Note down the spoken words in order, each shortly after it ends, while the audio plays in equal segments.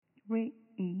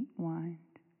Rewind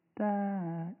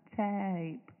the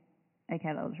tape.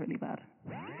 Okay, that was really bad.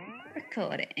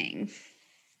 Recording.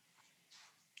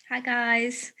 Hi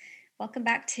guys, welcome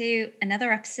back to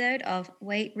another episode of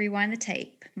Wait, Rewind the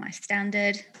Tape, my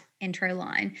standard intro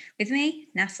line. With me,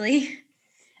 Natalie.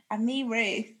 And me,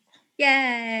 Ruth.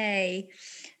 Yay!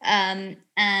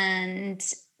 And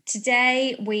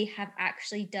today we have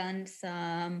actually done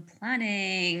some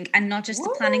planning, and not just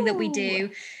the planning that we do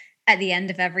at the end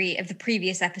of the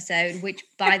previous episode, which,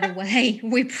 by the way,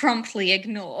 we promptly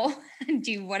ignore and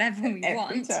do whatever we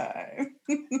want. Time.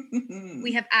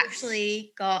 We have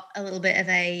actually got a little bit of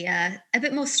a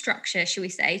bit more structure, shall we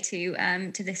say,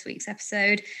 to this week's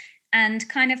episode, and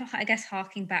kind of, I guess,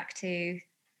 harking back to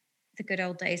the good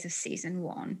old days of season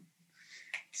 1.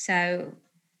 So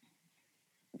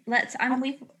and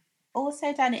we've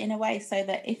also done it in a way so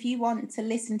that if you want to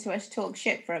listen to us talk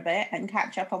shit for a bit and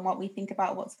catch up on what we think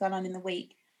about what's going on in the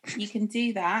week, you can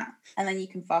do that, and then you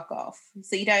can fuck off.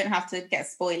 So you don't have to get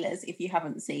spoilers if you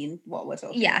haven't seen what we're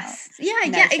talking about.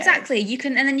 Yeah, exactly. You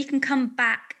can, and then you can come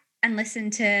back and listen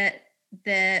to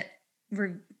the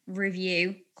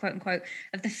review, quote unquote,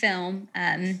 of the film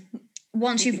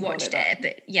once you've watched it.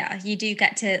 But yeah, you do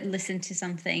get to listen to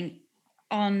something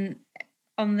on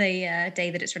the day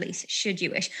that it's released, should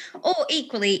you wish. Or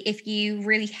equally, if you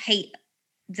really hate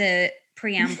the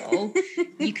preamble,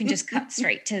 you can just cut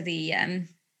straight to the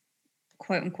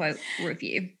quote unquote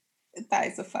review. That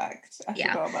is a fact. I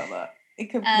forgot about that.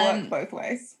 It could work both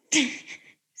ways.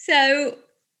 So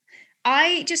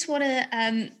I just want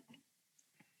to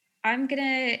I'm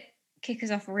gonna kick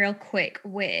us off real quick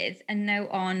with a note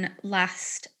on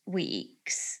last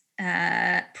week's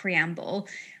preamble,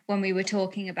 when we were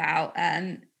talking about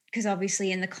because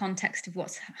obviously in the context of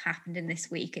what's happened in this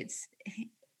week,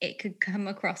 it could come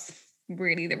across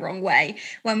really the wrong way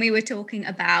when we were talking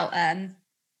about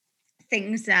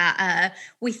things that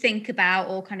we think about,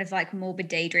 or kind of like morbid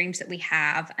daydreams that we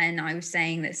have. And I was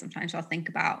saying that sometimes I'll think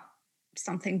about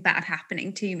something bad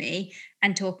happening to me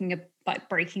and talking about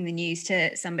breaking the news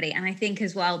to somebody. And I think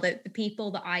as well that the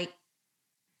people that I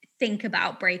think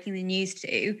about breaking the news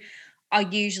to are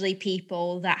usually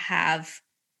people that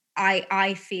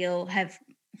I feel have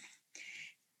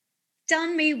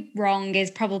done me wrong,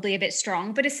 is probably a bit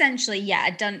strong, but essentially,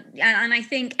 yeah, done. And I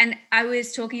think, and I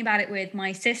was talking about it with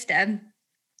my sister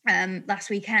last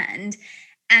weekend,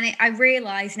 and I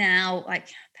realize now, like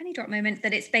penny drop moment,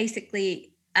 that it's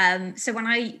basically, so when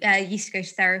I used to go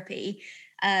to therapy,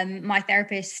 my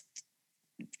therapist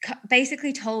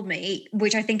basically told me,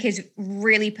 which I think is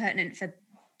really pertinent for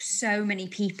so many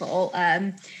people,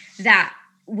 that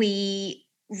we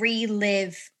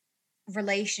relive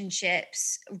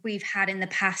relationships we've had in the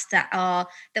past that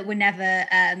were never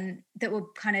that were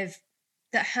kind of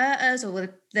that hurt us,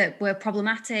 or that were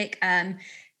problematic,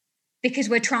 because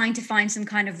we're trying to find some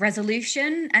kind of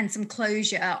resolution and some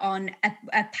closure on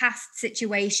a past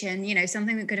situation,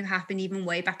 something that could have happened even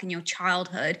way back in your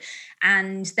childhood.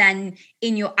 And then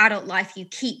in your adult life, you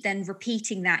keep then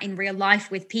repeating that in real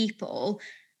life with people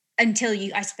until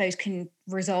you, I suppose, can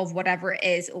resolve whatever it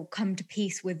is, or come to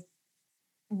peace with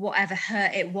whatever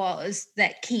hurt it was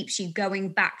that keeps you going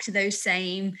back to those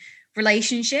same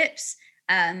relationships.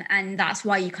 And that's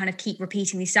why you kind of keep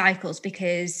repeating these cycles,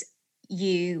 because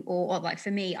you, or like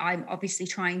for me, I'm obviously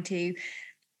trying to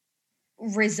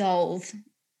resolve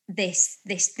this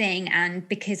thing, and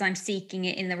because I'm seeking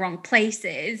it in the wrong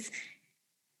places,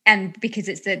 and because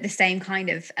it's the same kind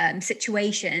of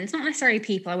situations, not necessarily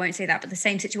people, I won't say that, but the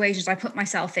same situations I put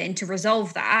myself in to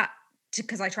resolve that,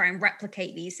 because I try and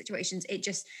replicate these situations, it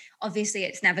just, obviously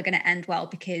it's never going to end well,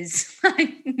 because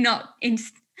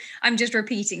I'm just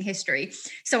repeating history.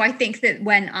 So I think that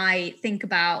when I think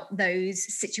about those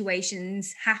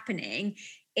situations happening,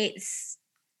 it's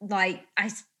like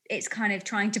it's kind of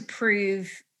trying to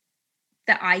prove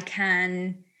that I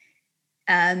can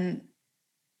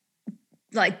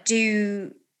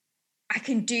I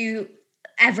can do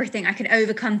everything. I can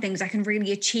overcome things. I can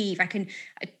really achieve. I can,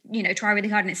 try really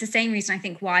hard. And it's the same reason I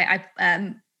think why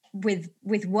I,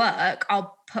 with work,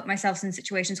 I'll put myself in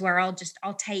situations where I'll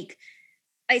take,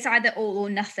 it's either all or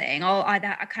nothing. I'll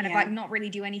either kind of like not really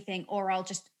do anything, or I'll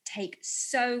just take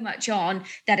so much on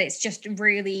that it's just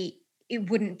really, it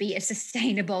wouldn't be a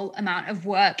sustainable amount of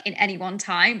work in any one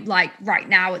time. Like right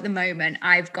now at the moment,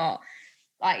 I've got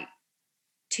like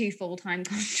 2 full-time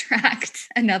contracts,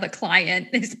 another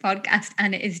client, this podcast,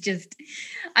 and it is just,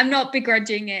 I'm not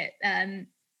begrudging it,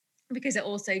 because it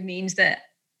also means that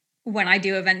when I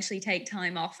do eventually take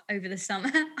time off over the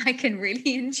summer, I can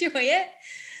really enjoy it.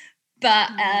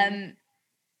 But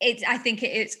I think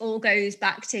it all goes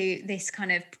back to this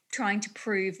kind of trying to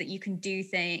prove that you can do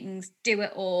things, do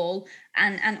it all,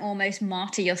 and almost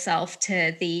martyr yourself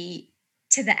to the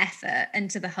effort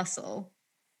and to the hustle.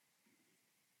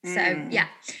 So yeah,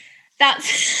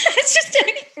 that's it's just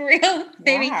a real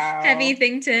maybe heavy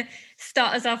thing to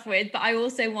start us off with. But I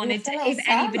also wanted to, if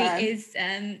anybody is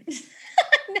no,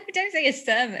 don't say a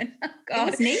sermon. Oh, God.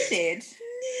 It was needed.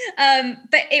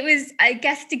 But it was, I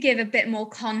guess, to give a bit more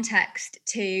context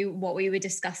to what we were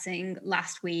discussing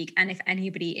last week. And if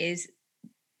anybody is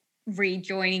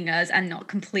rejoining us and not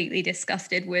completely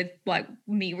disgusted with like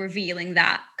me revealing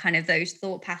that kind of those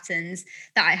thought patterns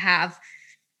that I have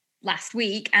last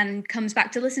week and comes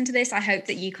back to listen to this, I hope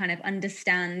that you kind of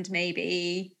understand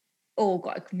maybe, or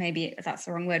maybe that's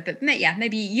the wrong word, but yeah,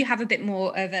 maybe you have a bit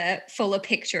more of a fuller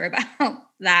picture about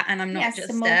that. And I'm not just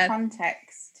some more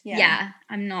context. Yeah,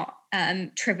 I'm not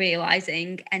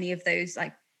trivializing any of those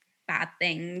like bad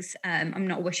things. I'm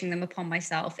not wishing them upon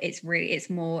myself. It's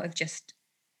more of just,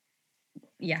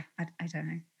 yeah, I don't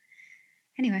know.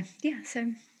 Anyway, yeah,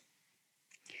 so.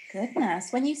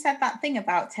 Goodness, when you said that thing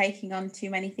about taking on too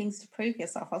many things to prove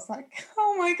yourself, I was like,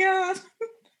 oh my God,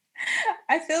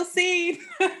 I feel seen.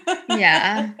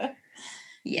 Yeah.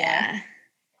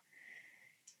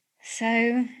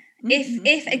 So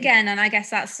if again, and I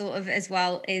guess that's sort of as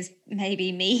well is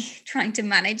maybe me trying to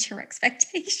manage your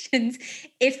expectations.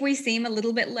 If we seem a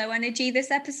little bit low energy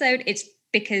this episode, it's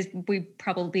because we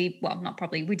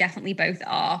we definitely both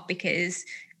are, because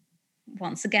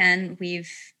once again, we've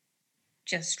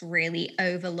just really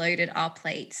overloaded our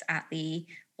plates at the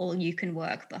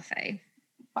all-you-can-work buffet.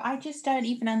 But I just don't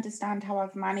even understand how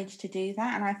I've managed to do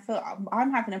that. And I feel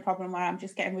I'm having a problem where I'm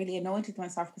just getting really annoyed with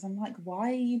myself because I'm like, why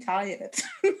are you tired?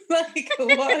 Like,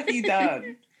 what have you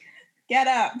done? Get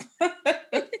up.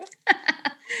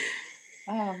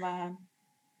 Oh, man.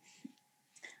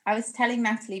 I was telling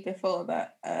Natalie before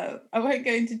that I won't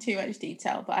go into too much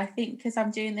detail, but I think because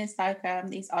I'm doing this like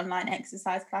these online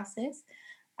exercise classes,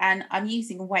 and I'm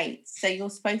using weights. So you're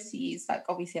supposed to use like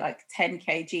obviously like 10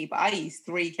 kg, but I use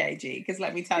 3 kg because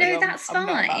let me tell you, that's I'm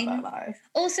fine. not about that life.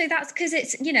 Also, that's because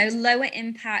it's, lower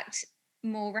impact,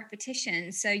 more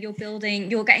repetition. So you're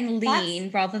getting lean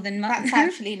rather than muscle. That's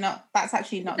actually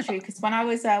not true. Because when I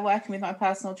was working with my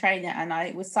personal trainer and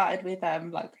I was started with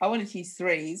like I wanted to use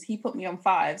 3s, he put me on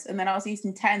 5s, and then I was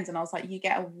using 10s, and I was like, you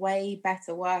get a way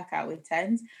better workout with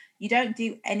 10s. You don't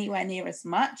do anywhere near as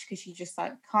much because you just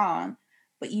like can't.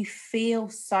 But you feel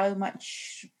so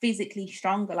much physically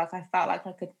stronger. Like I felt like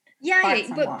I could fight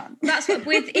someone. But that's what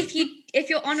with if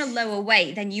you're on a lower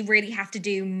weight, then you really have to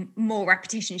do more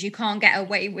repetitions. You can't get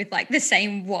away with like the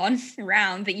same one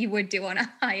round that you would do on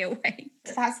a higher weight.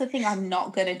 That's the thing. I'm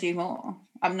not gonna do more.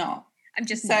 I'm not. I'm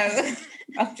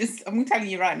telling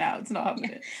you right now, it's not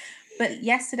happening. Yeah. But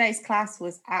yesterday's class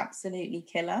was absolutely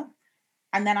killer.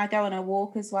 And then I go on a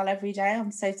walk as well every day.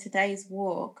 And so today's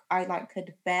walk, I like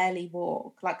could barely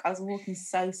walk. Like I was walking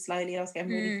so slowly. I was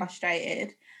getting really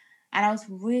frustrated. And I was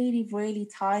really, really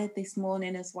tired this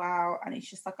morning as well. And it's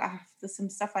just like there's some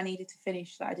stuff I needed to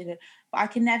finish that I didn't. But I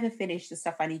can never finish the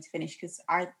stuff I need to finish because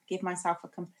I give myself a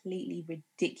completely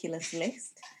ridiculous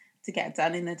list to get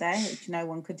done in the day, which no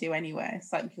one could do anyway.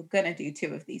 It's like you're going to do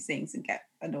 2 of these things and get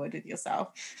annoyed with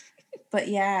yourself. But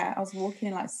yeah, I was walking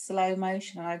in like slow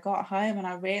motion and I got home and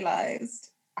I realized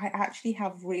I actually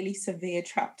have really severe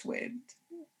trapped wind.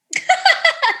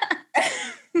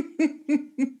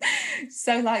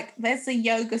 So like there's the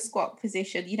yoga squat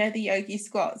position, the yogi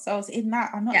squat. So I was in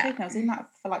that, I'm not joking, I was in that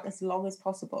for like as long as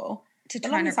possible. To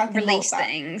try to release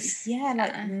things. Yeah,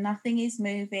 like nothing is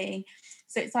moving.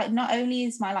 So it's like not only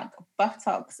is my like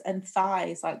buttocks and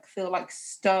thighs like feel like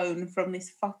stone from this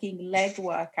fucking leg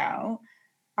workout,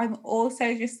 I'm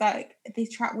also just like, the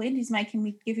trapped wind is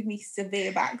giving me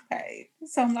severe back pain.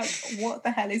 So I'm like, what the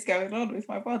hell is going on with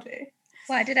my body?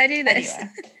 Why did I do this?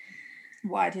 Anyway,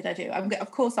 why did I do it?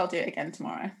 Of course I'll do it again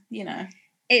tomorrow,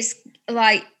 It's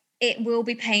like, it will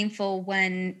be painful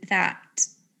when that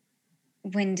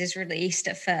wind is released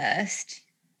at first,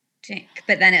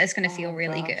 but then it's going to feel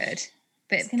really good.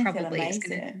 But it's probably it's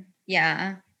going to,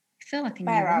 I feel like a new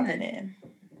woman.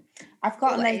 I've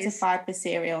got loads of fibre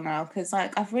cereal now because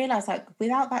like I've realised like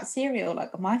without that cereal,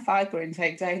 like my fibre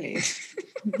intake daily is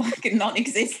like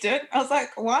non-existent. I was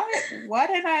like, why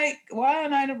aren't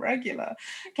I a regular?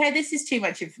 Okay, this is too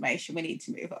much information. We need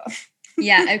to move on.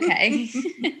 Yeah, okay.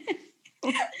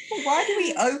 Why do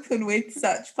we open with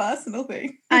such personal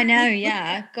things? I know,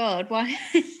 yeah. God, why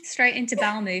straight into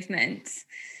bowel movements?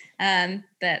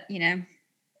 But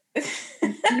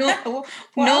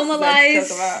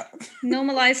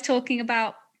normalize talking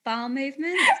about bowel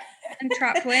movements. and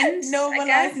trapped wind.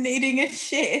 Normalize needing a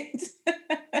shit.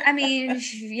 I mean,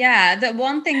 yeah. The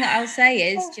one thing that I'll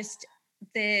say is just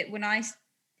when I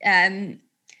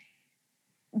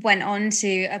went on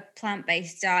to a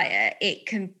plant-based diet, it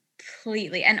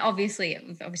completely, and obviously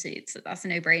that's a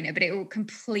no-brainer, but it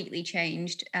completely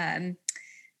changed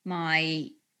my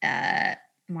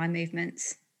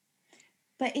movements.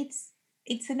 But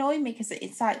it's annoying me because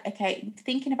it's like, okay,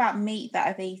 thinking about meat that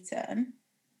I've eaten.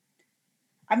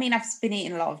 I mean, I've been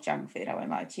eating a lot of junk food, I won't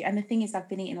lie to you. And the thing is, I've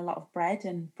been eating a lot of bread,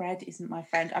 and bread isn't my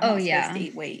friend. I'm not supposed to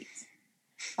eat wheat.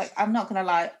 Like, I'm not going to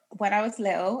lie. When I was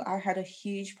little, I had a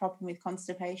huge problem with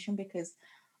constipation because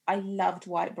I loved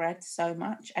white bread so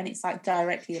much. And it's like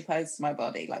directly opposed to my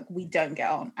body. Like, we don't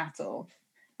get on at all.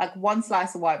 Like, one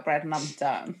slice of white bread and I'm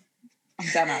done. I'm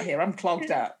done out here. I'm clogged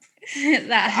up.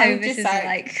 That Hovis is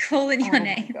like calling your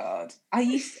name. Oh my God. I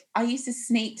used to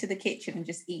sneak to the kitchen and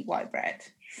just eat white bread.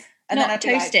 And not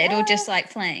then I'd toasted or just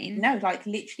like plain? No, like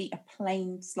literally a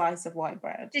plain slice of white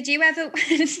bread. Did you ever?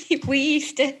 We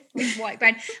used to with white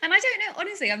bread, and I don't know.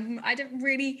 Honestly, I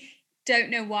don't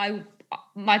know why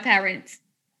my parents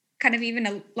kind of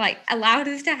even like allowed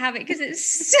us to have it, because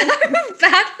it's so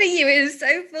bad for you. It is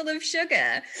so full of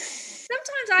sugar.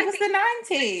 Sometimes it was the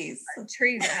 90s.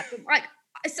 True that, but like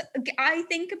I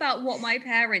think about what my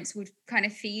parents would kind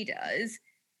of feed us,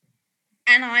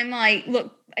 and I'm like,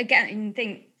 look again and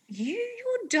think. Your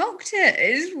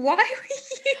doctors, why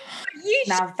were you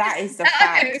now that is the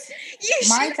fact.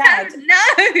 My dad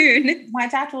known. My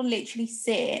dad will literally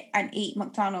sit and eat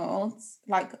McDonald's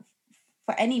like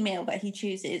for any meal that he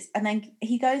chooses, and then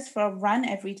he goes for a run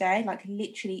every day, like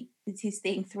literally it's his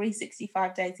thing,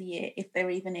 365 days a year, if there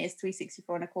even is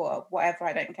 364 and a quarter, whatever,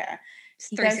 I don't care.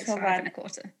 He goes for a run and a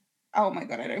quarter. Oh my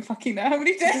God, I don't fucking know how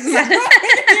many days.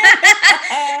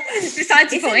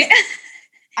 Besides the point.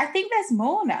 I think there's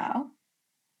more now.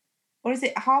 Or is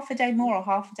it half a day more or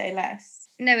half a day less?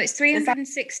 No, it's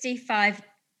 365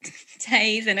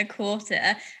 days and a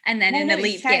quarter. And then in a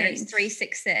leap year, it's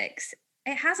 366.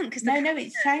 It hasn't, because no,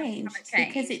 it's changed.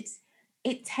 Because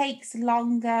it takes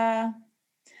longer.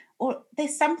 Or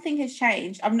there's something has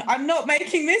changed. I'm not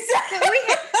making this up.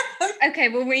 Okay,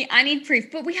 well, I need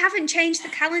proof. But we haven't changed the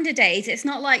calendar days. It's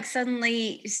not like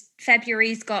suddenly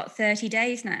February's got 30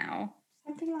 days now.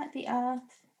 Something like the Earth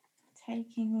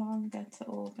taking longer to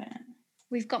orbit.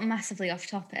 We've got massively off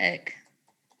topic.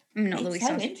 It's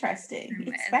so interesting.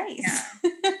 It's space.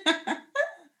 Yeah.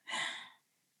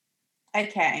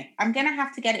 Okay, I'm going to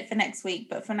have to get it for next week,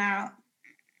 but for now,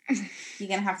 you're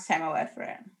going to have to take my word for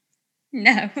it.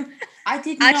 No. I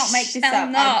did not make this up.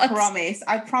 Not.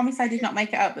 I promise I did not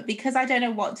make it up, but because I don't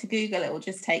know what to Google, it will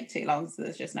just take too long, so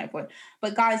there's just no point.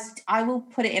 But guys, I will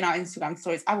put it in our Instagram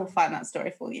stories. I will find that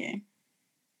story for you.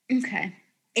 Okay.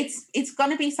 It's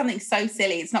going to be something so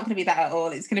silly. It's not going to be that at all.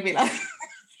 It's going to be like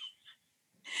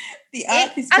the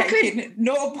Earth is taking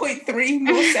 0.3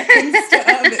 more seconds to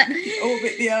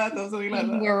orbit the Earth or something like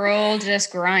that. We're all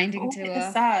just grinding to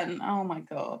the sun. Oh my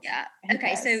God. Yeah.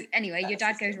 Okay. So anyway, your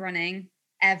dad goes running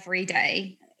every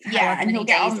day. Yeah, and he'll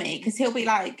get on me because he'll be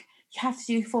like, you have to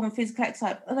do a form of physical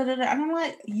exercise. And I'm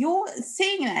like, you're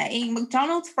sitting there eating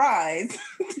McDonald's fries,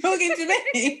 talking to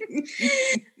me.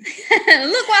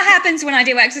 Look what happens when I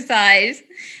do exercise.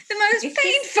 The most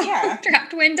painful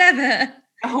trapped wind ever.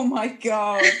 Oh my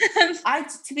God.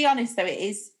 To be honest though, it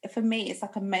is, for me, it's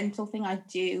like a mental thing.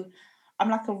 I'm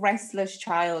like a restless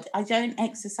child. I don't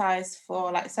exercise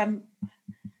for like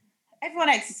everyone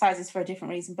exercises for a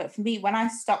different reason, but for me, when I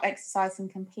stop exercising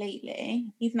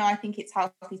completely, even though I think it's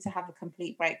healthy to have a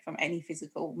complete break from any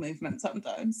physical movement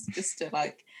sometimes, just to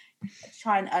like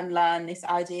try and unlearn this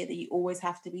idea that you always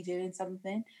have to be doing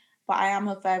something. But I am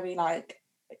a very like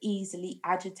easily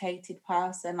agitated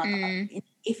person. Like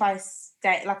if I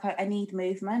stay, like I need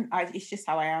movement. It's just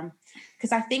how I am,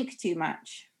 because I think too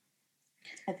much.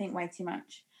 I think way too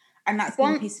much, and that's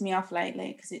been pissing me off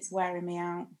lately because it's wearing me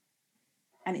out.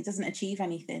 And it doesn't achieve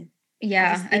anything.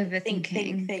 Yeah,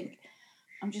 overthinking. Think.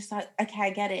 I'm just like, okay, I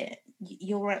get it.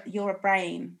 You're a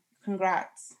brain.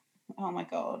 Congrats. Oh my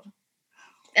God.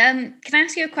 Can I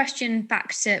ask you a question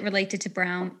related to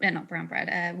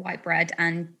white bread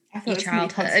and your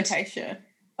childhood? Constipation.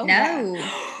 Oh, no.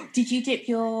 Yeah. Did you dip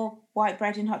your white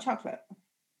bread in hot chocolate?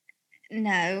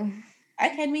 No.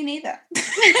 Okay, me neither.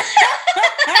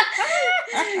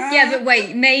 Yeah, but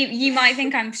wait, maybe you might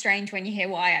think I'm strange when you hear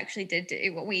what I actually did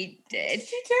do, what we did. What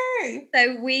did you do?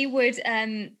 So we would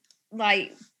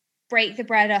like break the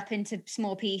bread up into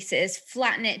small pieces,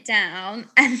 flatten it down,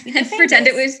 and then pretend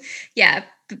it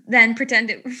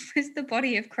was the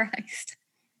body of Christ.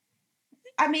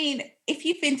 I mean, if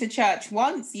you've been to church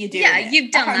once, you do. Yeah,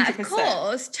 you've done 100%. that, of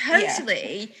course,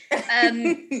 totally.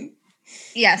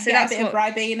 Yeah, So that's a bit what.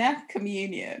 of Ribena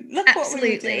communion. Look Absolutely, what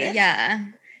we were doing. yeah.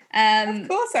 Of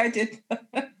course, I did.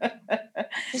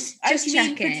 Just you checking.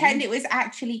 mean pretend it was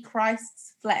actually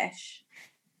Christ's flesh?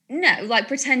 No, like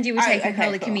pretend you were taking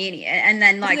Holy Communion, and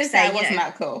then like say, it wasn't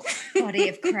that cool. Body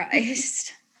of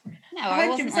Christ. No, 100%. I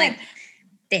wasn't like,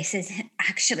 this is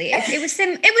actually it was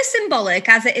symbolic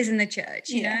as it is in the church,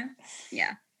 you know.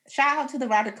 Yeah. Shout out to the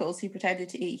radicals who pretended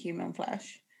to eat human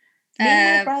flesh. Me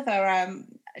and my brother,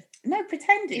 no,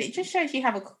 pretended. It just shows you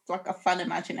have a fun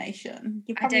imagination.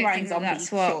 You're probably writing zombie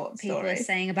that's what short people stories. are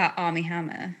saying about Armie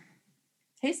Hammer.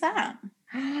 Who's that?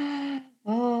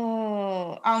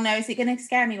 Oh no! Is it going to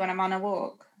scare me when I'm on a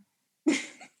walk?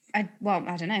 I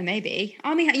don't know. Maybe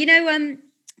Armie. You know, have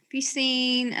you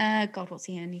seen? God, what's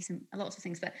he in? He's in lots of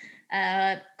things, but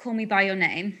Call Me by Your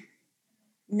Name.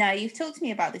 No, you've talked to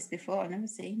me about this before. I've never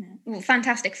seen it. Well,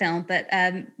 fantastic film, but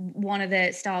one of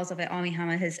the stars of it, Armie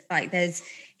Hammer, has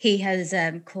he has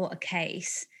caught a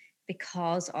case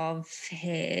because of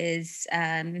his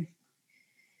I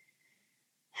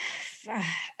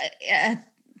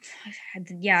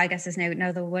guess there's no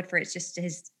other word for it. It's just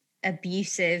his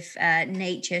abusive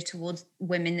nature towards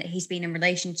women that he's been in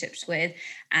relationships with,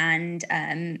 and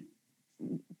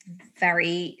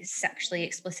very sexually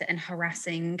explicit and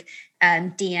harassing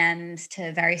DMs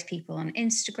to various people on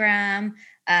Instagram,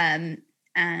 and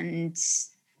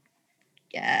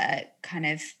kind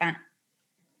of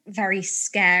very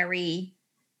scary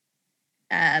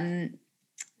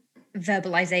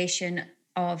verbalization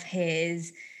of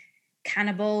his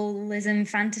cannibalism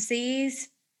fantasies,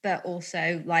 but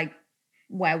also like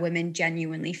where women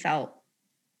genuinely felt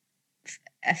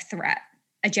a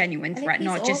genuine threat,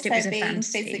 not just it was a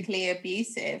fantasy. Physically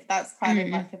abusive. That's kind of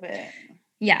like a bit.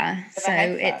 Yeah, so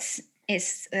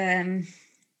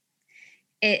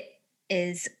it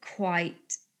is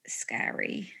quite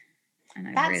scary.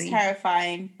 And that's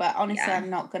terrifying, but honestly, I'm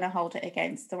not going to hold it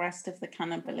against the rest of the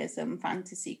cannibalism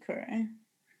fantasy crew.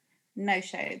 No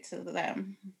shade to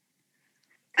them.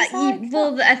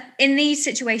 In these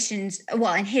situations,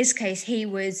 well, in his case, he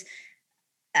was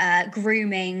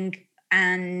grooming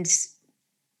and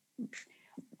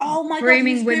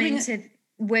grooming women to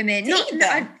women.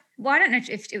 I don't know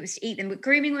if it was to eat them, but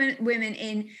grooming women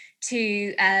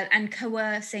into and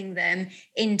coercing them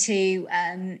into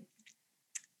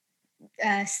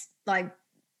like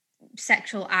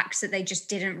sexual acts that they just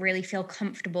didn't really feel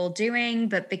comfortable doing,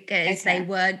 but because they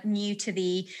were new to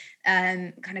the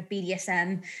kind of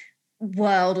BDSM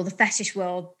world or the fetish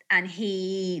world, and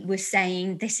he was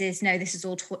saying this is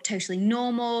all totally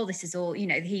normal, this is all,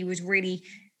 he was really,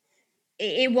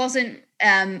 it wasn't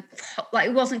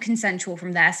it wasn't consensual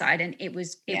from their side, and it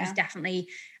was definitely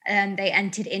they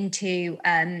entered into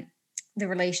the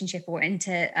relationship or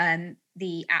into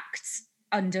the acts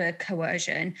under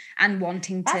coercion and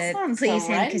wanting to please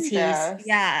him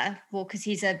because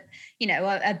he's a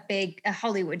big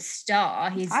Hollywood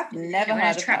star. I've never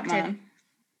heard of that man.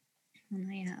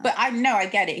 Yeah. But I know, I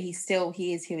get it. He is who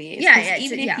he is.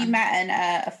 Even if you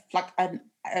met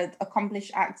an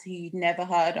accomplished actor who you'd never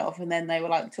heard of, and then they were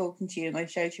like talking to you and they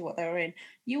showed you what they were in,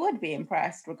 you would be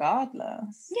impressed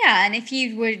regardless. Yeah, and if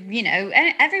you would,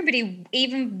 everybody,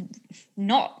 even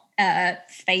not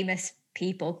famous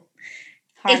people.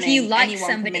 Honey, if you like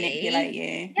somebody, manipulate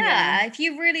you. Yeah, if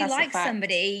you really like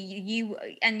somebody, you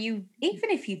even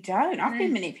if you don't, I've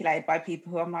been manipulated by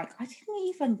people who I'm like, I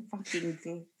didn't even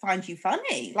fucking find you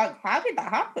funny. Like, how did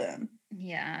that happen?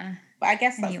 Yeah, but I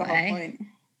guess that's the whole point.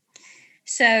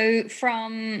 So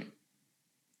from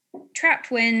trapped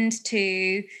wind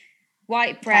to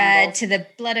white bread to the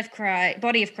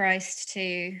body of Christ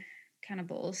to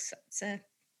cannibals.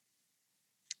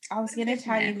 I was going to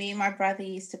tell you, me and my brother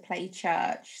used to play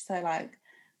church. So, like,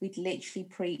 we'd literally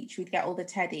preach. We'd get all the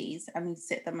teddies and we'd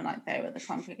sit them like they were the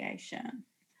congregation.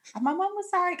 And my mum was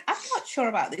like, I'm not sure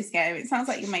about this game. It sounds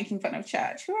like you're making fun of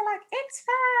church. We were like, it's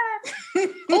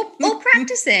fun. or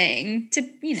practicing to,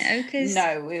 because...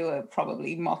 No, we were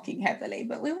probably mocking heavily.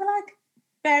 But we were like,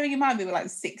 bearing in mind, we were like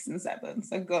 6 and 7.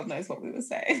 So God knows what we were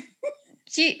saying.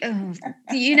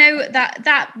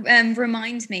 That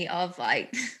reminds me of,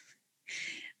 like...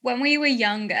 When we were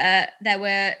younger, there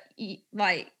were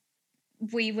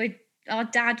our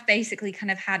dad basically kind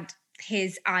of had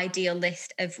his ideal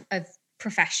list of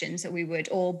professions that we would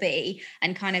all be,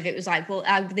 and kind of it was like, well,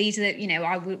 these are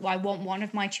I want one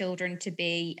of my children to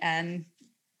be a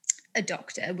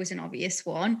doctor was an obvious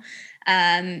one,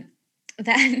 then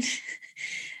an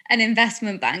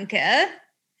investment banker,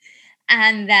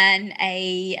 and then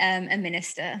a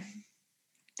minister.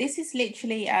 This is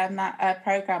literally that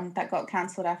program that got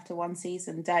cancelled after one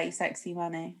season, Dirty Sexy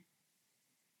Money.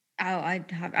 Oh,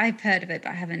 I've heard of it, but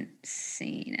I haven't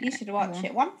seen it. You should watch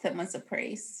it. One of them was a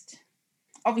priest.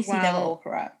 Obviously, they were all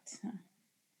corrupt.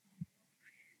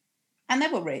 And they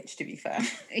were rich, to be fair.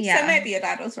 Yeah. So maybe your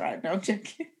dad was right. No, I'm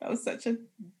joking. That was such a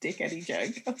dickheady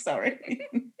joke. I'm sorry.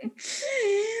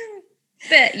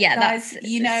 But yeah, guys,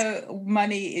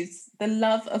 money is, the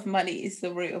love of money is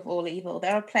the root of all evil.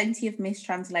 There are plenty of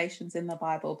mistranslations in the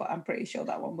Bible, but I'm pretty sure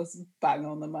that one was bang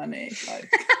on the money.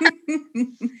 Like.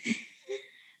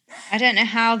 I don't know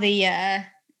how the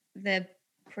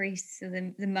priests or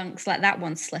the monks let that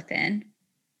one slip in,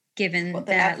 given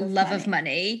their love of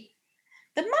money.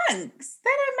 The monks, they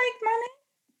don't make money.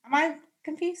 Am I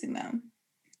confusing them?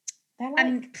 They're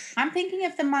like, I'm thinking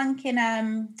of the monk in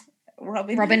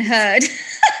Robin Hood.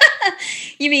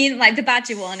 You mean like the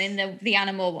badger one in the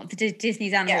animal one, the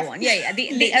Disney's animal one? Yeah,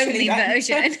 the only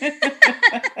version.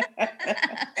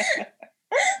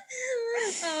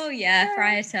 Oh yeah,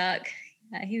 Friar Tuck.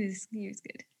 Yeah, he was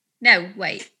good. No,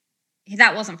 wait,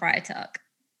 that wasn't Friar Tuck.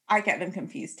 I get them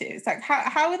confused too. It's like,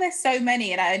 how are there so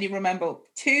many and I only remember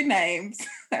 2 names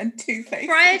and 2 faces?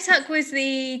 Friar Tuck was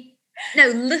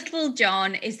Little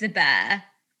John is the bear.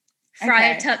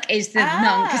 Friar Tuck is the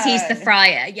monk because he's the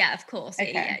friar. Yeah, of course.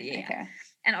 Okay. Yeah. Okay.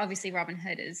 And obviously Robin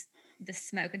Hood is the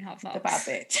smoking hot fox. The bad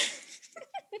bitch.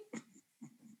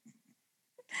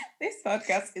 This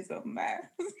podcast is a mess.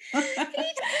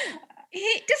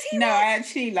 No, I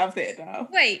actually loved it now.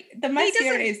 Wait. The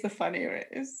messier it is, the funnier it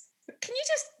is. Can you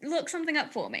just look something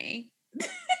up for me? Is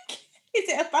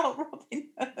it about Robin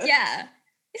Hood? Yeah.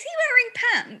 Is he wearing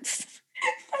pants?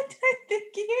 I don't think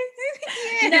he is.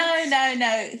 Yeah.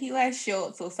 No. He wears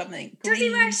shorts or something. Does he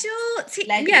wear shorts?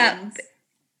 Leggings. Yeah.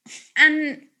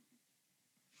 And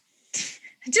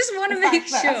I just want to make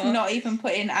sure. I've not even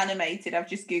put in animated. I've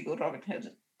just Googled Robin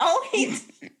Hood. Oh, No. He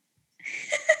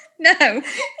doesn't.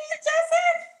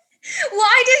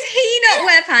 Why does he not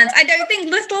wear pants? I don't think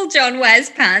Little John wears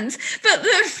pants, but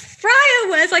the friar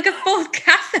wears like a full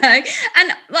cassock.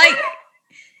 And like,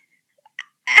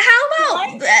 how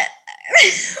about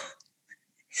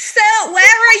Sir,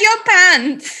 where are your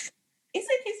pants?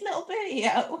 Isn't his little booty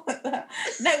out?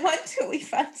 No wonder we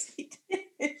fancied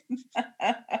him.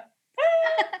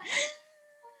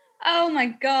 Oh my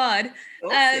God.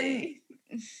 Saucy.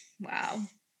 Wow.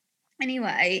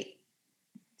 Anyway.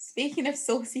 Speaking of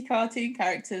saucy cartoon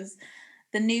characters,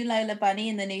 the new Lola Bunny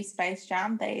in the new Space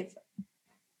Jam, they've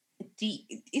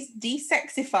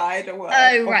de-sexified or what?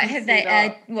 Oh, right. Have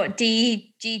they,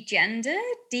 de-gendered?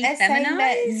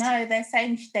 De-feminized? They're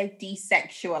saying they've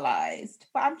desexualized.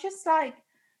 But I'm just like,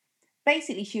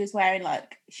 basically she was wearing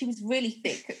she was really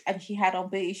thick and she had on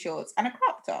booty shorts and a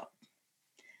crop top.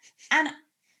 And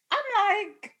I'm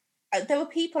like, there were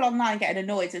people online getting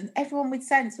annoyed and everyone with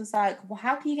sense was like, well,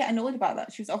 how can you get annoyed about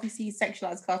that? She was obviously a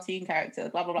sexualized cartoon character,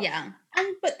 blah, blah, blah. Yeah.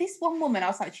 But this one woman, I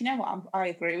was like, you know what? I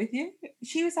agree with you.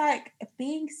 She was like,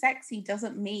 being sexy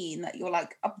doesn't mean that you're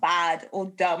like a bad or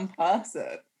dumb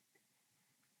person.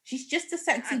 She's just a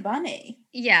sexy bunny.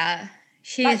 Yeah.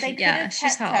 She's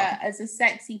hot. Her as a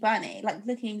sexy bunny, like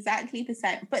looking exactly the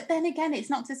same. But then again, it's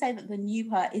not to say that the new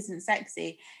her isn't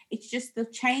sexy. It's just the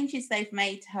changes they've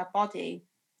made to her body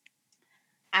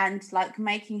and like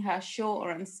making her shorter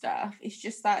and stuff. It's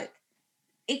just like,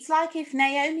 it's like if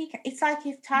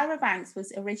Tyra Banks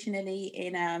was originally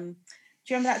in, do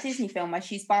you remember that Disney film where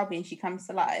she's Barbie and she comes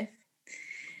to life?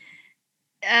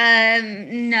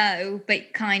 No,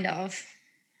 but kind of.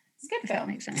 It's a good film. That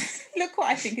makes sense. Look what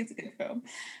I think is a good film.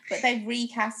 But they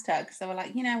recast her because they were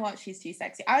like, you know what, she's too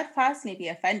sexy. I would personally be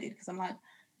offended because I'm like,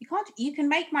 you can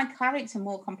make my character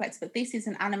more complex, but this is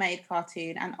an animated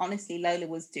cartoon, and honestly, Lola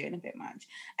was doing a bit much.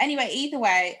 Anyway, either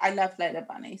way, I love Lola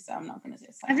Bunny, so I'm not going to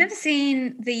say I've never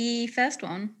seen the first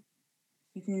one.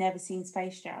 You've never seen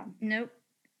Space Jam? Nope.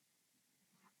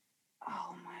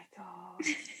 Oh my God.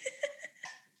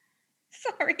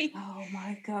 Sorry. Oh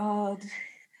my God.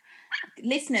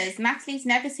 Listeners, Natalie's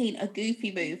never seen a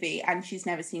Goofy movie and she's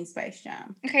never seen Space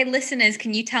Jam. Okay, listeners,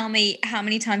 can you tell me how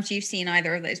many times you've seen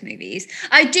either of those movies?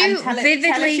 I do vividly...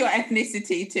 Tell us your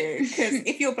ethnicity too, because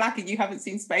if you're black and you haven't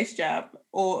seen Space Jam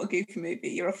or a Goofy movie,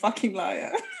 you're a fucking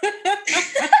liar.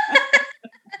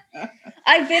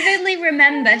 I vividly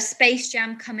remember Space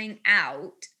Jam coming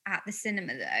out at the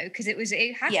cinema though, because it was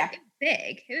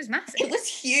big. It was massive. It was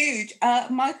huge.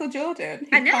 Michael Jordan.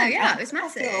 I know, yeah, it was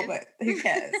massive. But who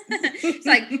cares? It's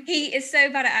like, he is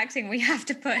so bad at acting, we have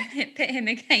to pit him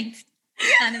against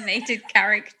animated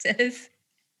characters.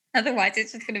 Otherwise,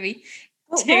 it's just going to be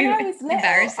But too when I was little,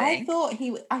 embarrassing.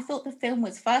 I thought the film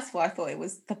was, first of all, I thought it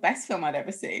was the best film I'd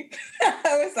ever seen.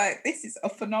 I was like, this is a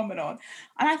phenomenon.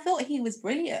 And I thought he was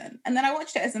brilliant. And then I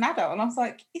watched it as an adult and I was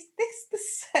like, is this the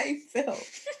same film?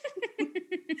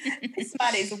 This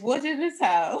man is wooden as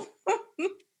hell.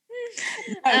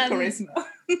 No charisma.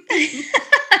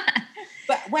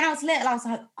 But when I was little, I was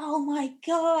like, oh my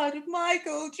God,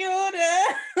 Michael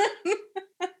Jordan.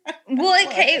 Well,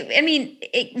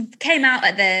 it came out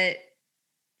at the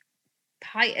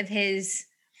height of his.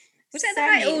 Was it the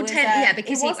height or yeah?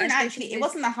 Because it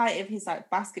wasn't the height of his like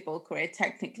basketball career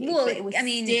technically. Well, but it was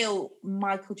still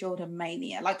Michael Jordan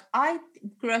mania. Like I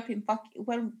grew up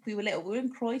when we were little. We were in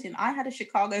Croydon. I had a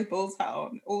Chicago Bulls hat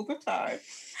on all the time.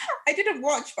 I didn't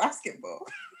watch basketball.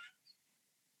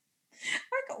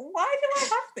 Like, why do I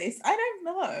have this? I don't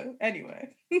know.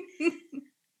 Anyway,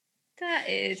 that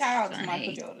is shout out funny. to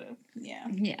Michael Jordan. Yeah.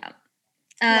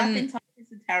 I think Tom is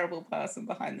a terrible person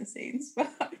behind the scenes,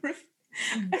 but I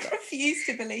refuse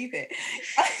to believe it.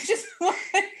 I just want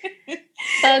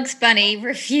Bugs Bunny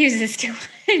refuses to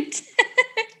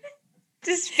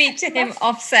speak to him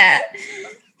offset.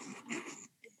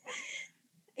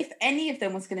 If any of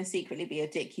them was going to secretly be a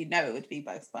dick, you know it would be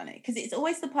Bugs Bunny, because it's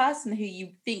always the person who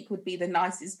you think would be the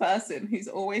nicest person who's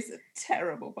always a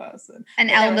terrible person.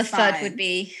 And Elmer Fudd would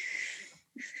be.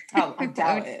 Oh, I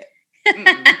doubt it.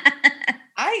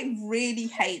 I really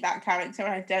hate that character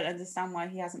and I don't understand why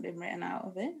he hasn't been written out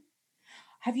of it.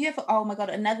 Have you ever, oh my God,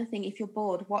 another thing, if you're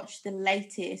bored, watch the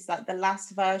latest, like the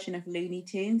last version of Looney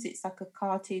Tunes. It's like a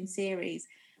cartoon series.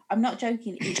 I'm not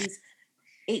joking.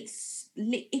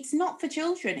 It's not for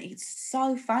children. It's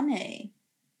so funny.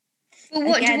 Well,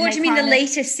 what do you mean the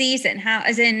latest season? How,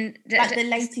 as in like the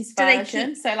latest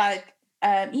version? So like,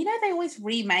 you know, they always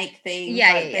remake things.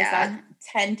 There's like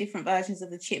 10 different versions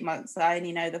of the Chipmunks. I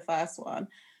only know the first one.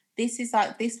 This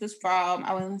was from,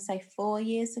 I want to say 4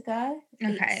 years ago.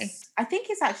 Okay. I think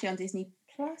it's actually on Disney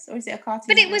Plus, or is it a cartoon?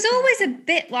 But it was always a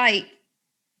bit like,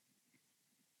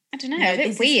 I don't know, a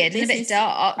bit weird and a bit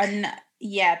dark.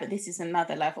 Yeah, but this is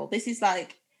another level. This is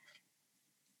like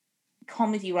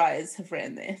comedy writers have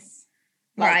written this.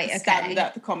 Like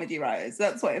stand-up comedy writers.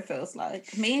 That's what it feels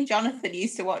like. Me and Jonathan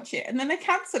used to watch it and then they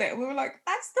cancelled it and we were like,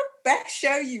 that's the best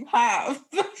show you have.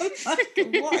 Like,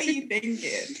 what are you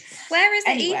thinking? Where is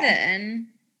it even?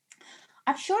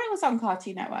 I'm sure it was on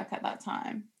Cartoon Network at that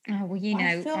time. Oh, well,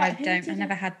 I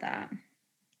never had that.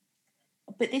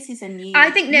 But this is a new...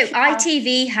 I think,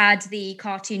 ITV had the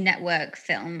Cartoon Network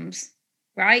films,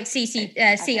 right?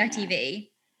 CITV.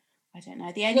 I don't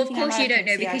know. The only of course you don't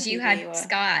know because you had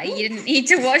Sky. You didn't need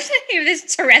to watch any of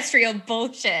this terrestrial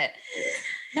bullshit.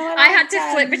 No, I had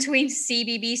to flip between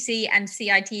CBBC and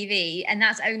CITV, and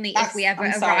that's only if we ever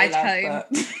arrived home.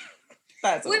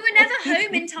 We were never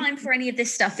home in time for any of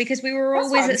this stuff because we were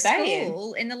always at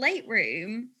school in the late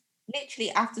room.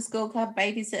 Literally after school club,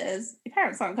 babysitters. Your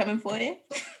parents aren't coming for you.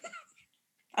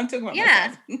 I'm talking about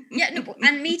myself.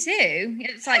 And me too.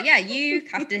 It's like, you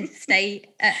have to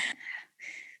stay at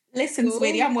listen, school.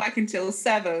 Sweetie, I'm working till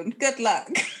 7. Good luck.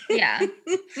 Yeah.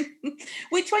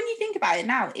 Which, when you think about it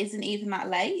now, isn't even that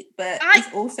late, but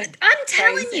it's also I'm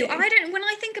telling you, when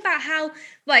I think about how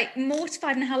like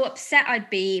mortified and how upset I'd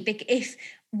be if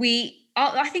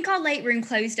I think our late room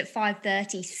closed at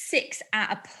 5:30, 6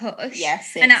 at a push.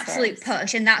 Yes, an absolute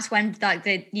push. And that's when like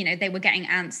they were getting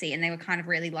antsy and they were kind of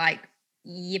really like,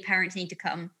 your parents need to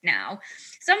come now.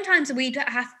 Sometimes they'd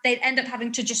end up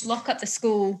having to just lock up the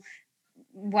school.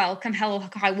 Well, come hell or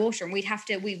high water, and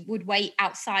we would wait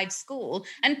outside school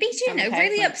and be,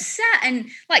 really upset and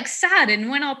like sad. And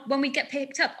when we get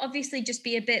picked up, obviously just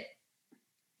be a bit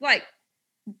like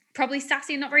probably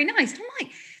sassy and not very nice. I'm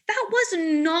like, that was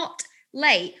not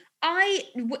late.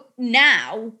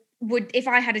 Now would, if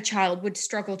I had a child, would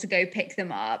struggle to go pick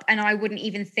them up, and I wouldn't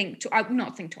even I'd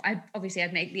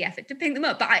make the effort to pick them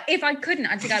up, but if I couldn't,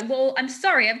 I'd be like, well, I'm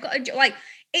sorry, I've got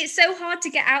it's so hard to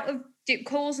get out of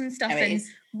calls and stuff and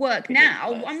work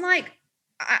now. I'm like,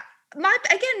 our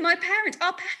parents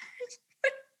were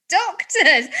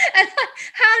doctors, and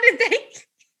how did they?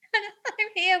 And I'm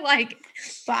here like,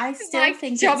 but I still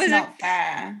think it's not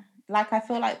fair. Like, I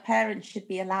feel like parents should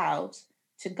be allowed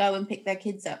to go and pick their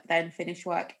kids up, then finish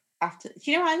work after.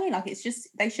 Do you know what I mean? Like, it's just,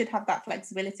 they should have that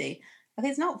flexibility. Like,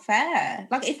 it's not fair.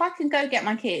 Like, if I can go get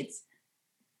my kids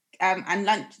and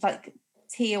lunch, like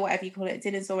tea or whatever you call it,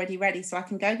 dinner's already ready, so I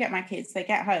can go get my kids, they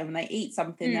get home and they eat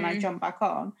something, then I jump back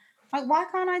on. Like, why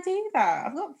can't I do that?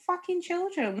 I've got fucking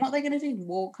children. What are they going to do?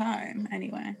 Walk home?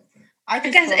 Anyway. I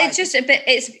guess it's just a bit,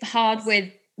 it's hard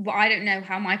with, I don't know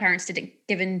how my parents did it,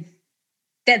 given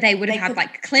that they would have had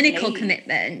like clinical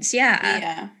commitments.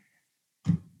 Yeah.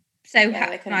 So Yeah,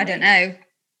 they couldn't I don't wait. know.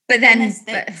 But then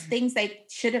there's things they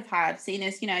should have had, seeing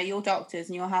as, you know, you're doctors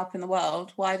and you're helping the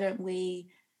world. Why don't we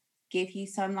give you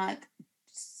some like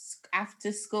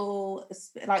after school,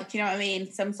 like, do you know what I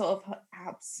mean? Some sort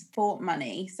of sport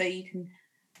money so you can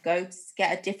go to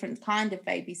get a different kind of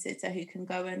babysitter who can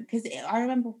go and, because I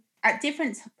remember at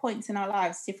different points in our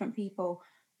lives, different people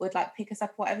would like pick us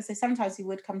up, whatever. So sometimes we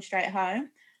would come straight home,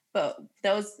 but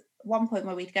there was one point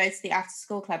where we'd go to the after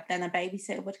school club, then a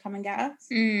babysitter would come and get us.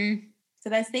 So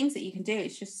there's things that you can do.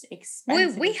 It's just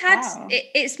expensive. We had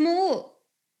it's more.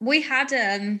 We had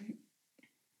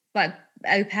like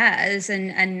au pairs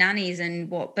and nannies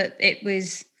and what, but it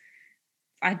was.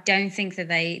 I don't think that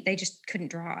they just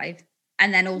couldn't drive,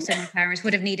 and then also my parents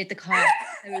would have needed the car.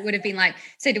 So it would have been like,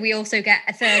 so do we also get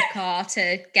a third car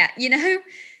to get? You know,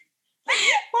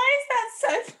 why is that so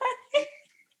funny?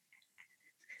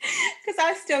 Because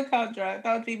I still can't drive.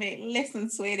 That would be me.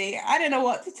 Listen, sweetie, I don't know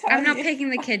what to tell you. I'm not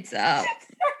picking the kids up.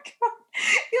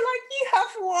 You're like, you have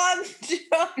one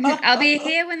job. I'll be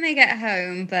here when they get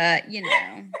home, but you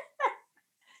know.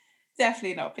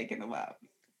 Definitely not picking them up.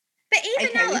 But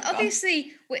even now,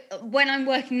 obviously, when I'm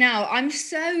working now, I'm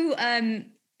so...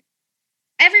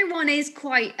 everyone is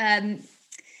quite...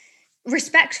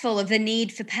 respectful of the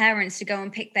need for parents to go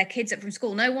and pick their kids up from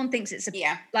school. No one thinks it's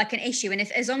like an issue, and if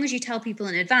as long as you tell people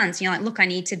in advance, and you're like, look,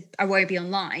 I won't be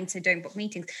online, so don't book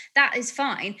meetings, that is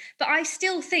fine. But I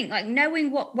still think like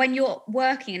knowing when you're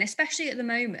working, and especially at the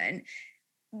moment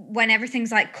when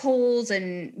everything's like calls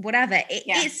and whatever,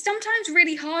 it's sometimes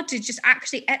really hard to just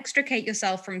actually extricate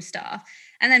yourself from stuff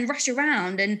and then rush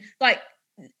around, and like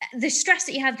the stress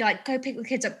that you have, like go pick the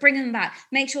kids up, bring them back,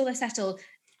 make sure they're settled,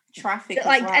 traffic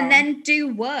like, as well. and then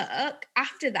do work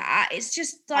after that. It's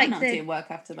just like I'm not doing work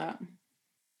after that.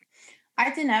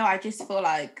 I don't know. I just feel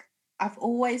like I've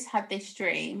always had this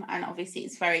dream, and obviously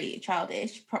it's very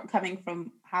childish, coming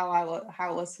from how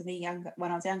it was for me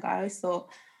when I was younger. I always thought,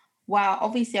 wow,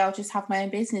 obviously I'll just have my own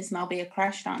business and I'll be a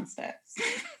crash downstairs.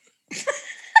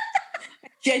 I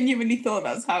genuinely thought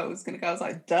that's how it was going to go. I was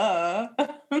like, duh.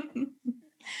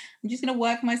 I'm just going to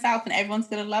work myself and everyone's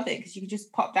going to love it because you can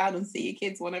just pop down and see your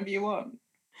kids whenever you want.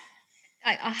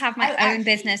 I have my own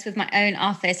business with my own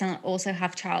office, and I also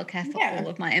have childcare for all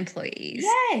of my employees.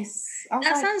 Yes.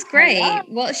 That sounds great. Hello.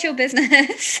 What's your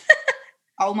business?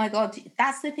 Oh my God.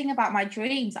 That's the thing about my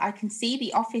dreams. I can see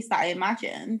the office that I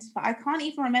imagined, but I can't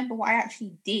even remember what I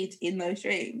actually did in those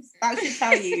dreams. That should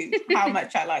tell you how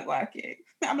much I like working.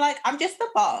 I'm like, I'm just the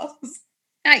boss.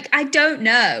 Like, I don't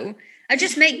know. I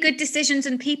just make good decisions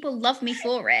and people love me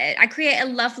for it. I create a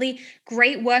lovely,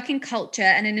 great working culture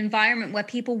and an environment where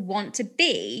people want to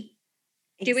be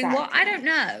doing what? I don't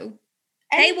know.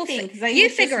 Anything, they will. You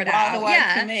figure it out.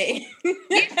 Yeah. Me.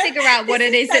 You figure out what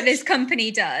it is that this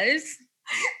company does.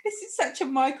 This is such a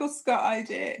Michael Scott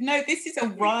idea. No, this is a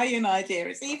Ryan idea.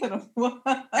 It's even a worse.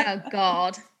 Oh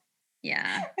God.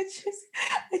 Yeah.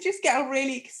 I just get a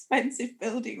really expensive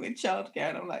building with childcare,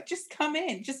 and I'm like, just come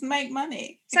in, just make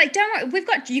money. It's like, don't worry,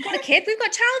 you got a kid, we've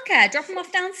got childcare, drop them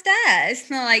off downstairs. And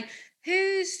they're like,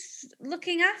 who's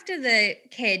looking after the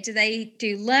kid? Do they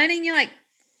do learning? You're like,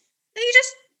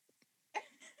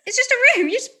 it's just a room.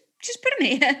 You just put them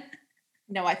here.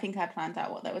 No, I think I planned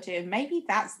out what they were doing. Maybe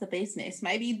that's the business.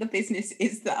 Maybe the business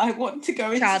is that I want to go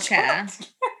into childcare.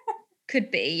 Could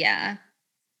be, yeah.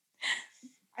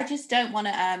 I just don't want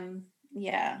to, I'm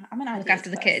an look after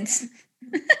the kids.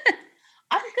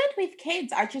 I'm good with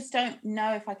kids. I just don't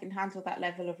know if I can handle that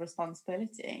level of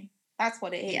responsibility. That's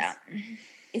what it is. Yeah.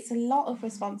 It's a lot of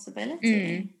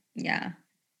responsibility. Yeah.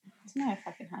 I don't know if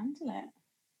I can handle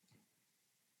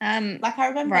it. Like I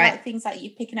remember like things like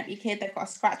you picking up your kid, they've got a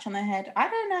scratch on their head. I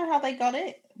don't know how they got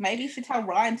it. Maybe you should tell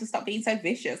Ryan to stop being so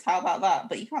vicious. How about that?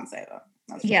 But you can't say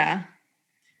that. Yeah.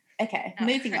 Okay,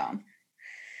 moving on.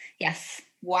 Yes.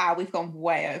 Wow, we've gone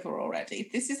way over already.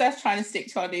 This is us trying to stick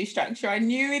to our new structure. I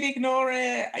knew we'd ignore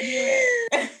it. I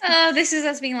knew it. Oh, this is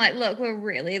us being like, look, we're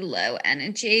really low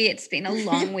energy. It's been a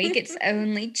long week. It's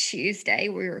only Tuesday.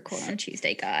 We record on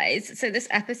Tuesday, guys. So this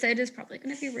episode is probably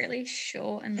going to be really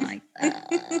short and like...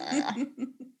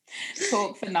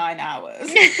 Talk for 9 hours.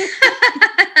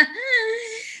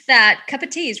 That cup of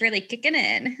tea is really kicking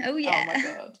in. Oh, yeah. Oh,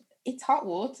 my God. It's hot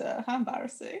water. How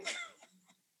embarrassing.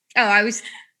 Oh, I was...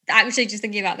 actually just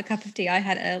thinking about the cup of tea I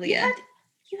had earlier.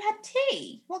 You had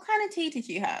tea? What kind of tea did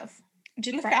you have?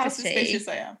 Just breakfast tea. Suspicious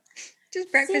I am.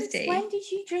 Just breakfast tea. When did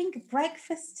you drink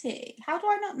breakfast tea? How do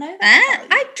I not know that?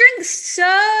 I drink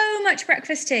so much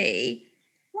breakfast tea.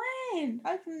 When?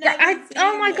 I've never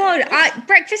oh my God.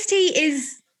 Breakfast tea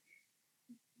is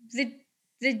the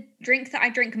drink that I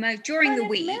drink most during the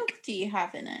week. What milk do you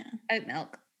have in it? Oat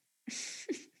milk.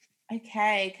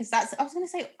 Okay, because I was going to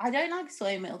say, I don't like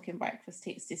soy milk in breakfast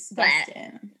tea. It's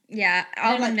disgusting. Yeah,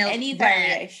 I don't like milk, any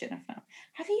variation of milk.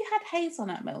 Have you had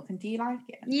hazelnut milk and do you like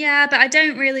it? Yeah, but I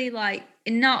don't really like,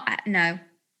 no.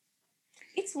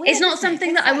 It's weird. It's not isn't it? something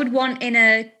It's that I like- would want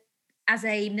as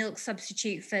a milk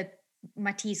substitute for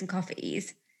my teas and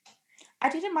coffees. I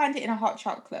didn't mind it in a hot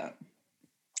chocolate.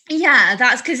 Yeah,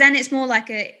 that's because then it's more like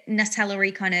a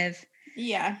Nutella-y kind of.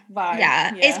 Yeah, vibe.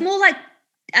 Yeah, it's more like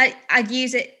I'd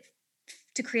use it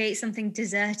to create something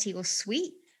desserty or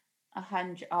sweet.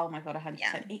 100. Oh my god, 100%.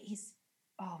 Yeah. It is.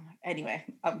 Oh my. Anyway,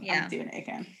 I'm doing it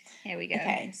again. Here we go.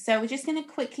 Okay, so we're just going to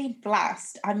quickly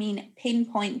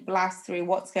pinpoint blast through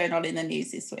what's going on in the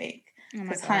news this week.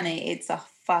 Because, honey, it's a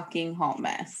fucking hot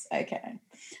mess. Okay.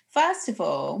 First of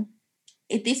all,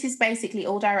 this is basically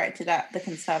all directed at the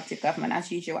Conservative government, as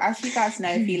usual. As you guys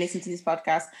know, if you listen to this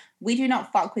podcast, we do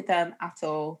not fuck with them at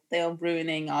all. They are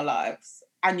ruining our lives,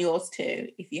 and yours too,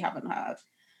 if you haven't heard.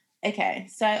 Okay,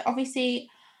 so obviously,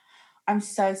 I'm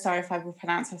so sorry if I will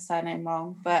pronounce her surname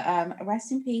wrong, but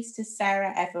rest in peace to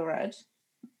Sarah Everard.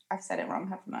 I've said it wrong,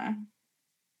 haven't I?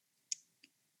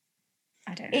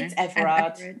 I don't know. It's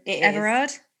Everard. It is.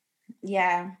 Everard?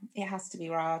 Yeah, it has to be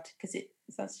Rod because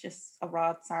that's just a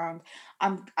Rod sound.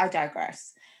 I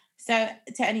digress. So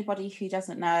to anybody who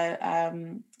doesn't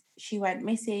know, she went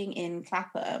missing in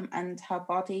Clapham and her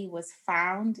body was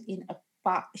found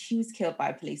she was killed by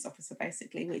a police officer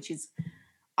basically, which is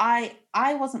I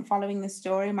wasn't following the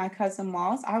story. My cousin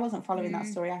was. I wasn't following that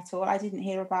story at all. I didn't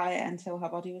hear about it until her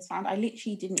body was found. I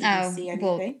literally didn't even see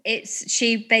anything.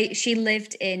 Well, she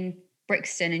lived in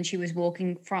Brixton and she was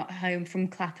walking home from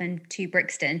Clapham to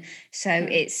Brixton, so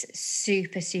it's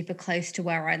super, super close to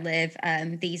where I live.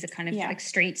 These are kind of like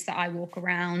streets that I walk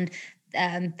around,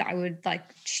 that I would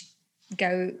like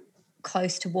go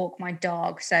close to walk my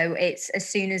dog. So it's as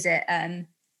soon as it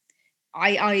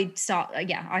I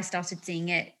started seeing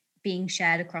it being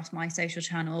shared across my social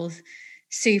channels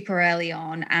super early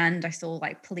on, and I saw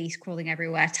like police crawling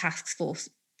everywhere, task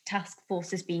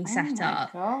forces being set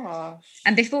up. Gosh.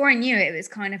 And before I knew it, it was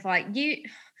kind of like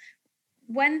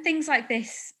when things like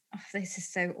this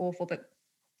is so awful, but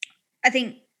I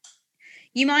think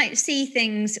you might see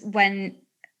things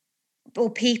or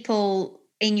people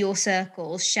in your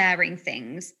circles sharing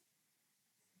things,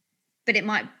 but it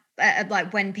might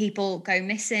like when people go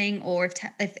missing, or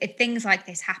if things like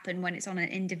this happen when it's on an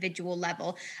individual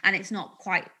level and it's not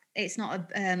a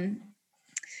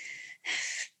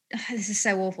this is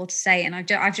so awful to say, and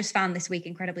I've just found this week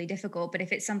incredibly difficult, but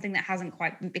if it's something that hasn't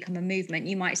quite become a movement,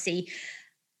 you might see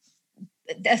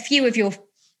a few of your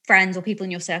friends or people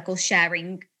in your circle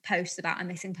sharing posts about a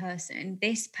missing person.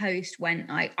 This post when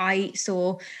I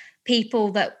saw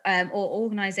people that or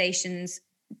organizations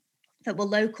that were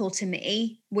local to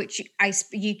me, which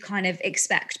you kind of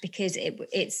expect because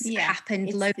it's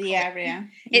happened locally. The area.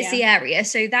 It's the area.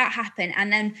 So that happened.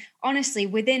 And then honestly,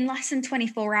 within less than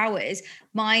 24 hours,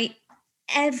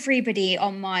 everybody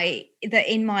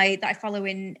that I follow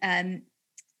in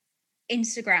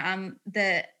Instagram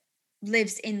that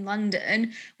lives in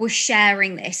London was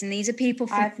sharing this. And these are people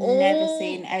from never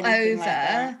seen anything like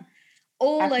that.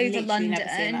 All over London. Never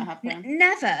seen that happen.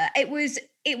 Never. It was.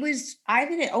 I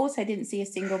didn't see a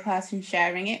single person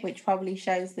sharing it, which probably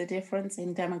shows the difference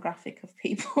in demographic of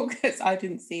people because I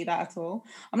didn't see that at all.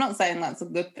 I'm not saying that's a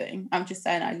good thing. I'm just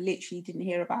saying I literally didn't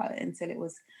hear about it until it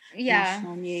was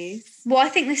national news. Well, I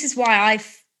think this is why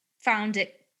I've found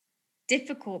it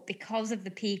difficult because of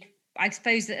the people. I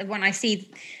suppose that when I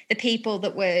see the people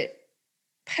that were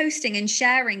posting and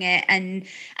sharing it, and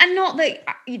not that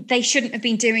they shouldn't have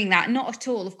been doing that, not at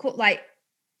all. Of course, like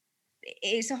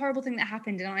it's a horrible thing that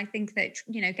happened, and I think that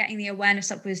getting the awareness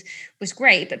up was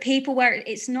great. But people where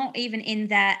it's not even in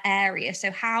their area, so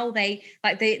how they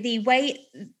like the way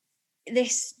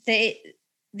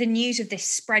the news of this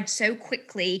spread so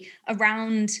quickly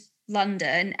around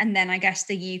London, and then I guess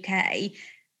the UK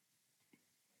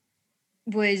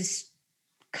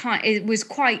it was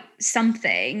quite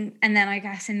something. And then I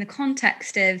guess in the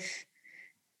context of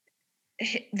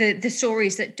the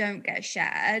stories that don't get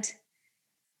shared,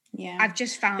 I've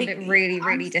just found it really,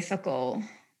 really difficult.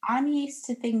 I'm used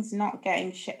to things not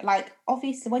getting like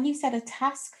obviously when you said a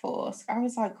task force, I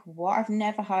was like, what? I've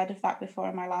never heard of that before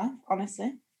in my life,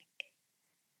 honestly.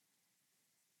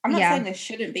 I'm not saying there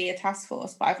shouldn't be a task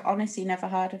force, but I've honestly never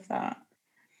heard of that.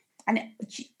 And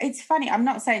it's funny, I'm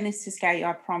not saying this to scare you,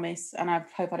 I promise, and I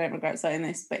hope I don't regret saying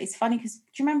this, but it's funny because do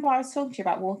you remember I was talking to you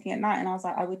about walking at night, and I was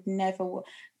like, I would never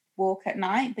walk at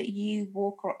night, but you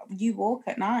walk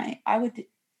at night. I would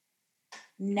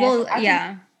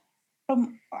never.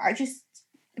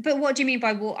 But what do you mean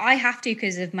by walk? I have to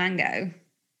because of Mango.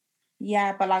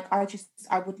 Yeah, but like I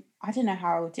don't know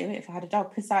how I would do it if I had a dog,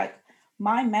 because like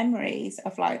my memories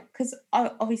of like, because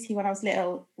obviously when I was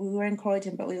little we were in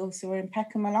Croydon, but we also were in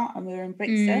Peckham a lot, and we were in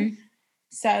Brixton.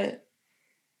 So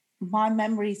my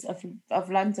memories of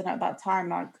London at that time,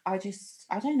 like I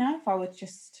don't know if I would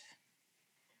just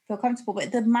feel comfortable.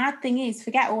 But the mad thing is,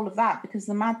 forget all of that, because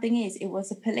the mad thing is, it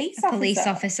was a police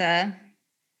officer.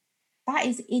 That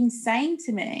is insane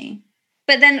to me.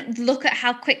 But then look at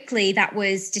how quickly that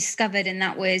was discovered,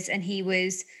 and he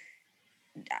was,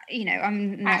 you know,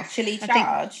 I'm not actually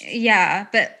charged. Yeah,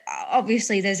 but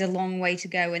obviously there's a long way to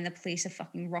go, and the police are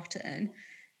fucking rotten.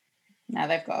 Now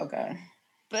they've got to go.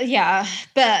 But yeah,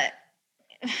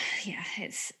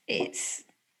 it's.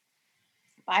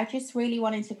 I just really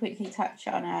wanted to quickly touch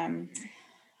on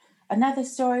another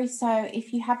story. So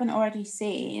if you haven't already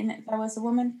seen, there was a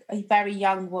woman, a very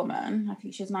young woman, I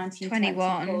think she was 19,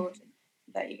 21. Called,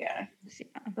 there you go.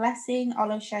 Yeah. Blessing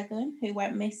Olusegun, who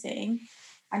went missing,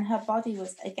 and her body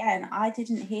was, again, I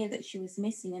didn't hear that she was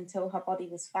missing until her body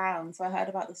was found. So I heard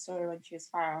about the story when she was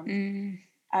found.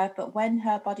 But when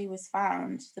her body was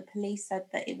found, the police said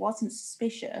that it wasn't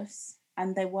suspicious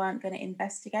and they weren't going to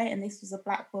investigate. And this was a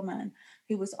Black woman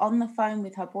who was on the phone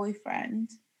with her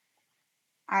boyfriend,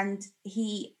 and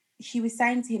she was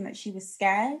saying to him that she was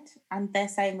scared, and they're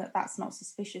saying that that's not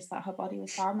suspicious that her body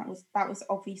was found. That was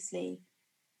obviously,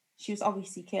 she was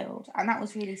obviously killed. And that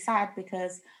was really sad,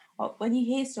 because when you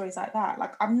hear stories like that,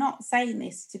 like, I'm not saying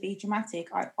this to be dramatic,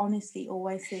 I honestly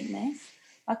always think this.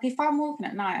 Like, if I'm walking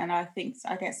at night and I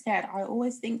get scared, I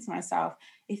always think to myself,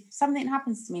 if something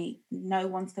happens to me, no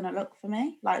one's going to look for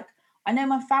me. Like, I know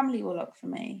my family will look for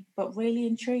me, but really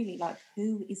and truly, like,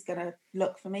 who is going to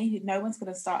look for me? No one's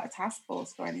going to start a task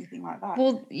force or anything like that.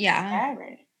 Well, yeah. It's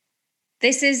scary.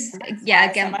 This is,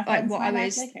 again, like what I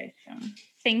was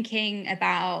thinking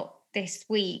about this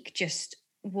week, just,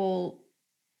 well,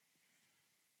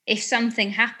 if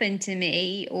something happened to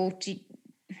me, or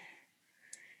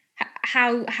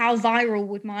how viral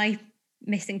would my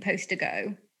missing poster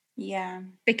go? Yeah,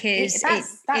 because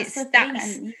that's the thing,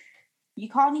 and you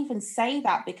can't even say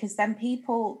that, because then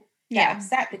people get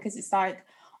upset, because it's like,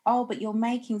 oh, but you're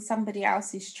making somebody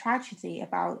else's tragedy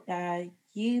about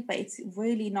you, but it's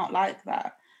really not like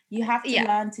that. You have to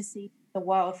learn to see the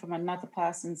world from another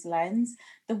person's lens.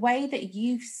 The way that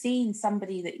you've seen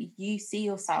somebody that you see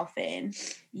yourself in,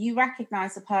 you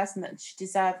recognize a person that's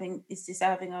is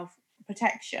deserving of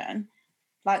protection.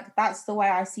 Like, that's the way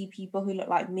I see people who look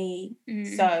like me.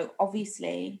 So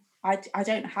obviously I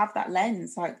don't have that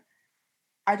lens. Like,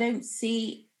 I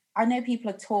know people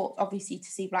are taught obviously to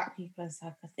see Black people as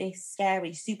like this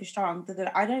scary, super strong.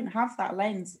 I don't have that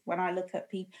lens when I look at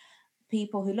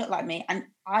people who look like me. And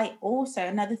I also,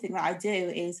 another thing that I do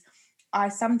is I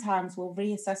sometimes will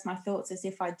reassess my thoughts as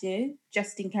if I do,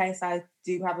 just in case I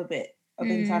do have a bit of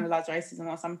internalized racism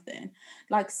or something.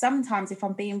 Like, sometimes if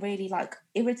I'm being really like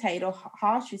irritated or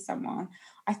harsh with someone,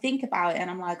 I think about it and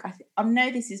I'm like, I know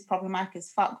this is problematic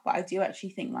as fuck, but I do actually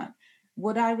think, like,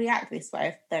 would I react this way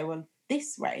if they were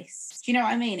this race? Do you know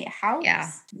what I mean? It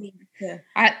helps me to...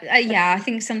 I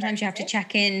think sometimes you have to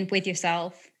check in with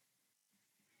yourself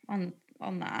on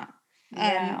that.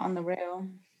 On the real.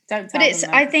 Don't tell but it's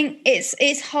them I think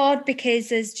it's hard, because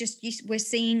there's just, we're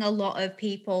seeing a lot of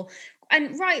people,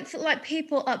 and like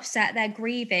people upset, they're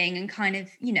grieving, and kind of,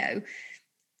 you know,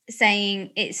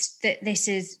 saying this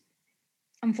is,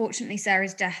 unfortunately,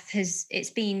 Sarah's death it's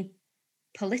been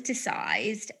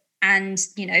politicized, and,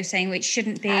 you know, saying it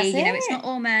shouldn't be, you know, it's not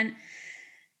all meant.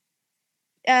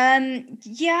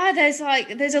 There's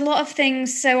a lot of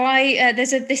things. So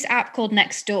there's this app called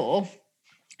Nextdoor.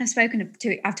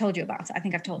 I've told you about it. I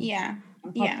think I've told a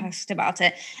podcast about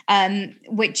it.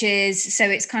 Which is, so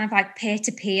it's kind of like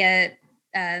peer-to-peer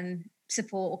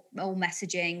support or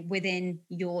messaging within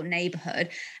your neighborhood.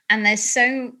 And there's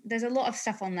a lot of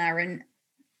stuff on there, and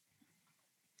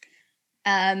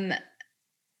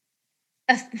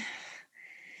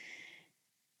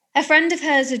a friend of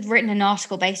hers had written an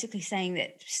article basically saying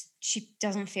that she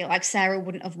doesn't feel like Sarah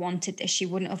wouldn't have wanted this. She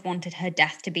wouldn't have wanted her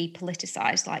death to be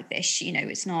politicized like this. You know,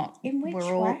 it's not. In which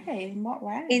way? In what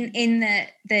way? In that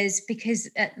there's, because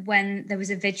when there was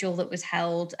a vigil that was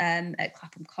held at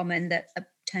Clapham Common that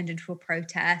turned into a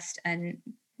protest, and,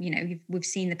 you know, we've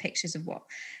seen the pictures of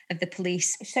the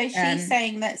police. So she's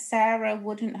saying that Sarah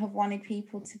wouldn't have wanted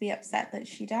people to be upset that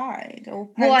she died, or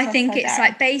I think it's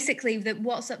like, basically, that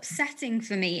what's upsetting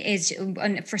for me is,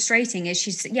 and frustrating, is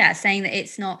she's saying that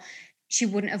it's not, she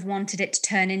wouldn't have wanted it to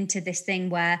turn into this thing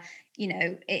where, you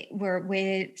know,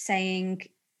 we're saying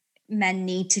men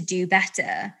need to do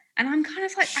better, And I'm kind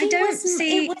of like,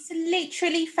 it was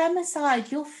literally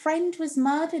femicide. Your friend was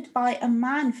murdered by a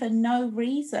man for no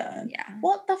reason. Yeah.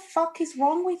 What the fuck is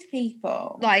wrong with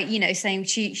people? Like, you know, saying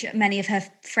many of her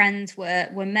friends were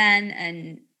men,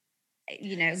 and,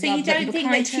 you know, so you don't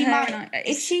think that she might,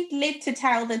 if she'd lived to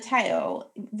tell the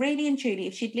tale, really and truly,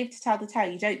 if she'd lived to tell the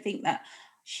tale, you don't think that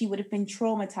she would have been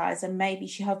traumatized and maybe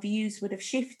her views would have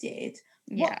shifted?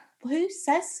 Yeah. Who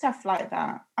says stuff like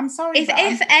that? I'm sorry.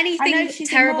 If anything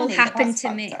terrible happened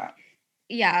to me,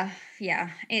 yeah,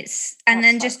 it's, and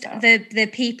then just the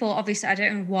people, obviously, I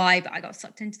don't know why, but I got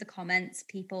sucked into the comments,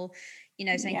 people, you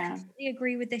know, saying, completely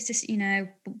agree with this, you know,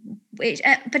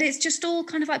 but it's just all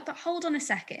kind of like, but hold on a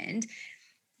second,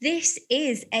 this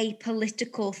is a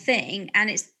political thing,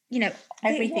 and it's, you know,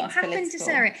 what happened to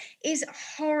Sarah is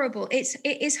horrible. It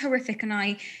is horrific,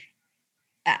 and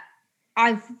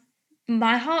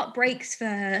my heart breaks for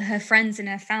her friends and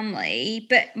her family,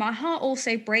 but my heart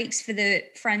also breaks for the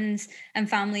friends and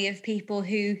family of people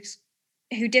who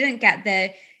didn't get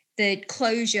the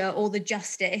closure or the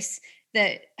justice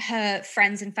that her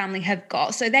friends and family have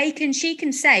got. So she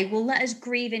can say, well, let us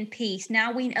grieve in peace.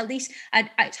 Now we, at least,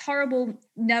 it's horrible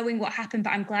knowing what happened,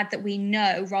 but I'm glad that we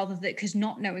know, rather than, because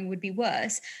not knowing would be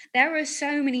worse. There are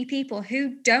so many people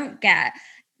who don't get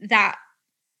that.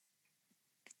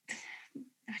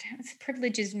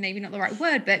 Privilege is maybe not the right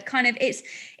word, but kind of it's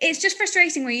just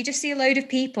frustrating where you just see a load of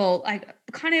people, like,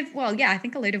 kind of, well, yeah, I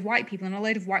think a load of white people and a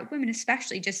load of white women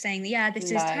especially, just saying, yeah, this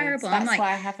is terrible. That's I'm like,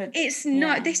 why I haven't, it's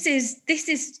not, this is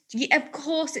of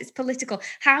course it's political.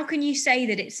 How can you say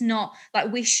that it's not?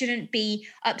 Like, we shouldn't be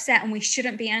upset and we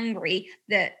shouldn't be angry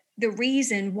that the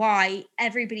reason why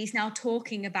everybody's now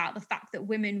talking about the fact that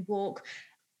women walk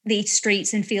these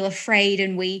streets and feel afraid,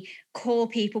 and we call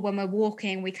people when we're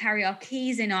walking, we carry our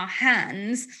keys in our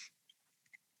hands.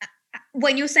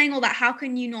 When you're saying all that, how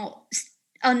can you not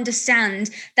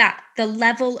understand that the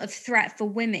level of threat for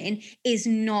women is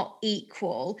not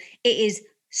equal? It is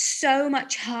so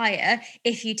much higher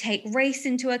if you take race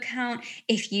into account,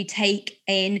 if you take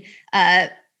in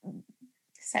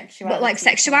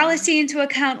sexuality into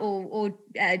account, or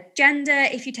gender,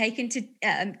 if you take into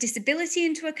disability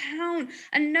into account,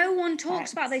 and no one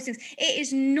talks about those things. It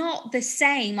is not the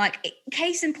same. Like,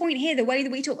 case in point here, the way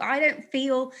that we talk, I don't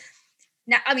feel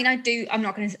now, I mean, I'm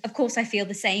not going to, of course I feel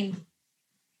the same,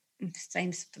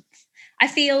 I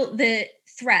feel the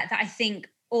threat that I think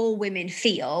all women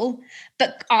feel,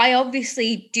 but I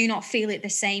obviously do not feel it the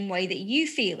same way that you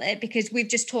feel it, because we've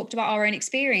just talked about our own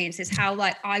experiences, how,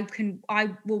 like, I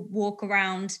will walk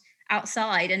around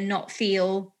outside and not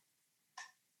feel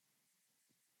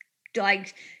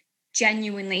like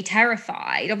genuinely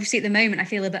terrified. Obviously at the moment I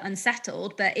feel a bit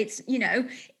unsettled, but it's, you know,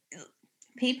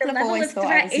 people have always thought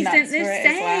I was nuts for it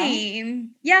as well.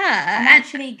 Yeah, I'm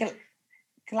actually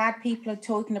glad people are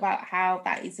talking about how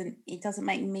it doesn't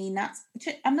make me nuts.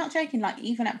 I'm not joking, like,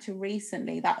 even up to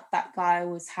recently, that guy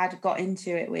had got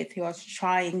into it with, who I was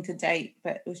trying to date,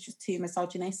 but it was just too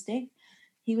misogynistic.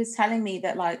 He was telling me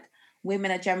that, like, women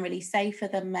are generally safer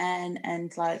than men,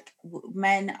 and, like,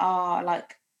 men are,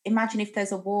 like, imagine if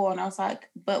there's a war, and I was like,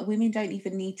 but women don't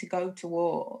even need to go to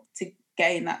war to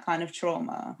gain that kind of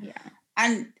trauma. Yeah.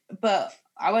 But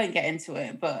I won't get into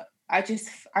it, but I just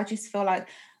feel like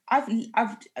I've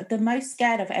the most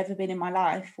scared I've ever been in my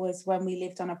life was when we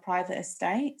lived on a private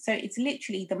estate. So it's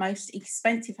literally the most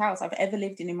expensive house I've ever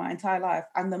lived in my entire life,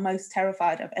 and the most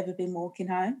terrified I've ever been walking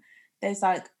home. There's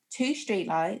like 2 street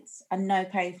lights and no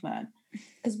pavement,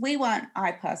 because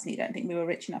I personally don't think we were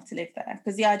rich enough to live there,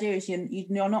 because the idea is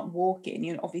you're not walking,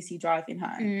 you're obviously driving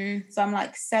home. So I'm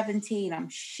like 17, I'm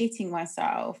shitting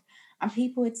myself, and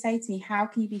people would say to me, how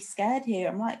can you be scared here?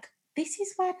 I'm like, this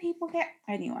is where people get...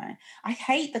 Anyway, I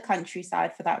hate the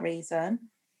countryside for that reason.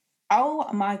 Oh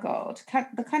my God.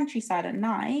 The countryside at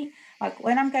night, like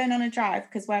when I'm going on a drive,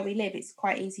 because where we live, it's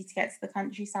quite easy to get to the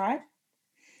countryside.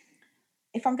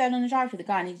 If I'm going on a drive with a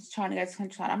guy and he's trying to go to the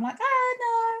countryside, I'm like,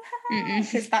 no,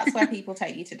 because that's where people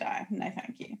take you to die. No,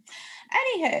 thank you.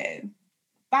 Anywho,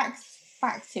 back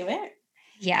to it.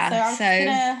 Yeah. So I was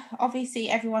gonna... Obviously,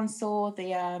 everyone saw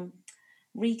the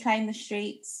Reclaim the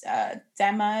Streets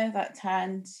demo that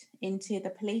turned into the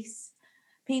police,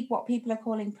 what people are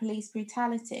calling police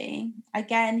brutality.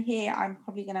 Again, here I'm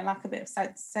probably going to lack a bit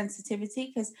of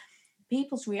sensitivity, because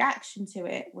people's reaction to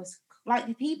it was like,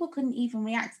 the people couldn't even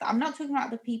react to that. I'm not talking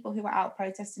about the people who were out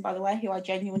protesting, by the way, who I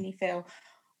genuinely feel,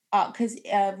 because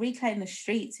Reclaim the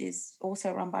Streets is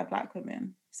also run by Black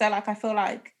women. So, like, I feel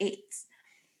like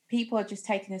people are just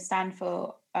taking a stand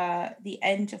for the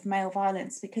end of male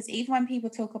violence, because even when people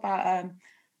talk about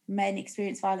men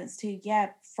experience violence too. Yeah,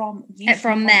 from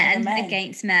men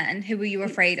against men. Who are you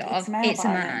afraid of? It's a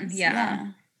man. Yeah.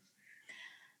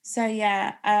 So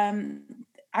yeah,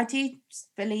 I do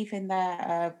believe in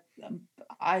their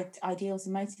ideals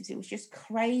and motives. It was just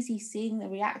crazy seeing the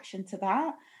reaction to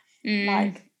that.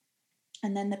 Like,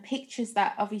 and then the pictures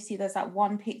that obviously there's that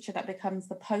one picture that becomes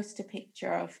the poster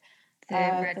picture of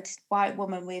the white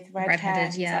woman with red hair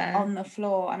who's like on the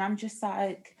floor, and I'm just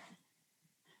like,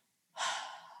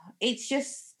 it's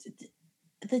just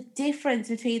the difference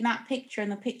between that picture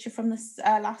and the picture from the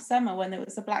last summer when there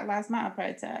was a Black Lives Matter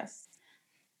protest.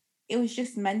 It was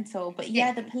just mental. But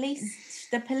yeah, the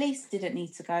police didn't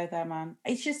need to go there, man.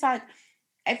 It's just like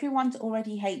everyone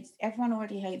already hates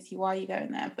you. Why are you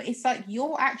going there? But it's like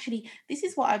this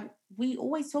is what we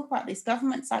always talk about this.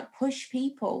 Governments like push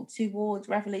people towards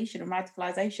revolution and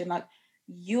radicalization. Like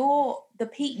your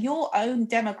own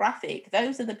demographic,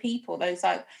 those are the people, those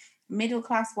like middle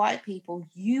class white people,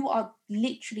 you are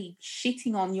literally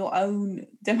shitting on your own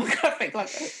demographic. Like,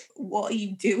 what are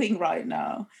you doing right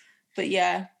now? But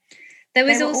yeah. There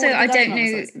was also, I don't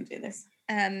know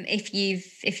if you've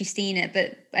seen it,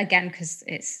 but again, because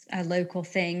it's a local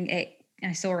thing,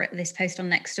 I saw this post on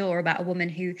Nextdoor about a woman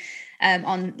who,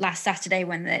 on last Saturday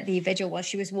when the vigil was,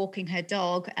 she was walking her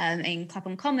dog in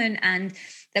Clapham Common, and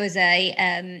there was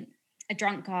a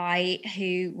drunk guy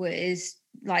who was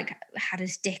like had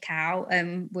his dick out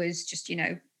and was just, you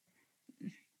know,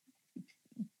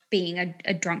 being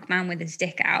a drunk man with his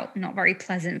dick out, not very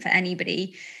pleasant for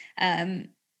anybody.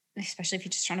 Especially if you're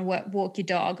just trying to walk your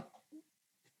dog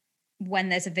when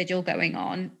there's a vigil going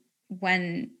on,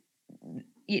 when,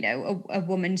 you know, a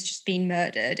woman's just been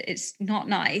murdered. It's not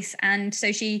nice. And so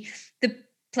the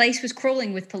place was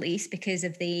crawling with police because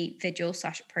of the vigil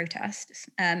 / protest.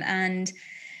 And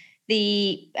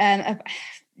the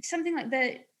something like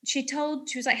that, she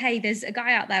was like, hey, there's a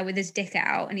guy out there with his dick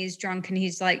out and he's drunk and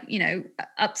he's like, you know,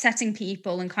 upsetting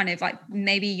people and kind of like,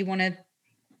 maybe you want to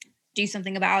do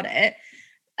something about it.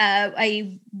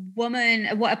 A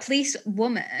police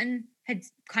woman had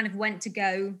kind of went to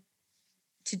go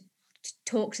to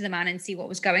talk to the man and see what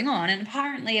was going on, and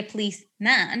apparently a police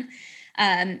man,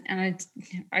 and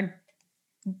I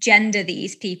gender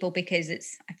these people because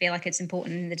I feel like it's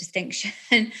important in the distinction,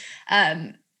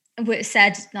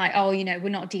 said like, oh, you know, we're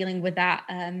not dealing with that,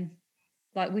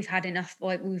 like we've had enough,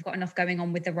 like we've got enough going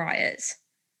on with the riots.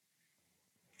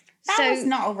 That was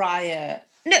not a riot.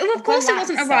 No, of course it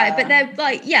wasn't a riot, but they're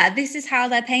like, yeah, this is how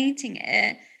they're painting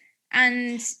it.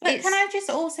 But can I just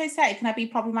also say, can I be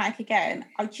problematic again?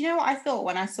 Do you know what I thought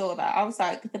when I saw that? I was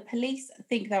like, the police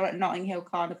think they're at Notting Hill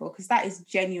Carnival, because that is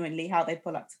genuinely how they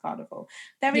pull up to Carnival.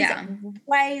 There is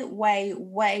way, way,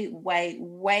 way, way,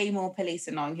 way more police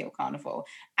at Notting Hill Carnival.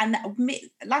 And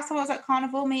last time I was at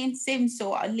Carnival, me and Sim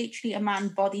saw literally a man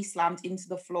body slammed into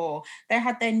the floor. They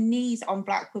had their knees on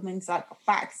black women's like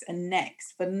backs and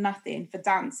necks for nothing, for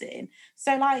dancing.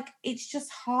 So like, it's just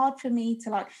hard for me to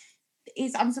like,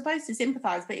 I'm supposed to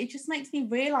sympathize, but it just makes me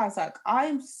realize like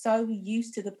I'm so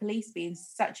used to the police being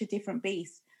such a different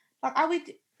beast.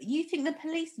 Like you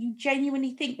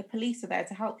genuinely think the police are there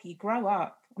to help you? Grow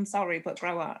up. I'm sorry, but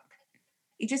grow up.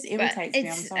 It just irritates me.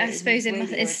 I'm sorry. I suppose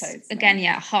it's again,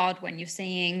 hard when you're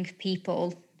seeing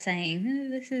people saying, oh,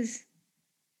 this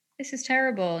is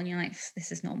terrible, and you're like,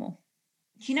 this is normal.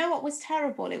 Do you know what was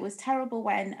terrible? It was terrible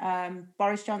when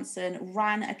Boris Johnson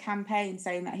ran a campaign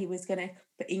saying that he was going to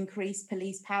increase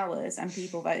police powers and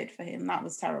people voted for him. That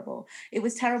was terrible. It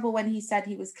was terrible when he said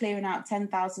he was clearing out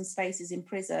 10,000 spaces in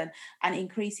prison and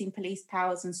increasing police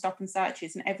powers and stop and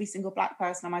searches, and every single black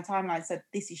person on my timeline said,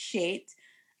 this is shit.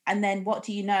 And then what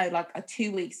do you know, like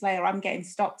 2 weeks later, I'm getting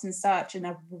stopped and searched, and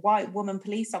a white woman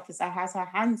police officer has her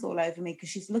hands all over me because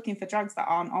she's looking for drugs that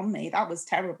aren't on me. That was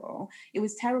terrible. It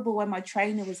was terrible when my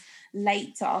trainer was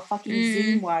late to our fucking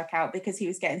Zoom workout because he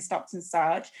was getting stopped and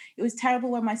searched. It was terrible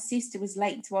when my sister was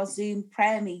late to our Zoom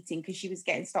prayer meeting because she was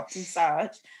getting stopped and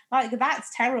searched. Like,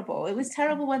 that's terrible. It was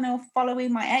terrible when they were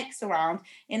following my ex around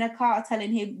in a car,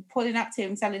 pulling up to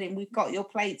him, telling him, we've got your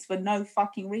plates, for no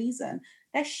fucking reason.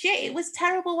 They're shit. It was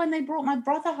terrible when they brought my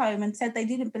brother home and said they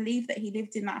didn't believe that he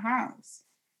lived in that house.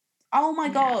 Oh my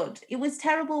God. It was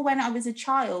terrible when I was a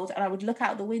child and I would look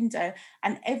out the window,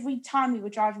 and every time we were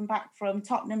driving back from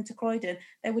Tottenham to Croydon,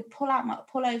 they would pull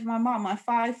over my mum, my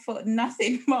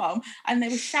 5'0" mum, and they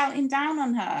were shouting down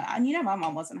on her. And you know, my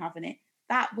mum wasn't having it.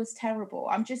 That was terrible.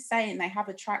 I'm just saying, they have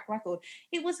a track record.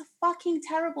 It was fucking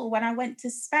terrible when I went to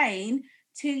Spain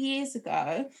 2 years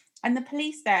ago, and the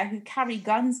police there, who carry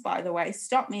guns, by the way,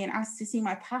 stopped me and asked to see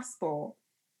my passport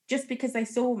just because they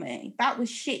saw me. That was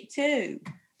shit too.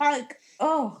 Like,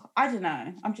 oh, I don't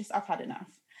know. I've had enough.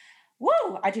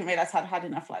 Whoa, I didn't realise I'd had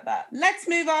enough like that. Let's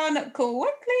move on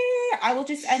quickly. I will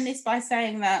just end this by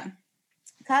saying that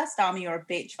Keir Starmer, you're a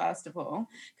bitch, first of all,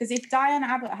 because if Diane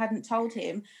Abbott hadn't called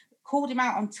him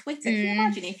out on Twitter, can you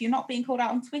imagine if you're not being called out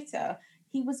on Twitter,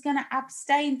 he was going to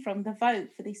abstain from the vote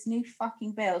for this new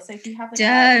fucking bill. So if you haven't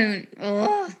heard,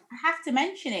 I have to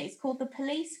mention it. It's called the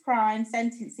Police Crime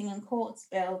Sentencing and Courts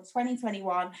Bill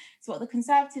 2021. It's what the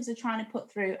Conservatives are trying to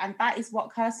put through, and that is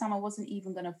what Keir Starmer wasn't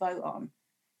even going to vote on.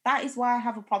 That is why I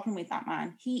have a problem with that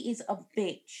man. He is a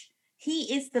bitch.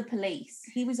 He is the police.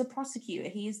 He was a prosecutor.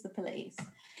 He is the police.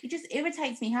 It just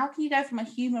irritates me. How can you go from a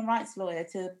human rights lawyer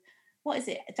to, what is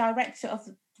it, director of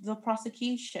the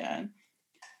prosecution?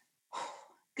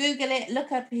 Google it,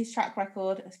 look up his track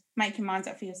record, make your minds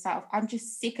up for yourself. I'm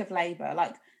just sick of Labour.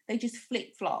 Like, they just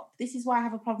flip-flop. This is why I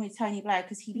have a problem with Tony Blair,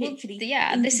 because he literally...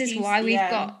 this is why we've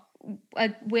got...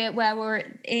 where we're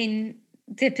in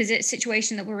the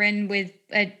situation that we're in with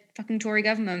a fucking Tory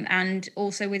government and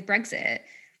also with Brexit,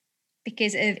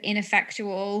 because of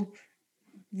ineffectual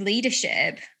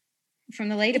leadership from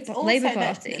the Labour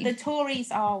Party. The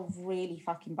Tories are really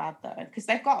fucking bad though, because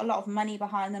they've got a lot of money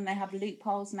behind them. They have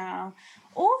loopholes now.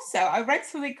 Also, I read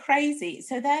something crazy.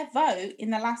 So their vote in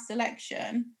the last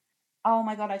election, oh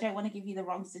my God, I don't want to give you the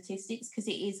wrong statistics because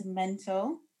it is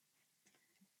mental.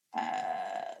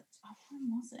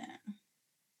 When was it?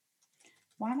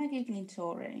 Why am I Googling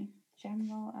Tory?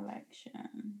 General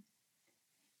election.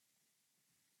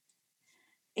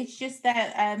 It's just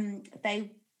that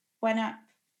they went up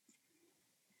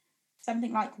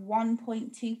something like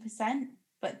 1.2%,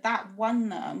 but that won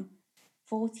them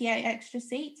 48 extra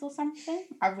seats or something.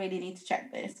 I really need to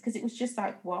check this because it was just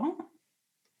like, what?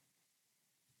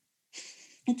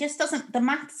 It just doesn't, the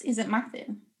maths isn't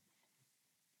mathing.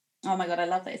 Oh my God, I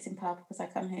love that it's in purple because I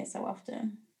come here so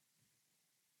often.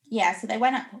 Yeah, so they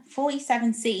went up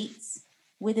 47 seats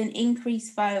with an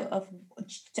increased vote of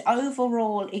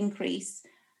overall increase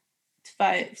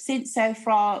vote since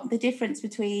from the difference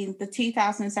between the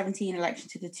 2017 election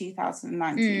to the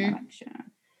 2019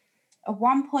 election. A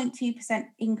 1.2%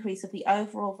 increase of the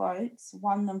overall votes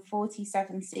won them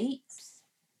 47 seats.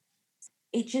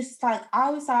 It just like,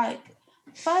 I was like,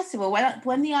 first of all,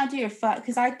 when the idea of,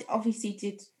 because I obviously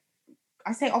did,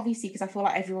 I say obviously because I feel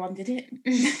like everyone did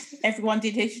it. Everyone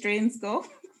did history in school.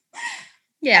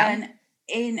 Yeah.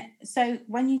 And so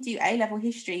when you do A-level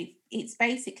history, it's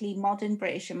basically modern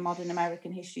British and modern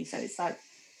American history. So it's like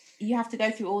you have to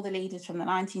go through all the leaders from the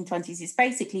 1920s. It's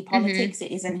basically politics.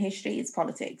 It isn't history, it's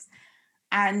politics.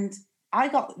 And I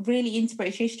got really into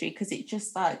British history because it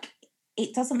just like,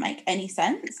 it doesn't make any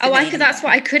sense. That's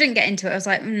why I couldn't get into it. I was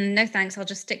like, no thanks, I'll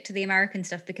just stick to the American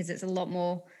stuff because it's a lot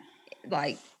more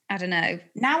like, I don't know.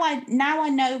 Now I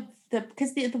know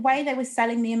because the way they were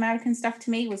selling the American stuff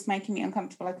to me was making me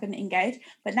uncomfortable. I couldn't engage.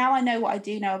 But now I know what I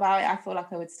do know about it. I feel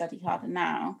like I would study harder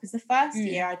now. Because the first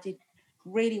year I did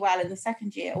really well. And the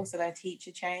second year, also their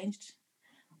teacher changed.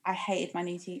 I hated my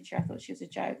new teacher. I thought she was a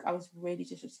joke. I was really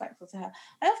disrespectful to her.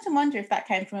 I often wonder if that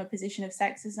came from a position of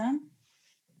sexism.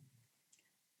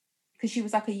 Because she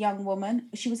was like a young woman.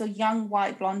 She was a young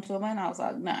white blonde woman. I was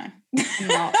like, no.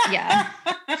 Not, yeah.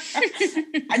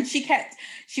 And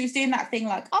she was doing that thing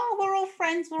like, oh, we're all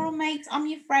friends, we're all mates, I'm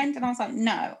your friend. And I was like,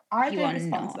 no, I don't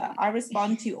respond to that. I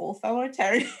respond to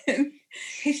authoritarian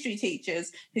history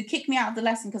teachers who kick me out of the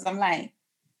lesson because I'm late.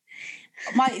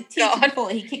 My teacher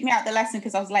before, he kicked me out of the lesson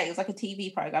because I was late. It was like a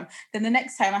TV program. Then the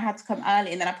next time I had to come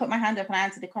early, and then I put my hand up and I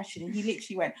answered the question, and he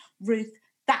literally went, Ruth,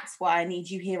 that's why I need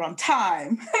you here on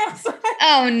time. And I was like,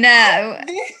 oh no.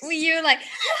 You were like,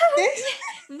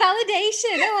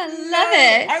 validation. Oh, I love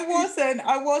it.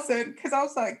 I wasn't, because I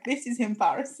was like, this is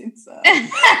embarrassing, sir.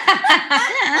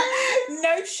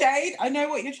 No shade. I know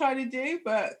what you're trying to do,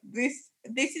 but this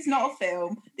is not a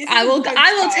film. I will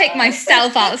take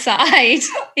myself outside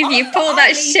if you pull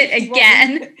that shit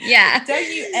again. Yeah. Don't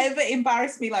you ever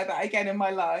embarrass me like that again in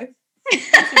my life. He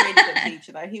was a really good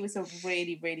teacher, though. He was a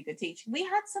really, really good teacher. We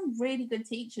had some really good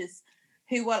teachers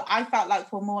who, I felt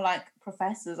like were more like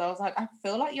professors. I was like, I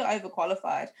feel like you're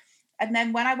overqualified. And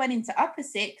then when I went into upper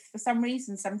sixth, for some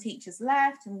reason, some teachers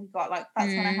left, and we got like,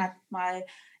 that's when I had my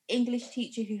English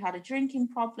teacher who had a drinking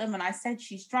problem, and I said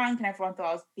she's drunk, and everyone thought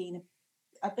I was being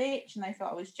a bitch, and they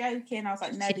thought I was joking. I was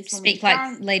like, no, this woman's speak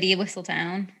drunk. Like Lady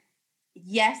Whistledown.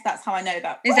 Yes, that's how I know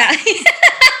that. Is that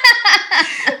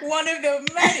one of the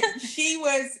men? She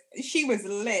was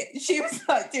lit. She was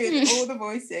like doing all the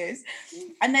voices.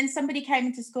 And then somebody came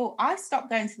into school. I stopped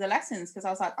going to the lessons because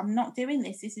I was like, I'm not doing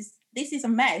this. This is a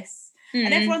mess.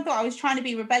 And everyone thought I was trying to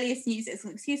be rebellious and use it as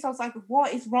an excuse. I was like,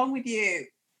 what is wrong with you?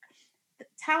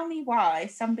 Tell me why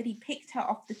somebody picked her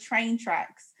off the train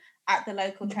tracks at the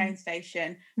local train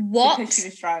station. What? Because she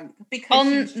was drunk.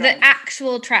 On the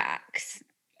actual tracks?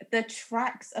 The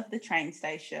tracks of the train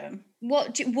station.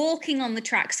 Walking on the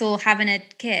tracks or having a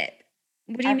kip?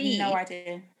 What do you mean? I have no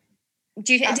idea.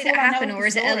 Did it happen, or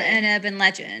is it an urban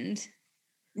legend?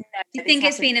 No, do you think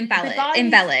it's been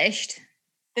embellished?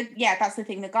 That's the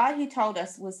thing. The guy who told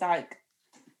us was like,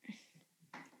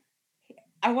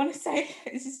 I want to say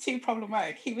this is too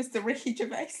problematic. He was the Ricky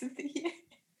Gervais of the year.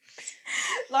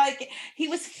 Like, he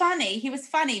was funny,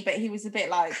 but he was a bit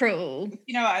like cruel.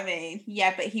 You know what I mean?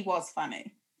 Yeah, but he was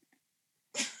funny.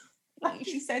 Like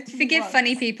he said to forgive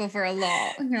funny people for a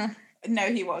lot. Yeah.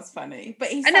 No, he was funny, but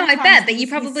I bet. But you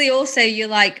probably you're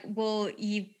like, well,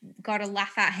 you've got to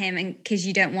laugh at him, and because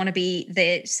you don't want to be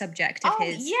the subject of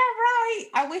his. Yeah, right.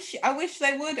 I wish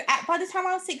they would. By the time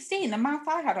I was 16, the mouth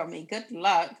I had on me. Good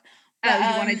luck. But,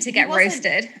 you wanted to get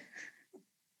roasted.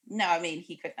 No, I mean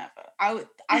he could never. I would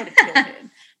have killed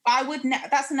him. But I would.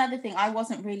 That's another thing. I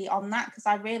wasn't really on that because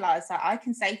I realized that I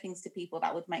can say things to people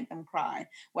that would make them cry,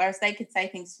 whereas they could say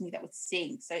things to me that would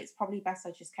sting. So it's probably best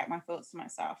I just kept my thoughts to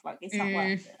myself. Like, it's not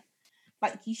worth it.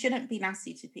 Like, you shouldn't be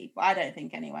nasty to people. I don't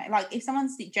think anyway. Like, if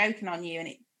someone's joking on you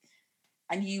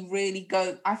and you really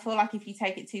go, I feel like if you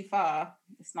take it too far,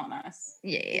 it's not nice.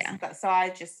 Yeah. So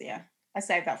I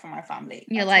saved that for my family.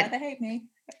 You're That's like, why they hate me.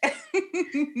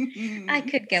 I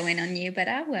could go in on you, but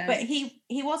I won't. But he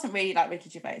wasn't really like Ricky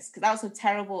Gervais, because that was a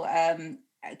terrible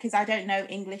because I don't know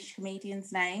English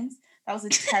comedians' names. That was a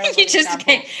terrible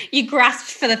you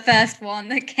grasped for the first one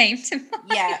that came to mind.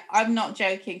 Yeah, I'm not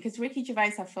joking, because Ricky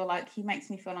Gervais, I feel like he makes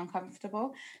me feel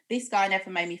uncomfortable. This guy never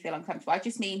made me feel uncomfortable. I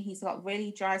just mean he's got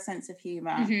really dry sense of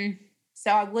humor. Mm-hmm.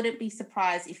 So I wouldn't be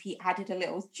surprised if he added a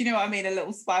little, do you know what I mean? A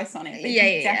little spice on it. But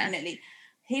definitely.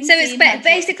 So it's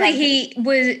basically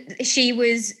she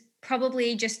was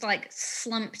probably just like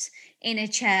slumped in a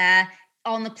chair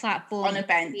on the platform. On a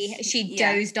bench. She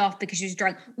dozed off because she was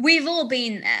drunk. We've all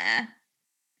been there.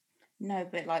 No,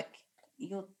 but like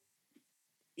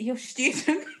your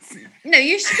students. No,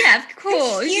 you should, of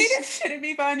course. Students shouldn't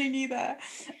be finding you there.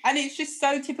 And it's just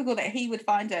so typical that he would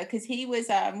find her, because he was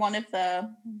one of the...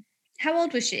 How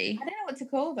old was she? I don't know what to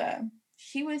call them.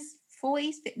 She was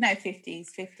 40s, no, 50s.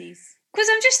 Because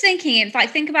I'm just thinking,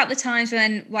 think about the times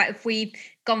when, like, if we've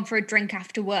gone for a drink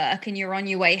after work and you're on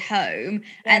your way home,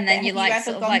 and then you're like,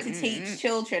 sort of like, to teach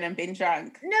children and been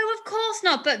drunk? No, of course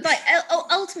not. But like,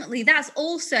 ultimately, that's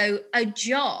also a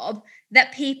job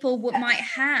that people might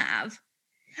have.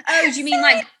 Oh, do you mean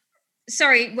like?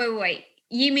 Sorry, wait.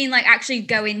 You mean like actually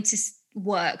go into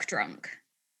work drunk?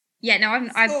 Yeah, no,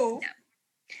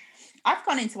 I've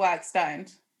gone into work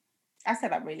stoned. I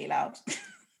said that really loud.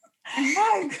 Oh,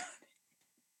 God.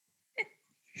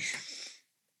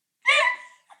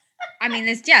 I mean,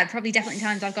 there's probably definitely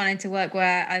times I've gone into work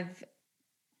where I've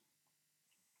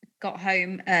got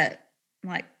home at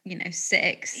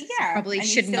 6. Yeah, probably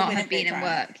should not have been in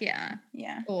work. Yeah.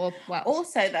 Or well.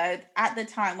 Also, though, at the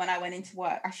time when I went into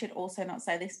work, I should also not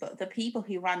say this, but the people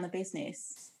who ran the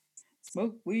business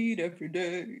smoked weed every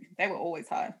day. They were always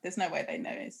high. There's no way they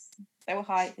noticed. They were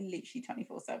high literally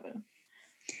 24/7.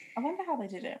 I wonder how they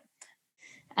did it.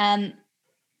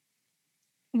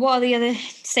 What are the other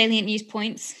salient news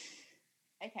points?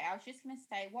 Okay, I was just going to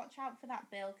say, watch out for that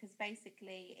bill, because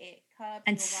basically it curbs...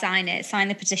 And sign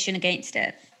the petition against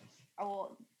it.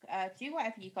 Or do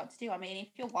whatever you've got to do. I mean, if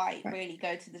you're white, really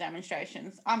go to the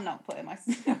demonstrations. I'm not putting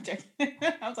myself...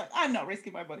 I was like, I'm not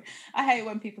risking my body. I hate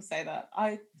when people say that.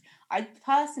 I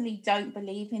personally don't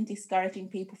believe in discouraging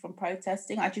people from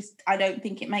protesting. I don't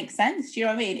think it makes sense. Do you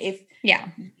know what I mean?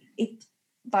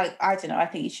 I don't know, I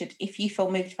think you should, if you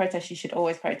feel moved to protest, you should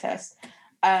always protest.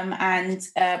 And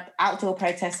outdoor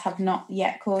protests have not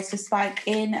yet caused a spike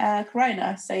in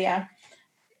corona. So yeah,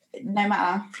 no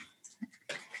matter.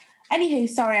 Anywho,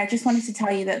 sorry, I just wanted to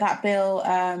tell you that bill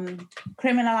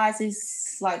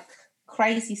criminalizes like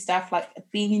crazy stuff, like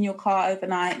being in your car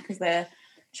overnight because they're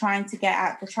trying to get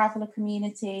at the traveller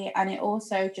community, and it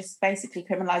also just basically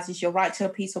criminalises your right to a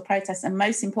peaceful protest, and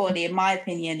most importantly, in my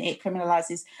opinion, it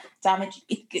criminalises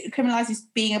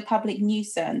being a public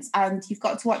nuisance. And you've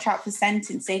got to watch out for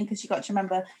sentencing, because you've got to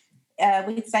remember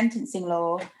with sentencing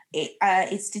law,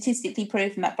 it's statistically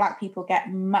proven that Black people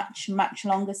get much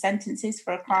longer sentences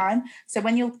for a crime. So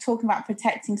when you're talking about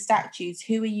protecting statues,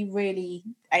 who are you really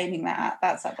aiming that at?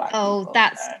 That's at Black people.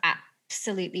 That's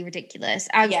absolutely ridiculous.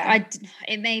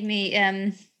 It made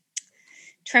me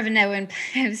Trevor Noah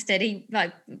posted, he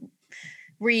like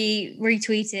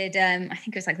retweeted I think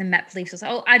it was like the Met Police or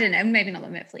so. I don't know, maybe not the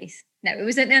Met Police, No, it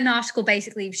was an article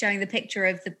basically showing the picture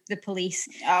of the police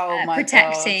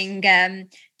protecting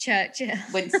Churchill.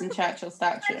 Winston Churchill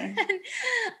statue.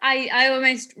 I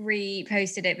almost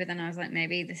reposted it, but then I was like,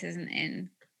 maybe this isn't in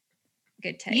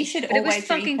good taste. You should but it was always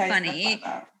fucking repost funny. stuff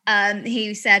like that.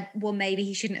 He said, well, maybe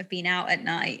he shouldn't have been out at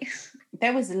night.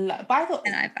 There was but I thought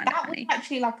And I found that was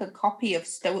actually like a copy of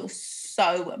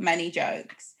so many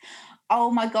jokes. Oh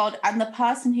my God. And the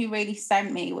person who really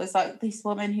sent me was like this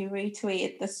woman who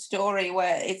retweeted the story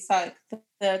where it's like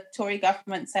the Tory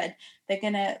government said they're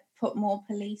going to put more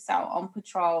police out on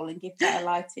patrol and give better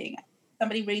lighting.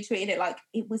 Somebody retweeted it like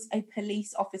it was a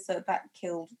police officer that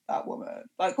killed that woman.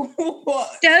 Like, what?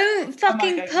 Don't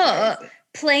fucking put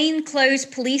plainclothes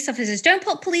police officers. Don't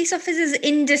put police officers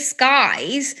in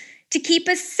disguise to keep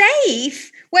us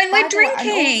safe when we're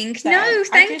drinking. No,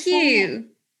 thank you.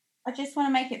 I just want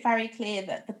to make it very clear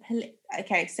that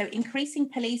so increasing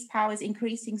police powers,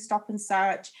 increasing stop and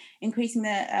search, increasing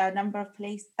the number of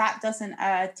police, that doesn't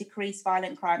decrease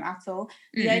violent crime at all.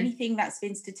 The only thing that's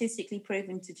been statistically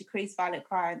proven to decrease violent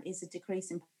crime is a decrease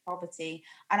in poverty.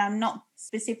 And I'm not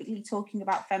specifically talking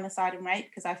about femicide and rape,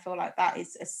 because I feel like that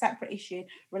is a separate issue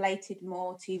related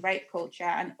more to rape culture.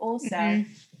 And also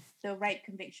the rape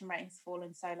conviction rate has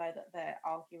fallen so low that they're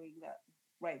arguing that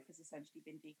rape has essentially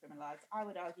been decriminalised. I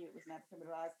would argue it was never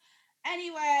criminalised.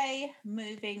 Anyway,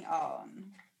 moving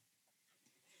on.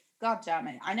 God damn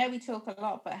it. I know we talk a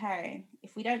lot, but hey,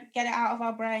 if we don't get it out of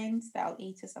our brains, they'll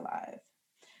eat us alive.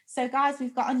 So guys,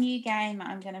 we've got a new game that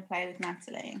I'm going to play with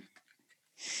Natalie.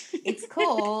 It's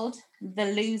called the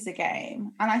Loser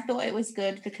Game. And I thought it was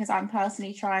good because I'm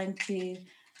personally trying to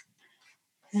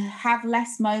have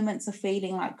less moments of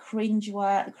feeling like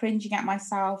cringing at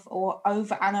myself or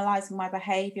over analyzing my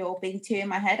behavior or being too in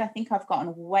my head. I think I've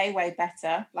gotten way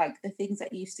better. Like the things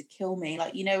that used to kill me,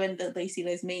 like, you know, when you see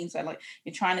those memes where like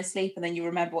you're trying to sleep and then you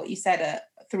remember what you said at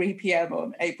 3 p.m.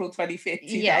 on April 25th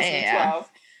 2012. Yeah.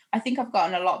 I think I've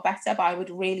gotten a lot better, but I would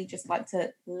really just like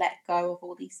to let go of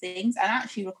all these things. And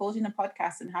actually recording a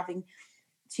podcast and having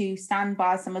to stand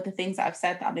by some of the things that I've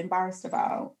said that I'm embarrassed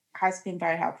about has been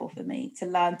very helpful for me to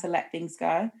learn to let things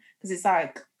go, because it's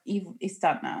like it's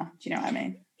done now. Do you know what I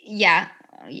mean? Yeah.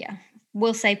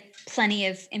 We'll say plenty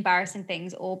of embarrassing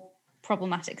things or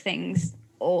problematic things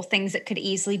or things that could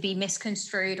easily be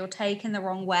misconstrued or taken the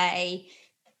wrong way.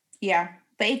 Yeah,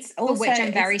 but it's also which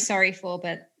I'm very sorry for,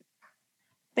 but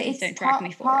it's don't drag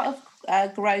me part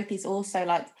of growth is also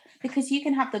like, because you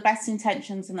can have the best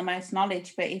intentions and the most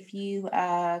knowledge, but if you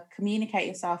communicate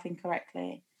yourself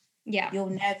incorrectly, you'll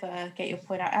never get your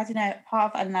point out. I don't know,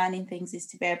 part of unlearning things is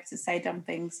to be able to say dumb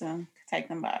things and take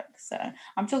them back. So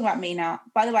I'm talking about me now.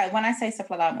 By the way, when I say stuff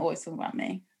like that, I'm always talking about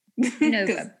me. No,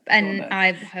 and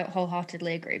I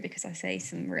wholeheartedly agree, because I say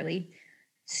some really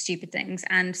stupid things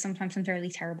and sometimes some really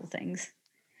terrible things.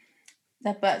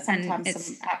 But sometimes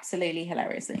some absolutely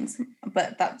hilarious things.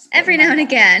 But that's every now and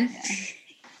again.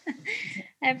 Yeah.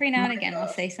 Every now and again, I'll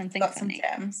say something funny.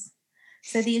 Some gems.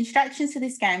 So the instructions to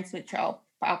this game, which I'll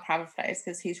paraphrase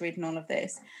because who's reading all of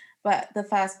this, but the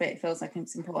first bit feels like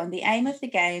it's important. The aim of the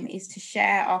game is to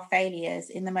share our failures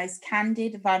in the most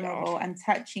candid, vulnerable, and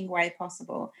touching way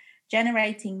possible,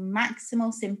 generating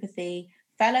maximal sympathy,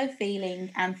 fellow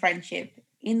feeling, and friendship.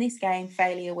 In this game,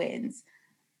 failure wins.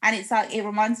 And it's like, it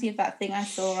reminds me of that thing I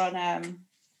saw on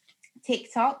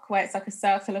TikTok where it's like a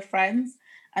circle of friends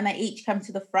and they each come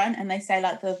to the front and they say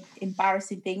like the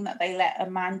embarrassing thing that they let a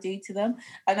man do to them,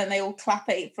 and then they all clap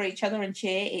at it for each other and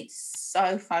cheer. It's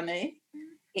so funny.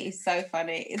 It is so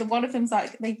funny. One of them's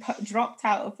like they dropped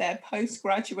out of their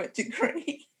postgraduate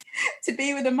degree to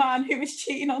be with a man who was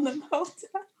cheating on them the whole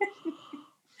time.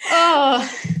 Oh,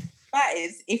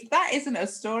 if that isn't a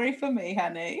story for me,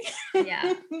 honey.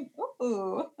 Yeah.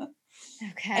 Ooh.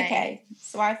 Okay.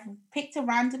 So I've picked a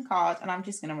random card and I'm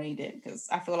just going to read it because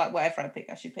I feel like whatever I pick,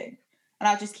 I should pick. And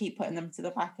I'll just keep putting them to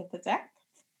the back of the deck.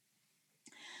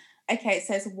 Okay, it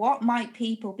says, what might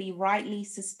people be rightly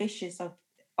suspicious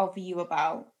of you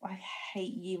about? I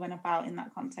hate you and about in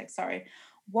that context, sorry.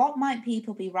 What might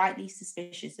people be rightly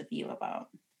suspicious of you about?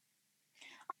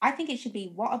 I think it should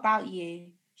be, what about you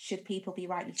should people be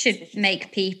rightly suspicious should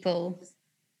make people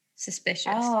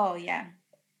suspicious. Oh, yeah.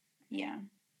 Yeah.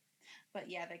 But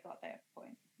yeah, they got their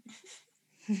point.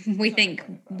 we think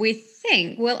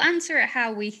we'll answer it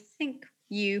how we think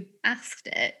you asked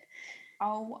it.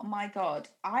 Oh my God.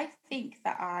 I think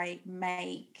that I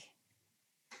make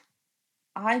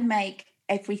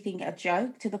everything a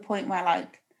joke to the point where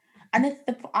like And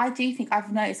I do think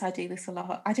I've noticed I do this a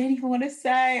lot. I don't even want to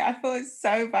say. I feel it's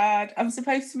so bad. I'm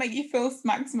supposed to make you feel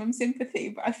maximum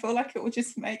sympathy, but I feel like it will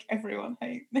just make everyone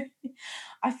hate me.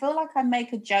 I feel like I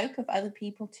make a joke of other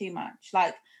people too much.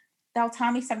 Like they'll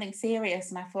tell me something serious,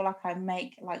 and I feel like I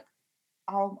make like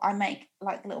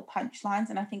little punchlines,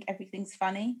 and I think everything's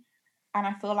funny, and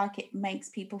I feel like it makes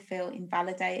people feel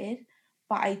invalidated.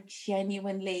 But I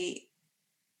genuinely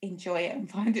enjoy it and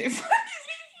find it funny.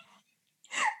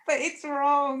 But it's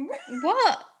wrong.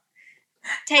 What?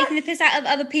 Taking the piss out of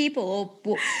other people, or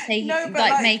what,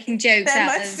 making jokes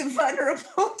out most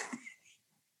vulnerable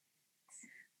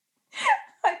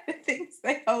like the things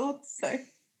they hold. So I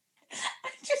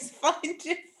just find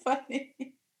it funny.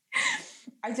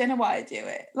 I don't know why I do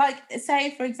it. Like,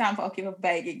 say, for example, I'll give a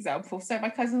vague example. So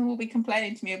my cousin will be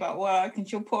complaining to me about work, and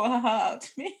she'll pour her heart out to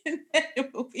me, and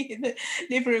then we'll be in the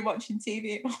living room watching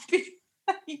TV, and I'll be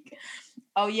like,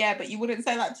 oh yeah, but you wouldn't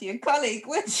say that to your colleague,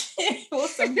 would you? Or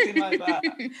something like that.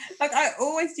 Like, I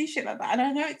always do shit like that, and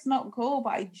I know it's not cool,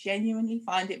 but I genuinely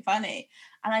find it funny,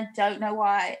 and I don't know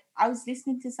why. I was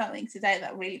listening to something today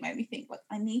that really made me think, like,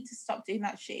 I need to stop doing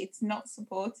that shit. It's not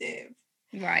supportive.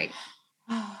 Right.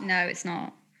 No, it's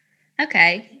not.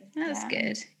 Okay, that's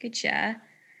good. Good share.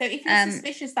 So if you're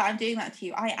suspicious that I'm doing that to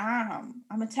you, I am.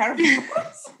 I'm a terrible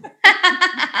person.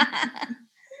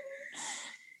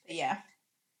 Yeah.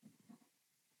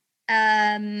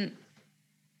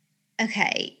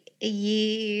 Okay,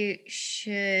 you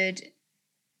should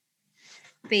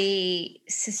be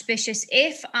suspicious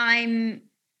if I'm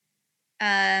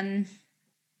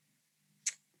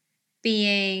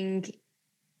being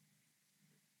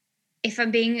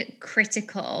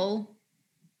critical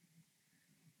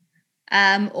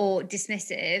or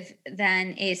dismissive,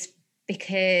 then it's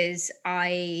because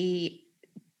I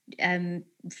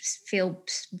feel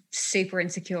super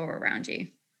insecure around you.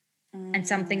 And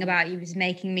something about you is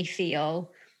making me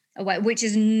feel away, which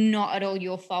is not at all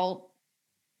your fault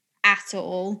at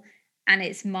all. And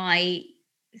it's my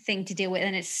thing to deal with.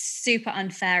 And it's super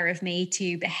unfair of me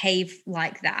to behave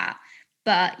like that.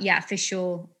 But yeah, for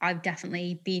sure, I've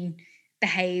definitely been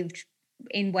behaved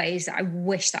in ways that I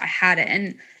wish that I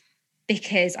hadn't,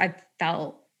 because I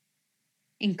felt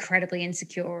incredibly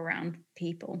insecure around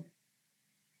people.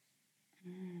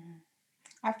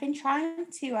 I've been trying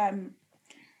to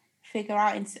figure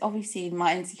out, obviously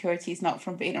my insecurity is not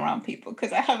from being around people,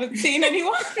 because I haven't seen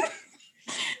anyone.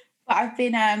 But I've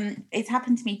been it's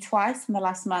happened to me twice in the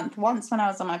last month. Once when I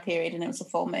was on my period and it was a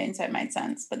full moon, so it made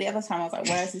sense. But the other time I was like,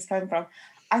 where is this coming from?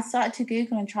 I started to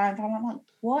Google and try and find out, like,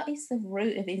 what is the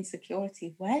root of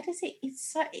insecurity? Where does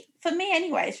for me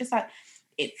anyway, it's just like,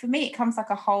 for me it comes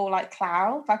like a whole like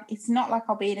cloud. Like, it's not like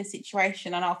I'll be in a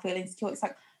situation and I'll feel insecure. It's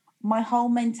like my whole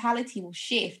mentality will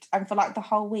shift, and for like the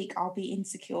whole week I'll be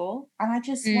insecure, and I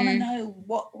just want to know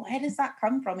where does that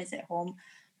come from? Is it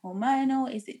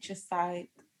hormonal? Is it just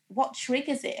like, what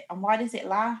triggers it, and why does it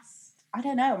last? I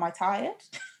don't know. Am I tired?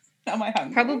 Am I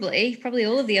hungry? Probably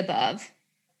all of the above.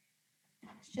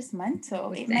 It's just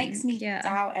mental. It makes me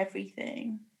doubt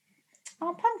everything.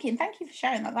 Oh, Pumpkin, thank you for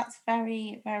sharing that. That's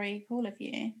very, very cool of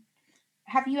you.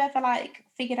 Have you ever like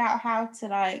figured out how to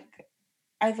like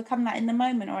overcome that in the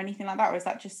moment or anything like that, or is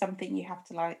that just something you have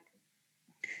to like?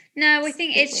 No, I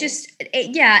think it's just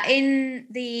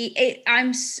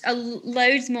I'm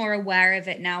loads more aware of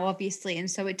it now, obviously, and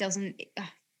so it doesn't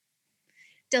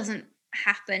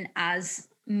happen as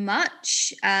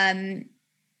much. I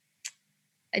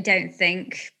don't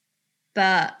think,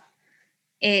 but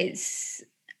I've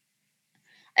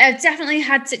definitely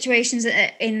had situations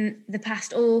in the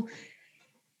past, or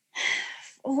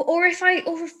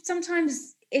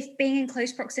sometimes if being in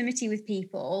close proximity with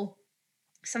people,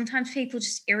 sometimes people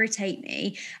just irritate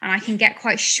me, and I can get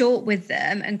quite short with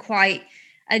them and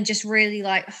just really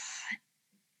like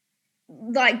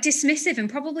dismissive and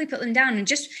probably put them down,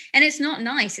 and it's not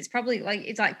nice. It's probably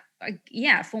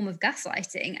a form of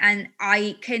gaslighting, and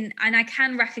I can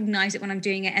recognize it when I'm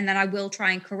doing it, and then I will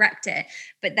try and correct it.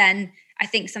 But then I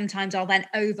think sometimes I'll then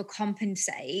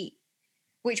overcompensate,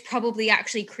 which probably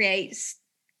actually creates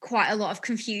quite a lot of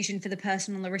confusion for the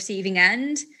person on the receiving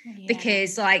end,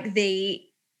 because like the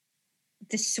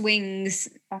swings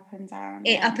up and down,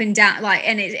 like,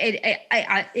 and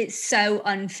it's so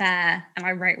unfair, and I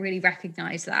really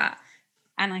recognize that.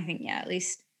 And I think at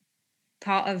least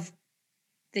part of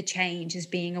the change is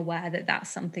being aware that that's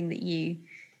something that you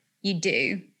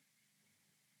do.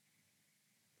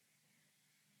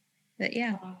 But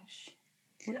yeah. Gosh.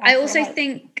 I also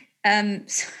think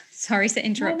sorry to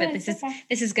interrupt, but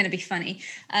this is going to be funny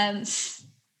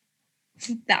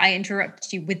that I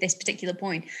interrupted you with this particular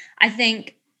point. I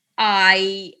think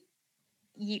I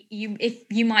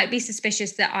you might be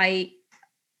suspicious that I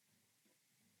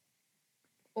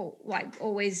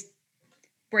always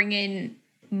bring in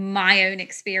my own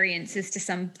experiences to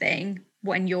something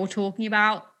when you're talking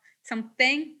about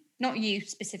something, not you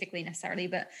specifically necessarily,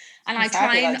 but I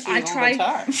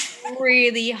try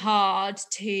really hard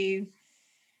to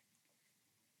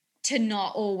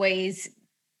not always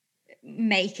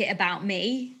make it about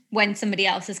me when somebody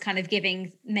else is kind of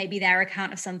giving maybe their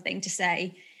account of something, to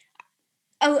say,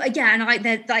 oh yeah, and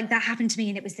that happened to me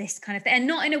and it was this kind of thing, and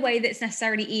not in a way that's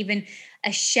necessarily even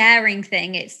a sharing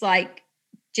thing. It's like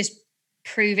just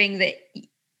proving that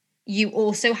you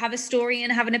also have a story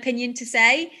and have an opinion to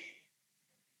say.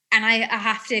 And I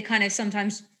have to kind of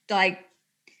sometimes like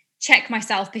check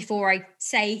myself before I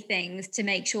say things to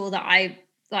make sure that I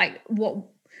like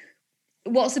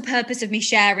what's the purpose of me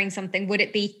sharing something?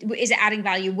 Is it adding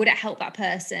value? Would it help that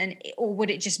person? Or would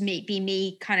it just be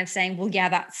me kind of saying, well, yeah,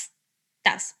 that's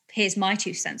here's my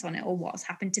 2 cents on it, or what's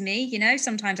happened to me.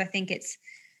 Sometimes I think it's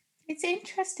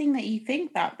interesting that you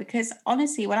think that, because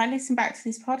honestly, when I listen back to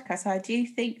this podcast, I do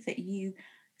think that you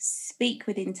speak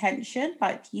with intention.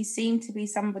 Like, you seem to be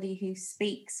somebody who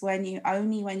speaks when you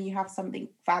have something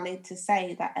valid to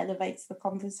say that elevates the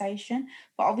conversation.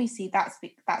 But obviously that's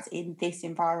in this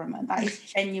environment. That is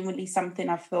genuinely something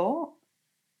I've thought.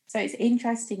 So it's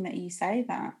interesting that you say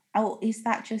that. Oh, is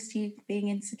that just you being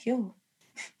insecure?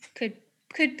 Could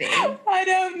be. I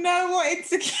don't know what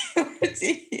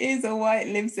insecurity is or why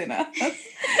it lives in us,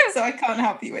 so I can't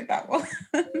help you with that one.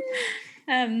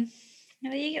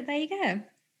 There you go.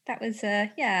 That was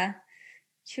yeah.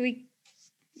 Should we?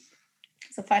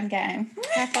 It's a fun game.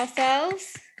 Help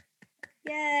ourselves.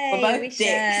 Yay, we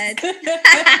should.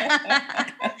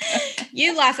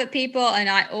 You laugh at people and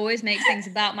I always make things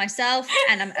about myself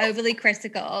and I'm overly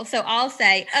critical. So I'll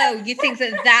say, oh, you think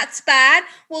that's bad?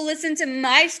 Well, listen to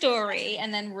my story.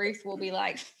 And then Ruth will be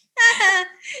like,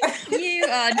 you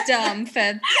are dumb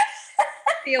for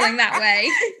feeling that way.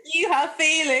 You have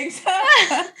feelings.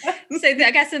 So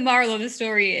I guess the moral of the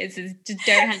story is just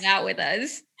don't hang out with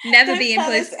us. Never be in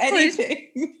close.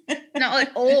 Not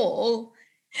at all.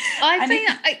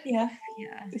 Yeah,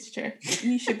 it's true.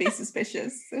 You should be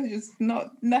suspicious. It's just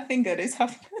nothing good is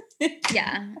happening.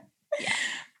 Yeah.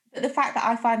 But the fact that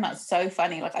I find that so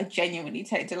funny, like I genuinely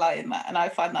take delight in that, and I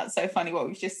find that so funny what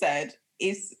we've just said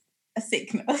is a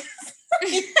sickness.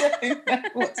 I don't know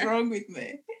what's wrong with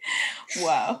me.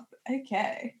 Wow.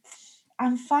 Okay.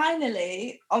 And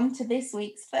finally, on to this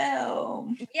week's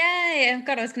film. Yay! Oh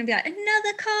God, I was going to be like,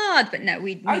 another card. But no,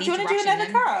 we do you want to do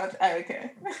another card? Oh,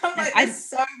 okay. I'm like, there's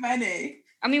so many.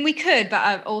 I mean, we could, but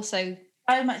I also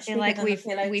so much feel like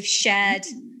we've shared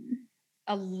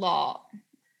a lot.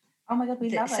 Oh my God,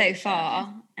 we love it so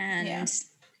far. And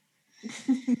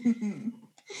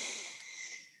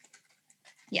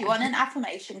You want an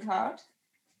affirmation card?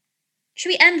 Should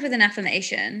we end with an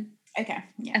affirmation? Okay.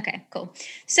 Yeah. Okay, cool.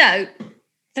 So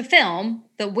the film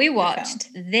that we watched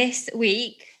this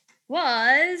week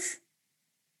was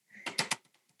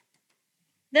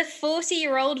the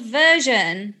 40-year-old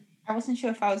version. I wasn't sure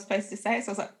if I was supposed to say it,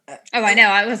 so I was like... Oh, I know.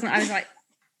 I wasn't. I was like...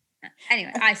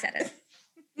 Anyway, I said it.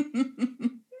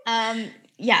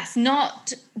 Yes,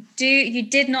 you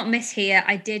did not mishear.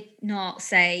 I did not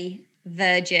say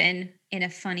virgin in a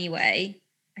funny way.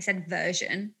 I said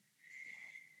version.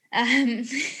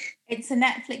 It's a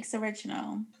Netflix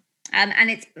original. And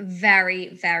it's very,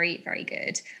 very, very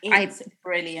good. It's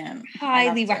brilliant.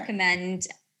 Highly recommend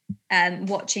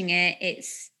watching it.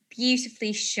 It's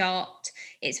beautifully shot.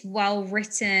 It's well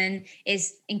written.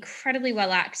 It's incredibly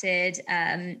well acted.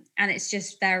 And it's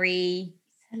just very...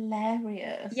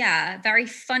 hilarious. Yeah, very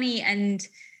funny and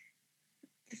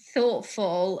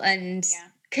thoughtful and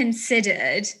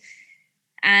considered.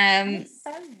 And it's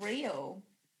so real.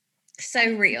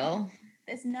 So real.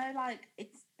 There's no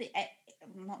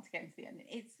not to get into the ending.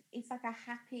 It's like a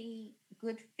happy,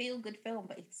 good, feel good film,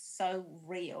 but it's so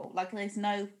real. Like there's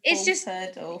no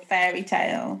falsehood or fairy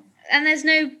tale, and there's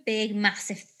no big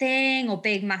massive thing or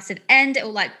big massive end.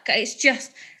 Or like it's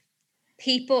just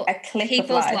people's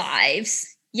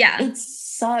lives. Yeah, it's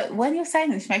so. When you're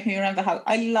saying this, making me remember how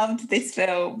I loved this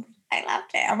film. I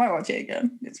loved it. I might watch it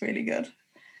again. It's really good.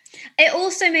 It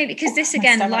also maybe because this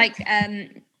again, like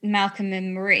Malcolm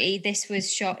and Marie, this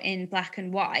was shot in black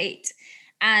and white.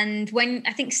 And when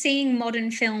I think seeing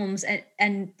modern films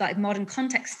and like modern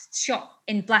context shot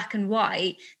in black and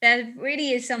white, there really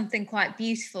is something quite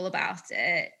beautiful about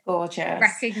it. Gorgeous.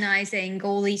 Recognizing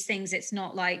all these things. It's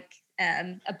not like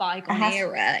a bygone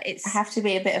era. I have to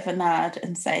be a bit of a nerd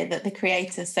and say that the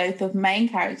creator, so the main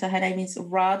character, her name is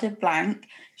Rada Blank.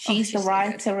 She's the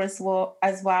writer as well,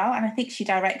 and I think she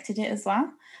directed it as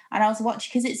well. And I was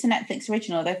watching, because it's a Netflix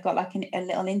original, they've got like a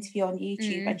little interview on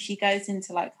YouTube, and she goes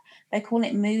into like, they call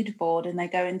it mood board, and they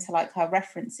go into like her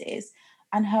references,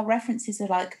 and her references are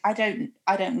like, I don't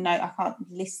know, I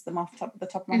can't list them off the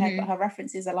top of my head, but her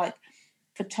references are like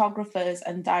photographers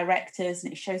and directors,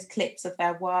 and it shows clips of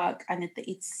their work, and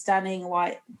it's stunning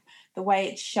the way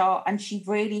it's shot, and she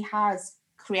really has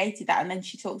created that. And then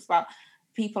she talks about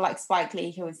people like Spike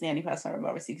Lee, who is the only person I remember,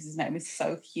 obviously, because his name is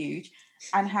so huge,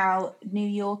 and how New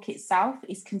York itself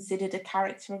is considered a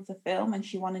character of the film, and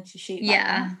she wanted to shoot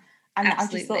that one. And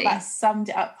absolutely. I just thought that summed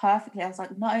it up perfectly. I was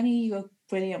like, not only are you a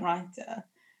brilliant writer,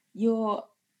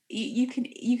 you can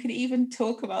even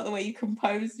talk about the way you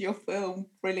compose your film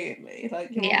brilliantly.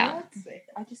 Like,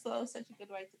 I just thought it was such a good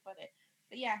way to put it.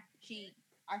 But yeah,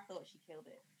 I thought she killed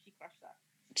it. She crushed that.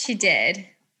 She did.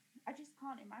 I just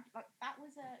can't imagine. Like, that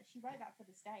was she wrote that for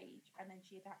the stage, and then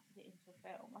she adapted it into a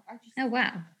film. Like, oh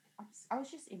wow. I was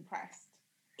just impressed.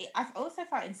 I've also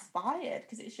felt inspired,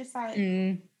 because it's just like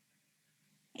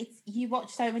you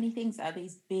watch so many things that are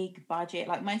these big budget,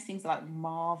 like most things are like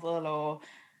Marvel or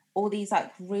all these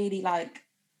like really like,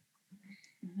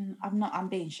 I'm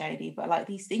being shady, but like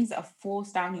these things that are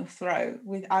forced down your throat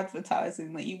with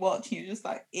advertising that you watch, and you're just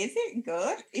like, is it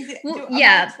good? Is it? Am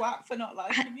I a twat for not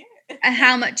liking it?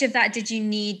 How much of that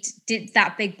did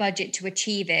that big budget to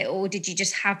achieve it, or did you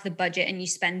just have the budget and you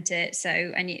spent it? So,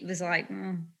 and it was like,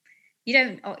 you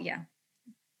don't. Oh yeah.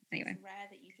 Anyway, it's rare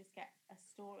that you just get a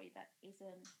story that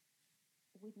isn't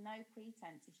with no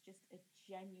pretense. It's just a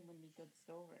genuinely good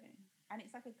story, and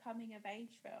it's like a coming of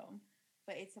age film.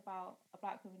 But it's about a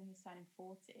black woman who's turning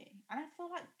 40. And I feel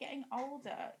like getting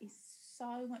older is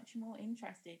so much more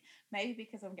interesting. Maybe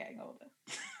because I'm getting older.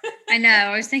 I know.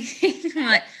 I was thinking,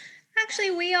 like,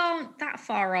 actually, we aren't that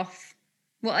far off.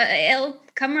 Well, it'll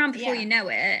come around before you know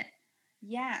it.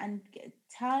 Yeah, and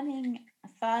turning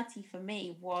 30 for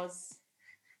me was,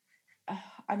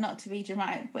 not to be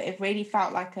dramatic, but it really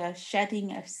felt like a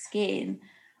shedding of skin.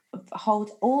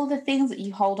 Hold all the things that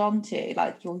you hold on to,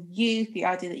 like your youth, the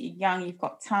idea that you're young, you've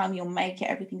got time, you'll make it,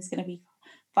 everything's going to be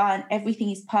fine, everything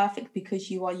is perfect because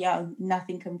you are young,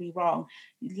 nothing can be wrong.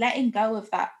 Letting go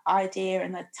of that idea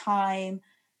and the time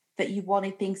that you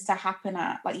wanted things to happen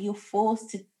at, like you're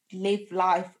forced to live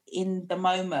life in the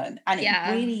moment. And it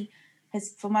really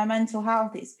has, for my mental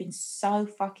health, it's been so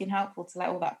fucking helpful to let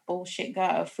all that bullshit go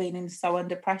of feeling so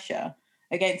under pressure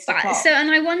against the clock. So,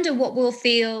 and I wonder what we'll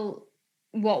feel,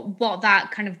 what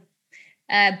that kind of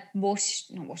that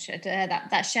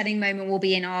shedding moment will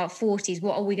be in our 40s.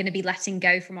 What are we going to be letting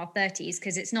go from our 30s?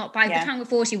 Because it's not, by the time we're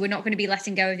 40, we're not going to be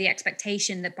letting go of the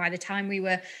expectation that by the time we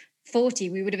were 40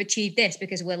 we would have achieved this,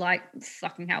 because we're like,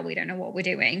 fucking hell, we don't know what we're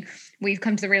doing. We've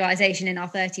come to the realization in our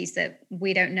 30s that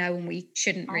we don't know, and we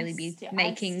shouldn't really be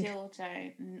making.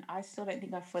 I still don't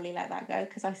think I've fully let that go,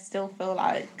 because I still feel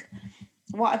like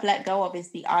what I've let go of is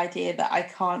the idea that I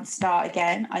can't start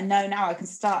again. I know now I can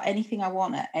start anything I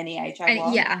want at any age I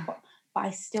want. Yeah. But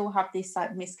I still have this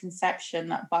like misconception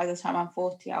that by the time I'm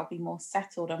 40, I'll be more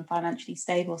settled and financially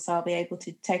stable, so I'll be able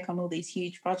to take on all these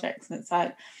huge projects. And it's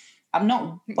like, I'm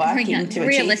not working to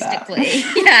realistically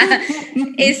achieve that.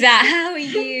 Is that, how are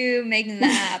you making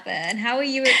that happen? How are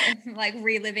you like not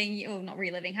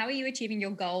reliving, how are you achieving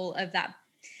your goal of that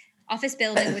office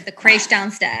building with the creche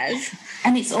downstairs?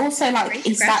 And it's also like,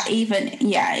 is that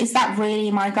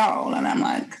really my goal? And I'm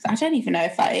like, I don't even know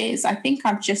if that is. I think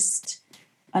I'm just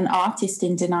an artist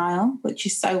in denial, which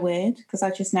is so weird, because I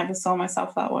just never saw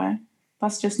myself that way.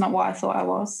 That's just not what I thought I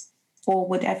was or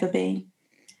would ever be.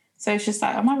 So it's just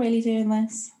like, am I really doing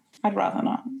this? I'd rather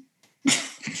not.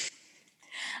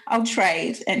 I'll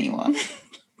trade anyone.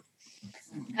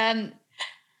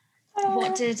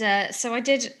 What did so I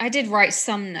did write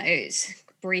some notes,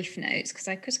 brief notes, because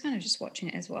I was kind of just watching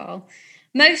it as well.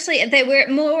 Mostly they were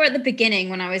more at the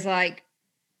beginning when I was like,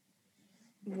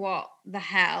 what the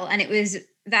hell? And it was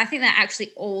that, I think that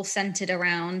actually all centered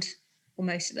around, or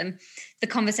most of them, the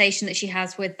conversation that she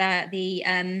has with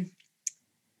the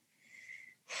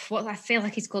what I feel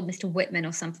like he's called Mr. Whitman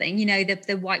or something, you know,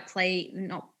 the white play,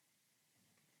 not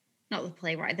the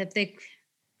playwright, the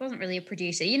wasn't really a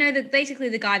producer, you know, basically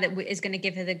the guy that is going to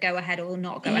give her the go ahead or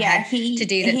not go ahead to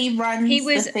do that. He runs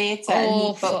the theatre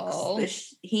and he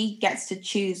books. He gets to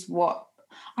choose what,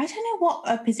 I don't know what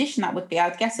a position that would be.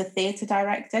 I'd guess a theatre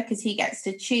director, because he gets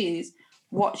to choose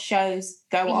what shows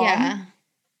go on.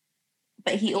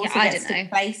 But he also gets to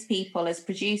place people as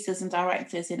producers and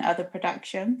directors in other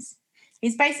productions.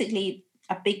 He's basically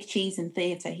a big cheese in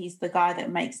theatre. He's the guy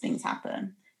that makes things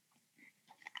happen.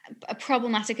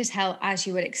 Problematic as hell, as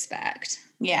you would expect.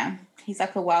 Yeah, he's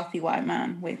like a wealthy white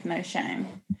man with no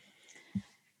shame.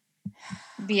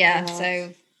 Yeah,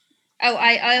 so... Oh,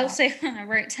 I also I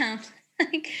wrote down,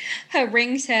 like, her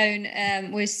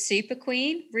ringtone was Super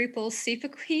Queen, RuPaul's Super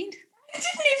Queen. I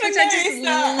didn't even Which I just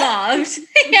that. loved.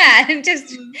 Yeah, and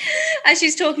just as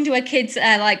she's talking to her kids,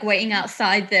 like waiting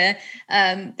outside the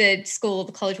school,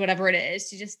 the college, whatever it is,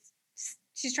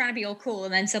 she's trying to be all cool,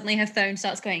 and then suddenly her phone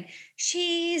starts going,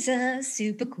 "She's a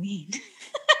super queen."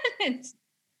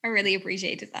 I really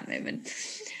appreciated that moment.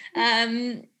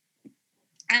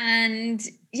 And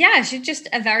yeah, she's just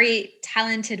a very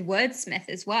talented wordsmith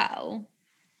as well.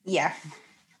 Yeah.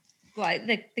 Like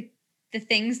the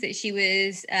things that she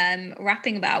was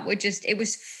rapping about were just, it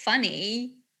was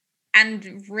funny and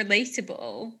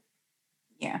relatable.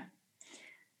 Yeah.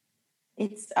 I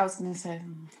was going to say,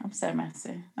 I'm so messy.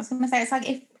 I was going to say, it's like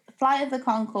if Flight of the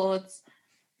Conchords,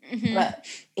 but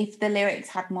if the lyrics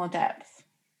had more depth.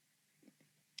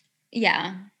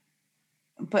 Yeah.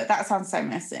 But that sounds so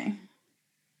messy.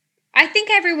 I think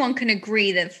everyone can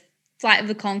agree that Flight of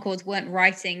the Conchords weren't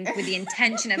writing with the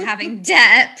intention of having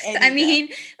depth. I mean,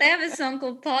 they have a song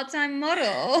called Part-Time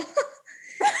Model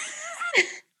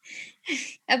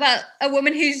about a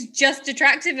woman who's just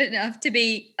attractive enough to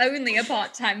be only a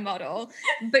part-time model,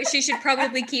 but she should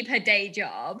probably keep her day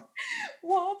job.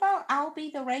 What about I'll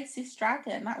Be the Racist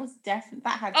Dragon? That was definitely,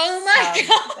 that had oh my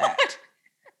god depth.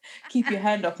 Keep your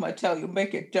hand off my toe, you'll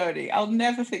make it dirty. I'll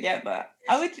never forget that.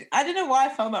 I don't know why I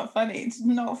found that funny. It's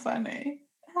not funny.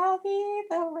 I'll be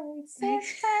the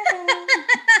racist dragon.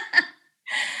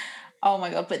 Oh my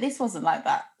god, but this wasn't like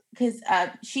that. Because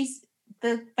she's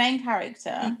the main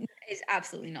character. Is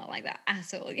absolutely not like that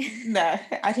at all. No,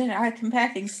 I don't know. I compare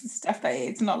things to stuff that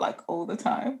it's not like all the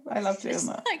time. I love doing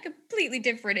that. Like completely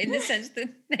different in the sense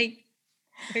that they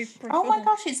oh my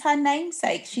gosh, it's her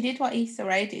namesake. She did what Issa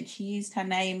Rae did. She used her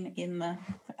name in the...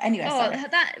 Anyway, sorry.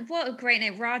 What a great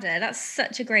name, Rada. That's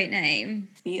such a great name.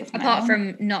 Beautiful Apart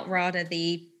name. from not Rada,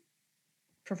 the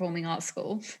performing arts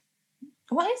school.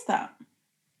 What is that?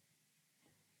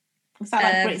 Was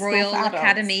that like Brit Royal School for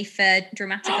Academy for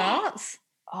Dramatic Arts?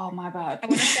 Oh, my bad. I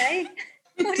want to say.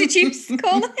 What did you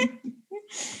call it?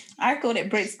 I called it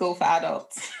Brit School for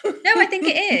Adults. No, I think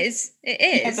it is. It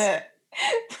is. Yeah,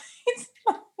 but it's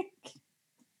like...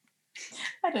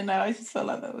 I don't know. I just felt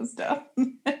like that was dumb.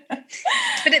 But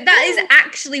that is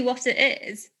actually what it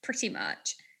is, pretty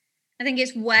much. I think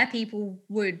it's where people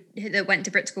that went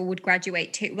to Brit School would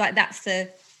graduate to. Like, that's the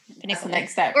pinnacle. That's the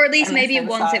next step. Or at least maybe it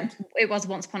was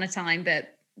once upon a time,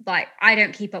 but like, I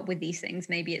don't keep up with these things.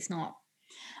 Maybe it's not.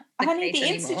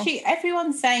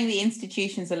 Everyone's saying the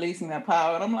institutions are losing their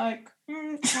power, and I'm like,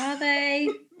 are they?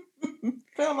 I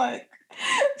feel like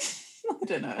I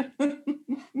don't know.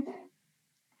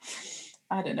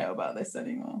 I don't know about this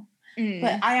anymore.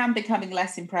 But I am becoming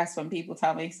less impressed when people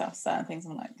tell me certain things.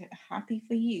 I'm like, happy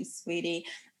for you, sweetie.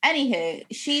 Anywho,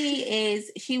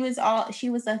 she was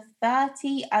a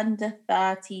 30 under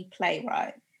 30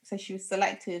 playwright. So she was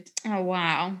selected. Oh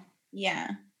wow.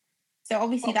 Yeah. So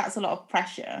obviously that's a lot of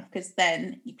pressure, because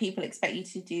then people expect you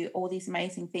to do all these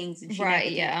amazing things, and she never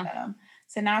did them.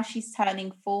 So now she's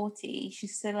turning 40.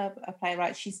 She's still a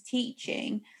playwright. She's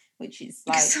teaching, which is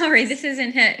like... Sorry, this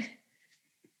isn't it.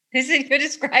 You're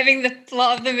describing the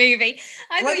plot of the movie.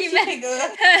 I thought you meant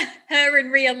her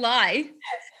in real life.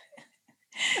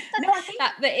 No, I think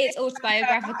that it's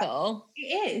autobiographical.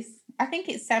 It is. I think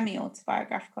it's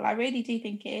semi-autobiographical. I really do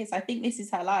think it is. I think this is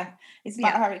her life. It's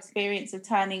about her experience of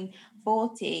turning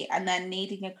 40 and then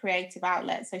needing a creative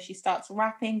outlet. So she starts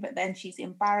rapping, but then she's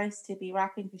embarrassed to be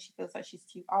rapping because she feels like she's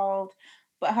too old.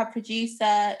 But her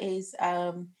producer is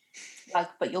like,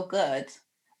 but you're good.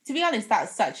 To be honest,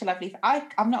 that's such a lovely...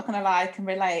 I'm not going to lie, I can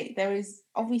relate. There is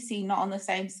obviously not on the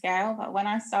same scale, but when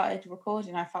I started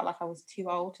recording, I felt like I was too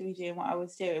old to be doing what I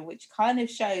was doing, which kind of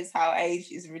shows how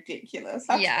age is ridiculous.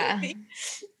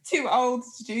 Too old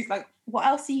to do... Like, what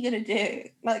else are you going to do?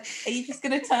 Like, are you just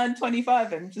going to turn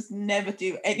 25 and just never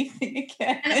do anything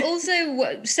again? And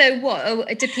also, so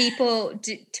what? Do people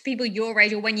your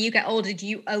age, or when you get older, do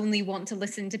you only want to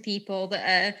listen to people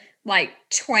that are... like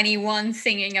 21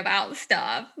 singing about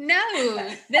stuff?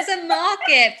 No, there's a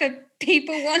market for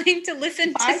people wanting to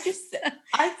listen to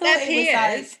I thought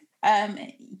it was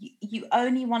like you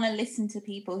only want to listen to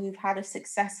people who've had a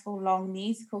successful long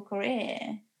musical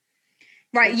career,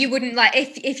 right? You wouldn't like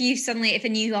if a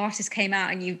new artist came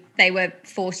out and they were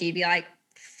 40, you'd be like,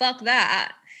 fuck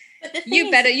that. But the thing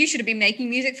You should have been making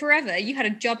music forever. You had a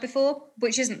job before,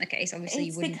 which isn't the case. Obviously,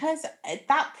 you wouldn't. Because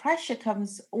that pressure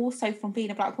comes also from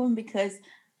being a black woman, because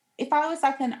if I was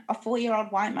like a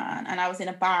 4-year-old white man and I was in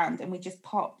a band and we just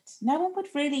popped, no one would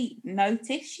really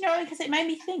notice, you know, because it made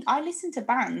me think. I listen to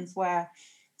bands where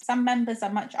some members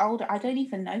are much older. I don't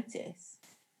even notice.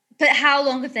 But how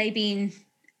long have they been?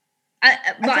 I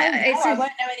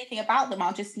won't know anything about them.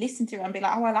 I'll just listen to it and be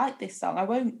like, oh, I like this song. I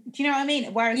won't. Do you know what I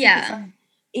mean? Whereas if it's like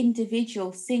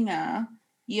individual singer,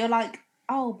 you're like,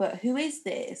 oh, but who is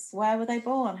this? Where were they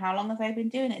born? How long have they been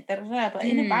doing it? Da, da, da. But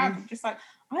in a band, I'm just like,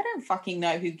 I don't fucking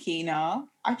know who Keen are.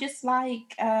 I just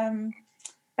like Bed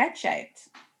Shaped.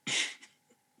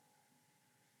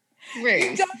 Rude.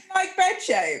 You don't like Bed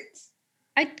Shaped?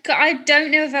 I don't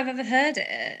know if I've ever heard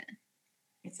it.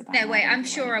 No, wait, I'm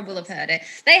sure I will have heard it.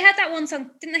 They had that one song,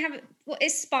 didn't they have, what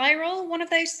is Spiral, one of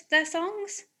their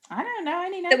songs? I don't know, I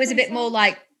only know that was a bit more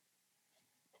like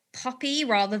poppy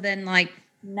rather than like...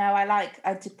 No, I like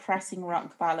a depressing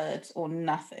rock ballad or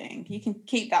nothing. You can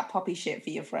keep that poppy shit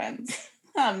for your friends.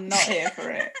 I'm not here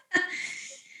for it.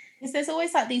 Because there's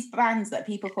always like these bands that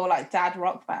people call like dad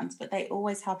rock bands, but they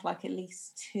always have like at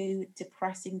least 2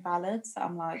 depressing ballads.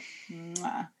 I'm like,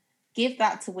 mwah. Give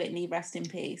that to Whitney, rest in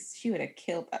peace. She would have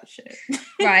killed that shit.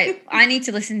 Right. I need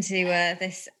to listen to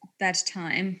this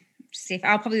Bedtime. See if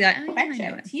I'll probably be like, oh, Bed yeah,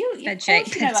 I know Shaped. it. Bed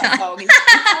Shaped. You know Bedtime. that song.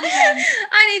 It's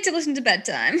I need to listen to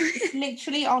Bedtime. It's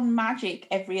literally on Magic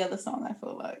every other song, I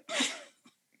feel like.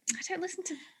 I don't listen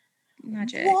to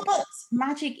Magic. What?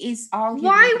 Magic is arguably...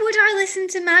 Why would I listen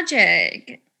to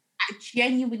Magic?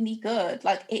 Genuinely good.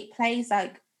 Like, it plays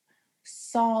like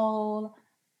soul...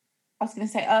 I was going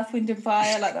to say Earth, Wind and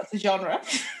Fire, like that's a genre.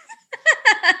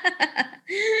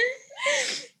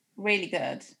 Really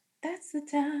good. That's the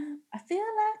time I feel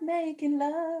like making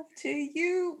love to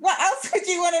you. What else would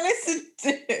you want to listen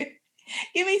to?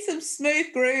 Give me some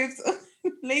smooth grooves.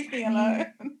 Leave me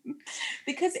alone.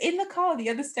 Because in the car,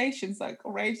 the other stations like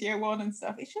Radio 1 and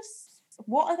stuff, it's just,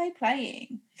 what are they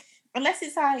playing? Unless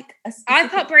it's like a specific... I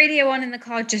pop Radio on in the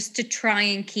car just to try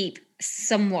and keep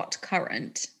somewhat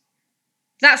current.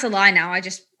 That's a lie now.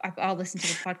 I'll listen to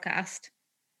the podcast.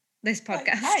 This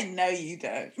podcast. I know you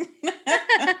don't.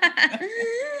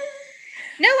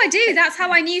 No, I do. That's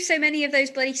how I knew so many of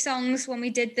those bloody songs when we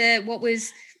did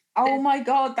Oh my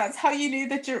God, that's how you knew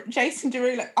the Jason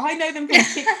Derulo. I know them from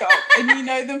TikTok and you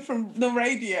know them from the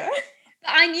radio.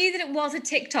 I knew that it was a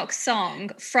TikTok song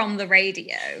from the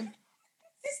radio.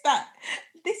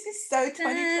 This is so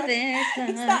 2020.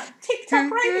 It's that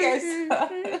TikTok radio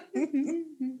stuff.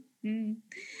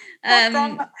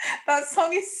 That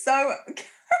song is so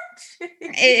catchy.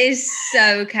 It is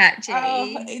so catchy.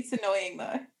 Oh, it's annoying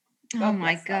though. Oh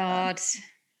my God.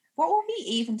 What were we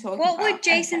even talking about? What would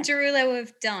Jason Derulo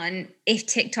have done if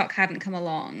TikTok hadn't come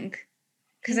along?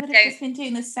 Because he would have just been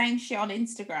doing the same shit on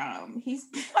Instagram.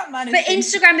 But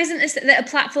Instagram isn't a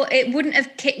platform. It wouldn't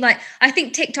have I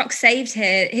think TikTok saved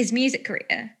his music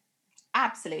career.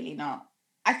 Absolutely not.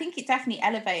 I think it definitely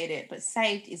elevated it, but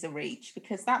saved is a reach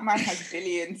because that man has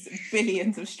billions and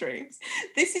billions of streams.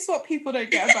 This is what people don't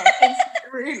get about Jason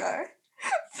Derulo.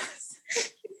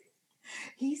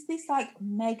 He's this like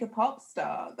mega pop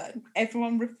star that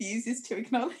everyone refuses to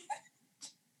acknowledge.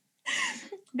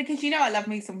 Because you know I love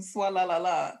me some Swalla La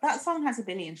La. That song has 1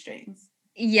 billion streams.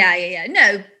 Yeah.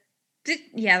 No.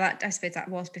 I suppose that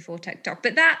was before TikTok.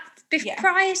 But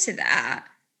prior to that,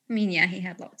 I mean, yeah, he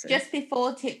had lots of... Just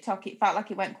before TikTok, it felt like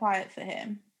it went quiet for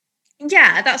him.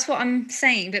 Yeah, that's what I'm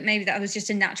saying. But maybe that was just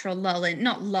a natural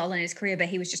not lull in his career, but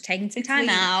he was just taking some time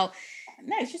out.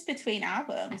 No, it's just between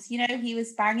albums. You know, he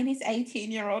was banging his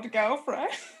 18-year-old girlfriend.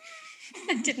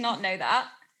 I did not know that.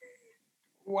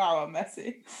 Wow, I'm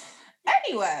messy.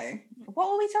 Anyway,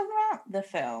 what were we talking about? The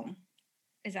film.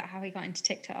 Is that how he got into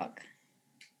TikTok?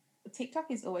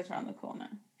 TikTok is always around the corner.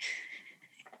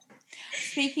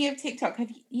 Speaking of TikTok,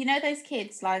 you know those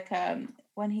kids like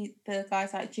when the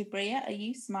guy's like, Jabria, are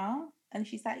you smart? And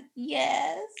she's like,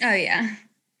 yes. Oh yeah.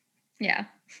 Yeah.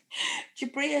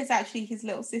 Jabria is actually his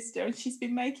little sister and she's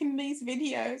been making these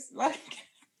videos. Like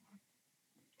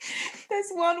there's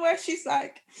one where she's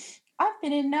like, I've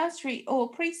been in nursery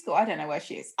or preschool. I don't know where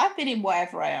she is. I've been in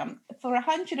wherever I am for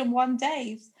 101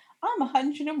 days. I'm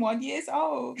 101 years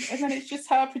old. And then it's just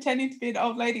her pretending to be an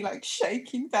old lady, like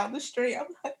shaking down the street. I'm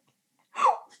like,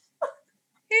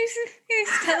 who's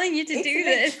telling you to do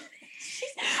this?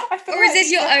 Or is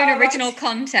this your own original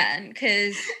content?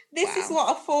 Because this is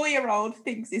what a 4-year-old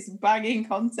thinks is banging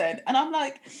content. And I'm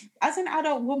like, as an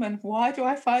adult woman, why do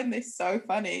I find this so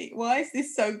funny? Why is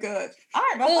this so good?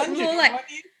 I'm 101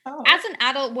 years old. As an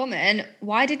adult woman,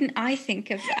 why didn't I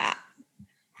think of that?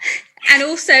 And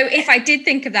also, if I did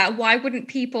think of that, why wouldn't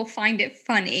people find it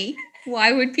funny?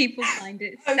 Why would people find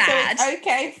it sad? So it's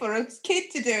okay for a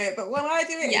kid to do it, but when I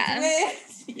do it,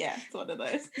 it's weird. Yeah, it's one of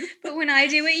those. But when I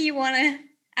do it, you want to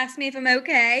ask me if I'm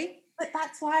okay? But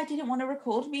that's why I didn't want to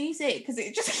record music, because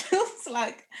it just feels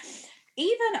like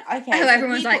okay. Oh, so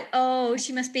everyone's like, oh,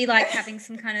 she must be like having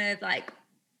some kind of like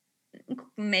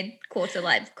mid-quarter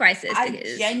life crisis. I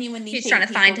genuinely she's trying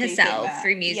to find herself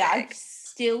through music. Yeah, I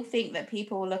still think that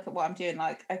people will look at what I'm doing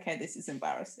like, okay, this is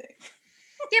embarrassing.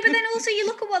 Yeah, but then also you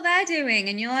look at what they're doing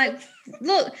and you're like,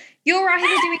 look, you're either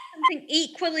doing something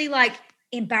equally like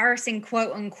embarrassing,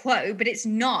 quote unquote, but it's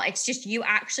not. It's just you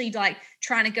actually like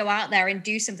trying to go out there and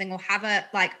do something, or have a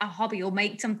hobby, or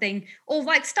make something, or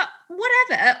like stuff,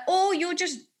 whatever, or you're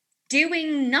just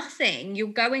doing nothing. You're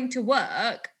going to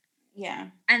work. Yeah.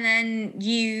 And then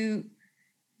you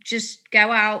just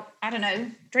go out, I don't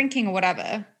know, drinking or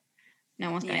whatever.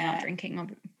 No one's going out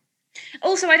drinking.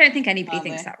 Also, I don't think anybody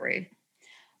thinks that rude.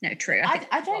 No, true. I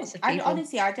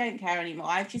honestly, I don't care anymore.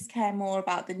 I just care more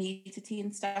about the nudity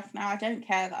and stuff now. I don't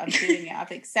care that I'm doing it.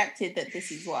 I've accepted that this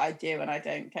is what I do and I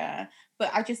don't care. But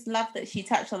I just love that she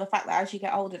touched on the fact that as you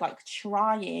get older, like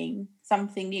trying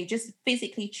something new, just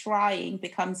physically trying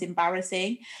becomes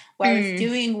embarrassing. Whereas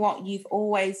doing what you've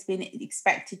always been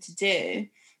expected to do,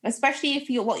 especially if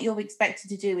what you're expected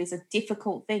to do is a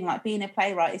difficult thing, like being a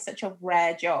playwright is such a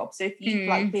rare job. So if you've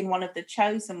like been one of the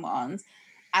chosen ones,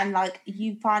 and like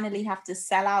you finally have to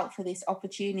sell out for this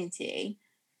opportunity,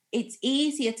 it's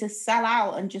easier to sell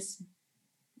out and just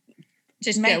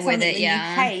make go with it, you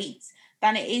hate,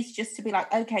 than it is just to be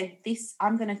like, okay,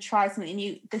 I'm going to try something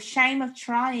new. The shame of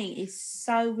trying is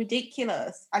so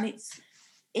ridiculous, and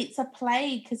it's a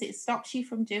plague because it stops you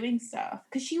from doing stuff.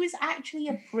 Because she was actually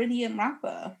a brilliant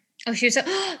rapper. Oh, she was.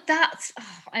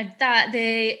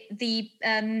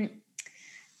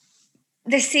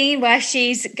 The scene where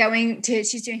she's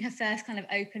doing her first kind of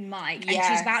open mic, and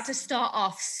she's about to start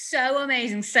off so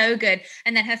amazing, so good,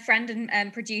 and then her friend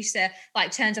and producer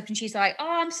like turns up and she's like, oh,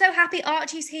 I'm so happy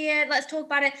Archie's here, let's talk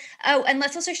about it, oh, and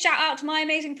let's also shout out to my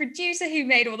amazing producer who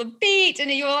made all the beats. And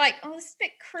you're like, oh, this is a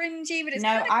bit cringy, but it's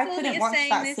no, cool. I couldn't watch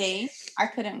that scene. I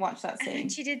couldn't watch that scene.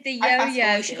 And she did the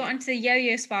yo-yo, she got into the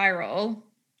yo-yo spiral.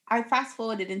 I fast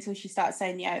forwarded until she started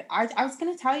saying yo. I was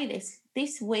going to tell you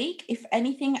this week, if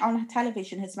anything on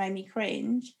television has made me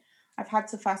cringe, I've had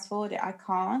to fast forward it. I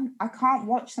can't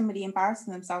watch somebody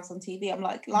embarrassing themselves on TV. I'm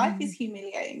like, life is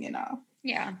humiliating enough.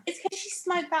 Yeah. It's because she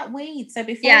smoked that weed. So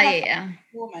before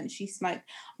performance, she smoked.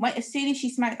 As soon as she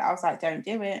smoked that, I was like, don't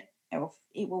do it.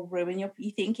 It will ruin you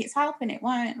think it's helping, it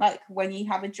won't. Like when you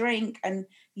have a drink and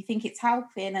you think it's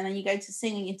helping, and then you go to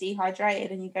sing and you're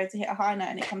dehydrated and you go to hit a high note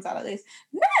and it comes out like this.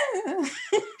 No.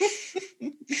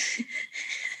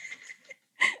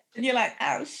 And you're like,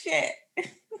 oh shit.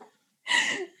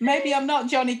 Maybe I'm not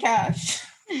Johnny Cash.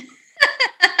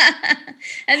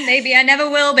 And maybe I never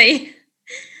will be.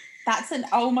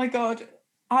 Oh my God.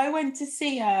 I went to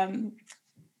see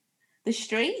The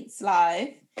Streets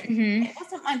live. It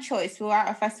wasn't my choice. We were at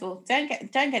a festival. Don't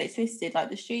get it twisted. Like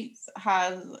The Streets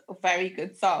has very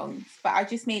good songs, but I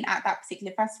just mean at that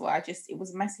particular festival, it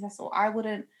was a messy festival. I don't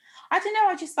know.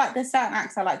 I just like, there's certain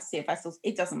acts I like to see at festivals.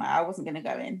 It doesn't matter. I wasn't going to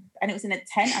go in, and it was in a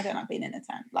tent. I don't like being in a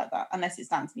tent like that unless it's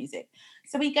dance music.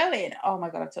 So we go in. Oh my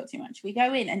God, I've talked too much. We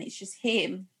go in and it's just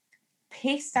him,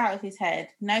 pissed out of his head,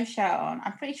 no shirt on.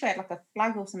 I'm pretty sure he had like a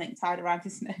flag or something tied around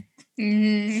his neck,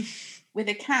 with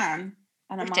a can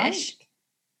and a mic.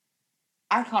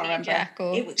 I can't remember.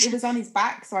 It was on his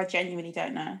back, so I genuinely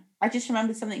don't know. I just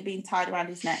remember something being tied around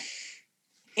his neck.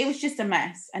 It was just a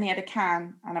mess, and he had a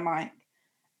can and a mic,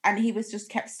 and he was just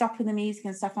kept stopping the music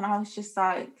and stuff, and I was just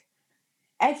like,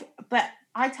 but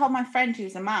I told my friend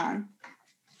who's a man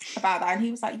about that, and he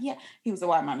was like, yeah, he was a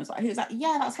white man as well. He was like,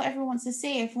 yeah, that's what everyone wants to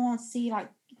see. Everyone wants to see, like,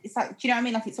 it's like, do you know what I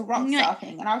mean? Like, it's a rock star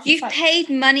thing. And I was just You've paid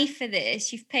money for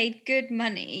this. You've paid good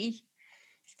money.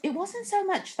 It wasn't so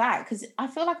much that, because I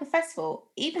feel like a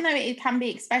festival, even though it can be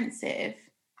expensive,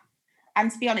 and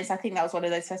to be honest, I think that was one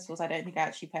of those festivals I don't think I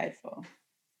actually paid for.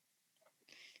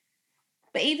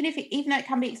 But even though it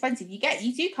can be expensive, you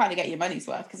do kind of get your money's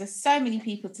worth, because there's so many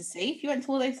people to see. If you went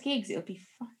to all those gigs, it would be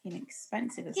fucking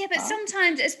expensive as but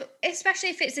sometimes, especially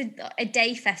if it's a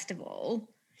day festival,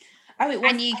 it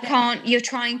was, and you're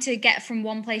trying to get from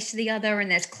one place to the other, and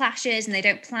there's clashes, and they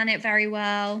don't plan it very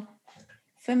well.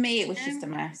 For me, it was just a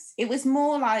mess. It was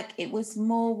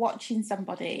more watching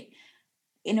somebody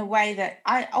in a way that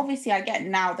I get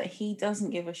now that he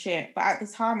doesn't give a shit. But at the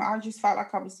time, I just felt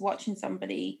like I was watching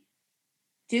somebody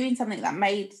doing something that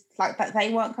made like that they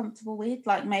weren't comfortable with,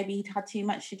 like maybe he'd had too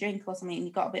much to drink or something and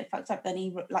he got a bit fucked up, then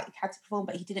he like had to perform,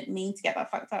 but he didn't mean to get that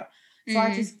fucked up. So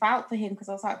I just felt for him because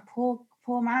I was like, poor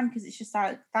man, because it's just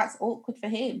like that's awkward for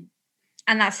him.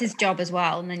 And that's his job as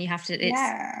well. And then you have to,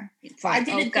 it's like, I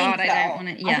didn't oh God, think, I don't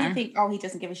want to, I didn't think, oh, he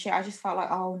doesn't give a shit. I just felt like,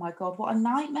 oh my God, what a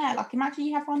nightmare. Like, imagine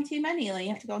you have one too many and then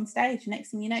you have to go on stage. Next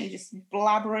thing you know, you're just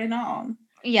blabbering on.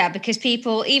 Yeah, because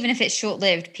people, even if it's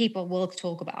short-lived, people will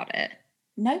talk about it.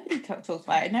 Nobody talked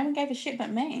about it. No one gave a shit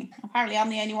but me. Apparently, I'm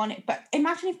the only one. But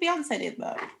imagine if Beyonce did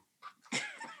that.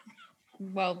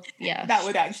 Well, yeah. That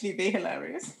would actually be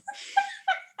hilarious.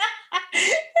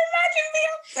 Imagine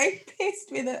Beyonce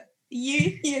pissed with a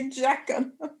Union Jack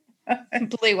on.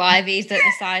 Blue Ivy's at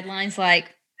the sidelines,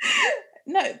 like.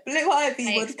 No, Blue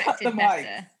Ivy would cut the mic.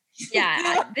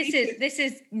 Yeah, this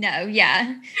is no,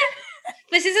 yeah.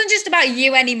 This isn't just about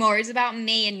you anymore. It's about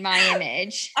me and my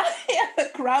image. I have a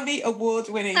Grammy award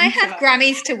winning. I have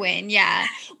Grammys to win, yeah.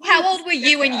 How old were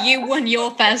you when you won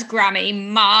your first Grammy,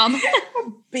 Mom?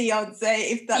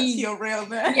 Beyonce, if that's your real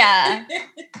name. Yeah.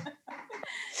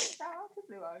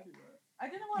 I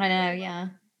don't know what I know, yeah.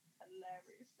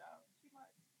 Hilarious stuff. She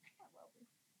might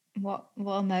well be.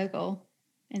 What a mogul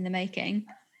in the making.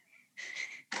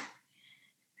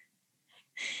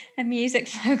 A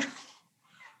music mogul.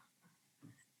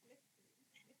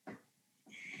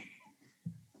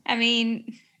 I mean,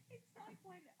 it's like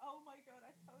when, oh my God,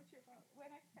 I told you about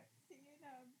when I kept seeing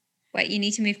wait, you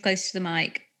need to move close to the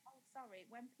mic. Oh, sorry.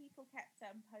 When people kept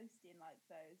posting like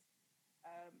those,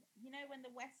 you know, when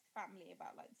the West family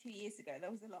about like 2 years ago,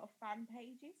 there was a lot of fan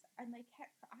pages, and I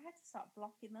had to start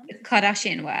blocking them.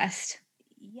 Kardashian West.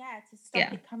 Yeah, to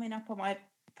stop it coming up on my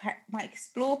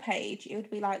explore page, it would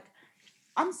be like,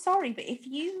 I'm sorry, but if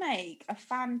you make a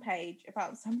fan page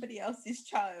about somebody else's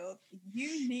child,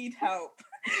 you need help.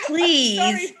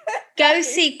 Please go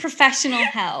seek professional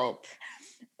help.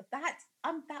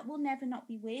 That will never not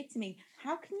be weird to me.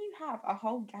 How can you have a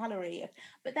whole gallery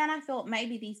but then I thought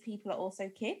maybe these people are also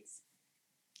kids.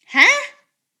 Huh?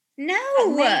 No.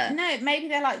 Maybe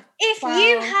they're like 12. If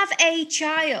you have a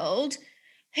child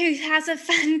who has a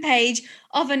fan page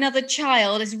of another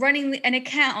child, is running an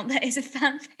account that is a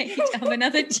fan page of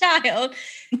another child,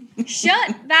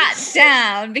 shut that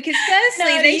down, because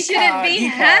firstly, they shouldn't be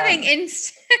having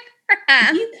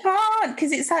Instagram. You can't,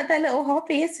 because it's like their little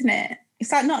hobby, isn't it?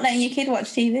 It's like not letting your kid watch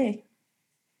TV.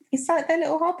 It's like their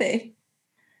little hobby.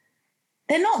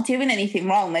 They're not doing anything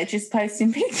wrong. They're just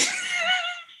posting pictures.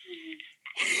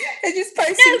 They're just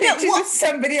posting pictures of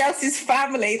somebody else's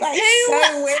family. That's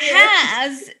so weird.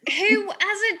 Who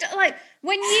as a like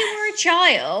when you were a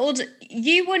child,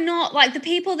 you were not like the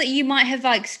people that you might have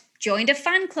like joined a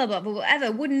fan club of or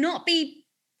whatever would not be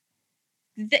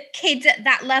the kids at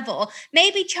that level.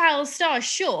 Maybe child stars,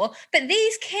 sure, but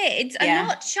these kids are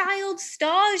not child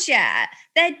stars yet.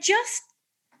 They're just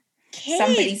kids.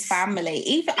 Somebody's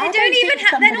family.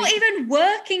 They're not even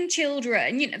working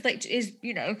children. You know, like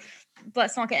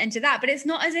let's not get into that. But it's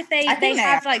not as if they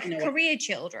have like career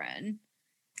children.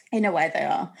 In a way, they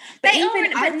are. But not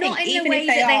in the way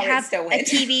that they have a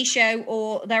TV show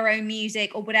or their own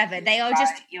music or whatever. They are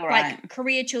just like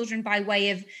career children by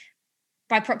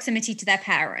proximity to their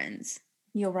parents.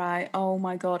 You're right. Oh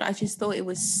my God. I just thought it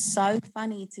was so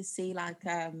funny to see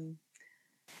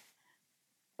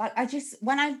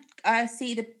when I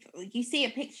see you see a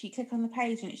picture, you click on the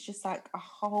page and it's just like a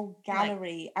whole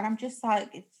gallery. And I'm just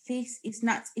like, this is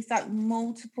nuts. It's like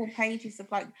multiple pages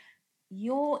of like,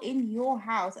 you're in your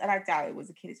house, and I doubt it was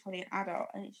a kid, it's probably an adult,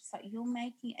 and it's just like you're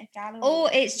making a gallery. Or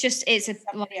it's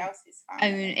somebody else's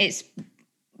family. It's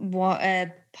what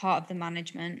a part of the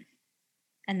management.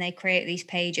 And they create these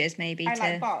pages maybe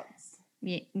like bots.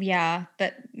 Yeah,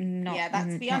 but not. Yeah,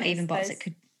 that's to be honest, even bots.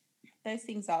 Those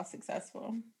things are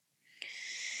successful.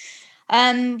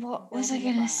 What was I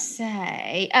gonna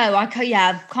say? Oh, I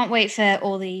can't wait for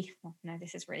all the. Well, no,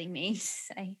 this is really mean to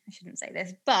say. I shouldn't say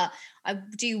this, but I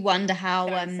do wonder how.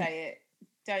 Don't say it.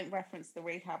 Don't reference the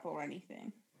rehab or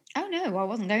anything. Oh no, I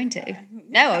wasn't going to.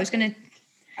 No, I was gonna.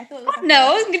 I thought. It was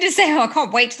I wasn't going to say. Oh, I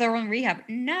can't wait till they're on rehab.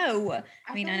 No,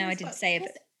 I know I didn't say it,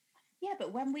 but yeah,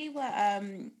 but when we were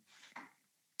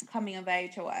coming of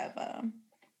age or whatever,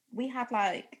 we had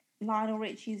like Lionel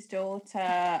Richie's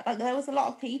daughter. Like there was a lot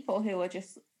of people who were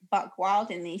just buck wild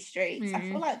in these streets. I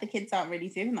feel like the kids aren't really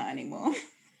doing that anymore.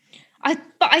 But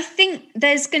I think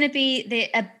there's going to be there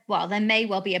may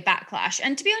well be a backlash,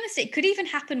 and to be honest, it could even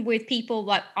happen with people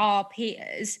like our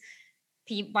peers,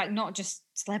 like not just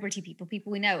celebrity people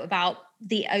we know, about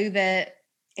the over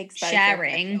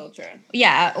sharing, or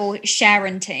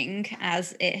sharenting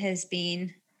as it has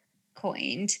been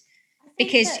coined.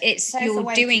 because that it's there's a you're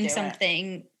way to doing do it.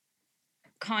 something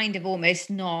kind of almost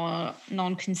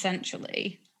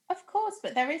non-consensually. Of course,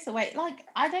 but there is a way. Like,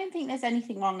 I don't think there's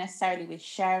anything wrong necessarily with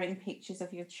sharing pictures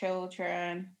of your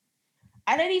children.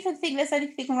 I don't even think there's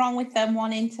anything wrong with them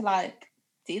wanting to like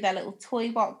do their little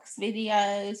toy box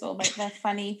videos or make their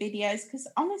funny videos, because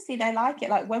honestly they like it.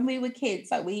 Like when we were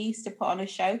kids, like we used to put on a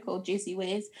show called Jizzy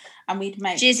Whiz, and we'd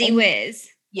make Jizzy Whiz.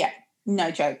 Yeah, no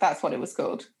joke, that's what it was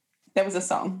called. There was a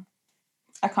song.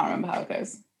 I can't remember how it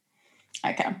goes.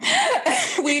 Okay.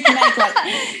 We'd make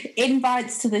like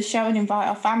invites to the show and invite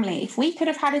our family. If we could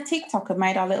have had a TikTok and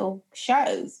made our little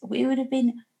shows, we would have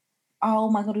been, oh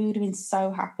my God, we would have been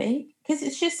so happy. Because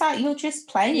it's just like you're just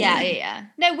playing. Yeah.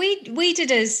 No, we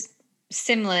did as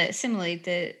similarly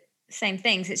the same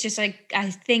things. It's just like I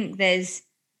think there's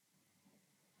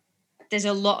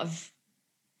a lot of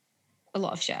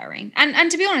sharing, and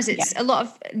to be honest, it's a lot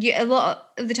of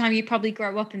the time you probably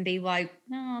grow up and be like,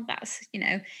 oh, that's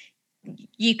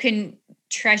you can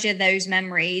treasure those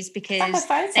memories because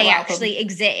they actually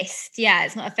exist. Yeah,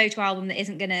 it's not a photo album that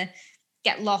isn't going to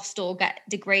get lost or get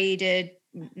degraded.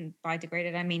 By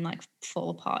degraded, I mean like fall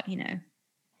apart,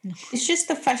 It's just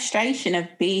the frustration of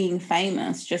being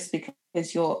famous just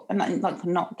because you're like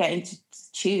not getting to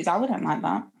choose. I wouldn't like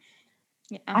that.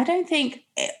 Yeah. I don't think,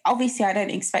 obviously I don't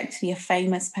expect to be a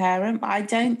famous parent, but I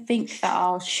don't think that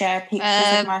I'll share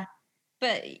pictures of my...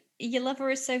 But your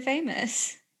lover is so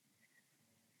famous.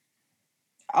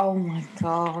 Oh my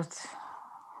God.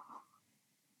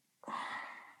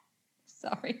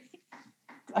 Sorry.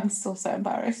 I'm still so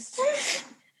embarrassed.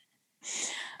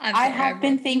 I have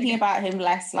been thinking about him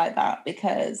less like that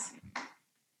because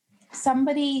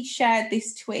somebody shared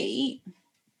this tweet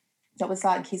that was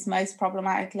like his most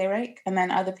problematic lyric, and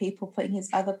then other people putting his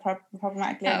other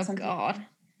problematic lyrics on. Oh God.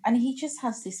 And he just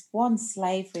has this one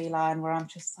slavery line where I'm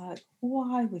just like,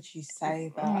 why would you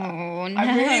say that? Oh, no.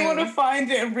 I really want to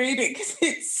find it and read it because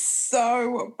it's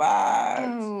so bad.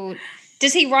 Oh.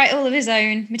 Does he write all of his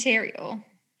own material?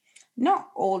 Not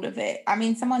all of it. I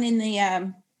mean, someone in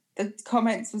the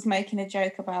comments was making a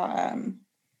joke about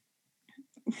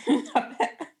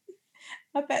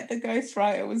I bet the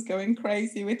ghostwriter was going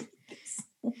crazy with this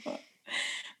one.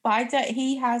 But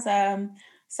he has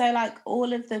so like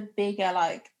all of the bigger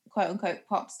like quote unquote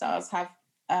pop stars have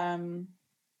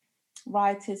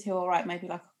writers who will write maybe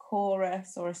like a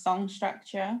chorus or a song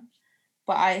structure.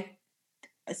 But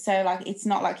so like it's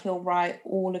not like he'll write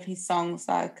all of his songs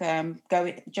like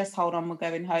Just Hold On, We're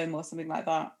Going Home or something like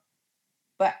that.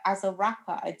 But as a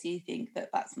rapper, I do think that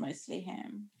that's mostly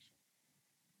him.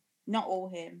 Not all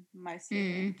him, mostly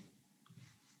him.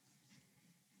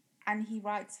 And he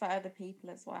writes for other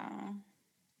people as well.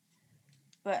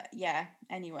 But yeah,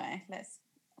 anyway, let's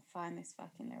find this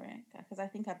fucking lyric because I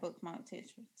think I bookmarked it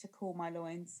to cool my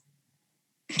loins.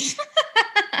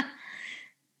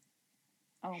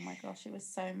 Oh my gosh, it was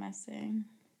so messy.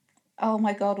 Oh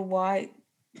my God, why?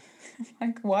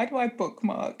 Like, why do I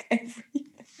bookmark everything?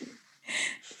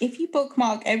 If you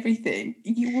bookmark everything,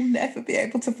 you will never be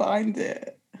able to find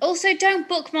it. Also, don't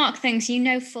bookmark things you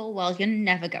know full well you're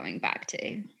never going back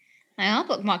to. I'll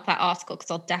bookmark that article because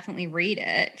I'll definitely read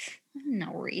it. I'm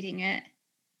not reading it.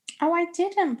 Oh, I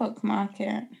didn't bookmark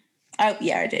it. Oh,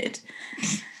 yeah, I did.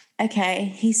 Okay,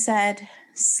 he said,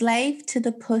 slave to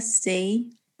the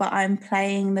pussy, but I'm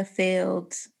playing the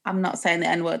field. I'm not saying the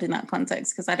N-word in that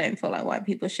context because I don't feel like white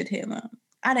people should hear that.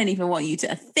 I don't even want you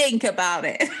to think about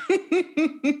it.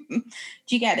 Do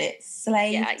you get it?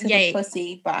 Slave to the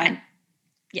pussy, but I'm...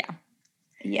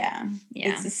 Yeah,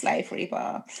 it's a slavery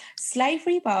bar.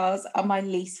 Slavery bars are my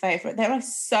least favorite. There are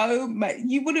so many.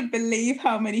 You wouldn't believe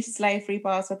how many slavery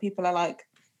bars where people are like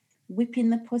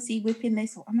whipping the pussy, whipping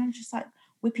this. And I'm just like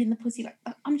whipping the pussy. Like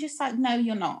I'm just like, no,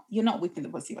 you're not. You're not whipping the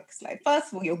pussy like a slave. First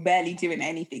of all, you're barely doing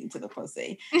anything to the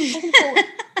pussy. Second of all,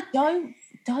 don't.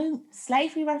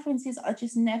 Slavery references are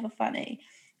just never funny.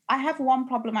 I have one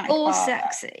problematic or bar.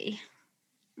 Sexy.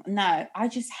 No, I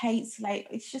just hate slavery.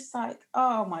 It's just like,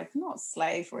 oh my, not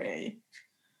slavery.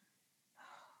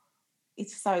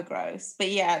 It's so gross. But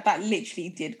yeah, that literally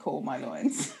did cool my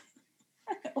loins.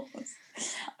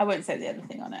 I won't say the other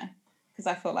thing on it because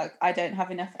I feel like I don't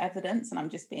have enough evidence and I'm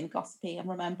just being gossipy. And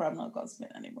remember, I'm not gossiping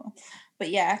anymore.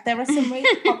 But yeah, there are some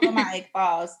really problematic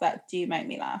bars that do make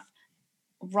me laugh.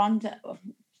 Rhonda.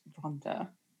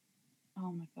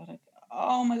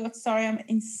 Oh my God, sorry, I'm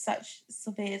in such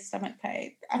severe stomach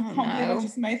pain. I can't believe I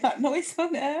just made that noise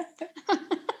on air.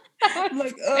 I'm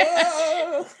like,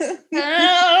 oh.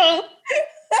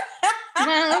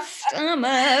 My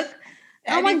stomach.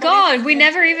 Oh my God, we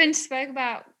never even spoke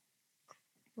about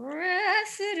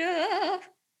Cressida.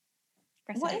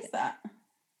 What is that?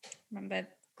 Remember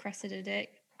Cressida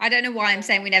Dick? I don't know why I'm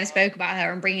saying we never spoke about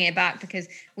her and bringing it back, because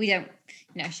we don't,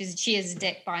 she is a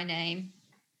dick by name.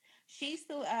 She's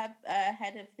the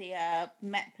head of the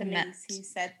Met Police who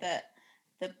said that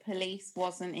the police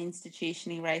wasn't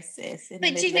institutionally racist.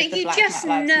 But you just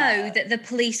know that the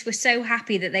police were so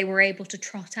happy that they were able to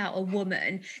trot out a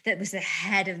woman that was the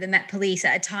head of the Met Police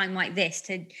at a time like this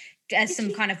as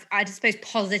some kind of, I suppose,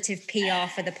 positive PR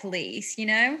for the police, you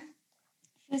know?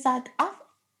 She was like,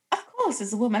 of course,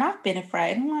 as a woman, I've been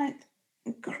afraid. I'm like,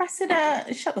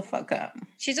 Cressida, shut the fuck up.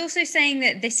 She's also saying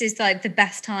that this is like the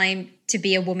best time to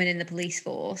be a woman in the police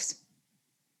force.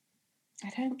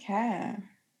 I don't care.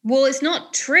 Well, it's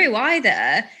not true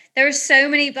either. There are so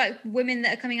many like women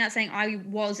that are coming out saying I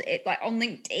was it like on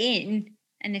LinkedIn,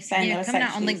 and if coming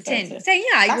out on LinkedIn saying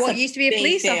I used to be a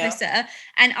police officer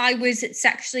and I was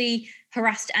sexually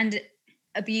harassed and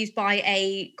abused by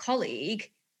a colleague,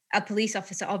 a police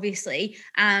officer, obviously.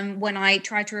 When I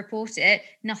tried to report it,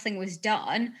 nothing was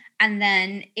done, and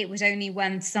then it was only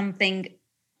when something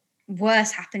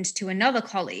worse happened to another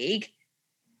colleague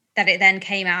that it then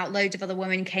came out. Loads of other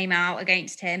women came out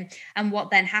against him. And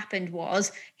what then happened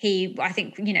was he, I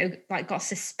think, got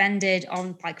suspended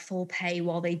on like full pay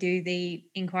while they do the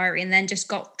inquiry, and then just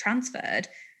got transferred.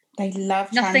 They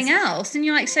love nothing else. And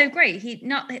you're like, so great. He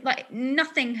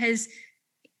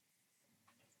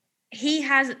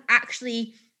has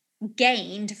actually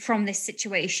gained from this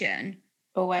situation.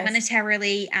 Always.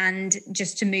 Monetarily, and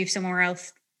just to move somewhere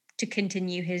else to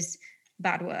continue his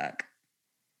bad work.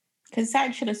 Because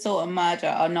sexual assault and murder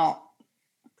are not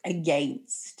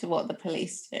against what the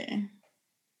police do.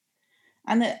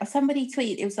 And somebody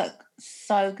tweeted, it was like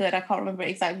so good, I can't remember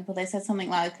exactly, but they said something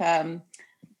like, the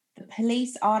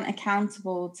police aren't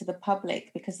accountable to the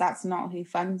public because that's not who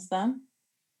funds them.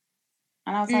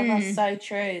 And I was like, that's so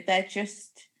true.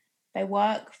 They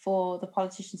work for the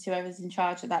politicians, whoever's in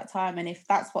charge at that time. And if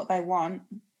that's what they want.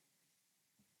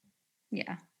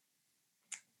 Yeah.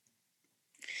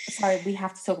 Sorry, we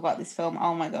have to talk about this film.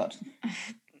 Oh my God.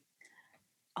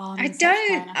 I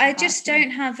just don't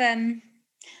have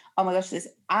oh my gosh,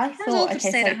 I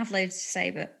don't have loads to say,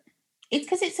 but it's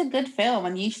because it's a good film,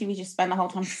 and usually we just spend the whole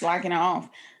time slagging it off.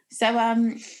 So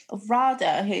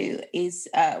Radha, who is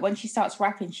when she starts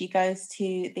rapping, she goes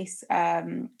to this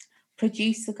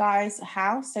producer guy's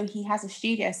house. So he has a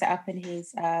studio set up in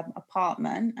his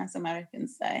apartment, as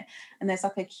Americans say, and there's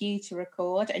like a queue to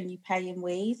record, and you pay in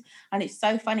weed. And it's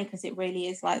so funny because it really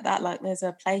is like that. Like there's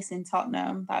a place in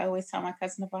Tottenham that I always tell my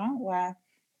cousin about where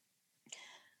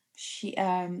she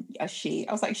goes. I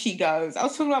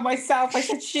was talking about myself. I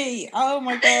said she. Oh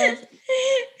my God.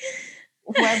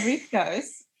 Where Ruth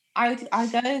goes, I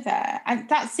go there, and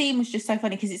that scene was just so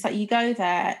funny because it's like you go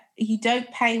there, you don't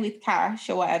pay with cash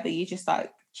or whatever, you just like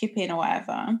chip in or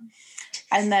whatever,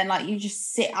 and then like you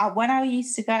just sit up. When I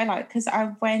used to go, like, because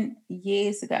I went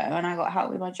years ago and I got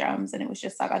help with my drums, and it was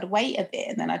just like I'd wait a bit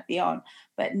and then I'd be on.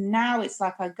 But now it's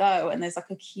like I go and there's like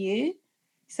a queue.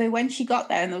 So when she got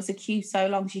there and there was a queue so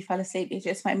long she fell asleep, it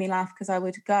just made me laugh because I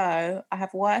would go, I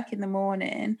have work in the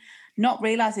morning, not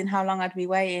realising how long I'd be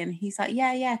waiting. He's like,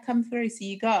 yeah, come through. So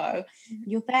you go,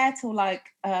 you're there till like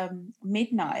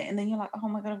midnight, and then you're like, oh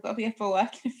my God, I've got to be here for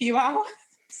work in a few hours.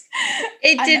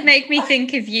 It did make me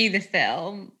think of you, the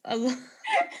film, a lot.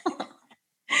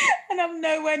 And I'm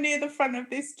nowhere near the front of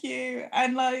this queue.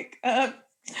 And like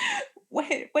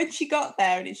when she got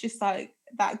there, and it's just like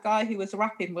that guy who was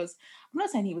rapping was, I'm not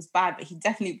saying he was bad, but he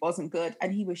definitely wasn't good.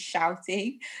 And he was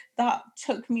shouting. That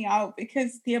took me out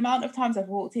because the amount of times I've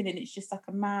walked in and it's just like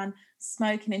a man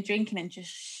smoking and drinking and just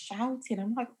shouting.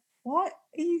 I'm like, what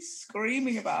are you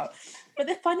screaming about? But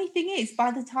the funny thing is,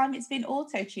 by the time it's been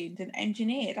auto-tuned and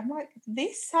engineered, I'm like,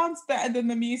 this sounds better than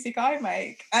the music I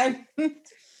make. And now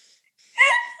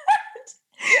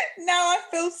I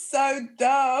feel so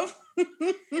dumb.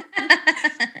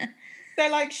 So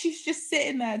like she's just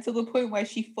sitting there till the point where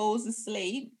she falls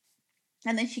asleep,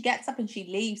 and then she gets up and she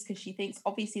leaves because she thinks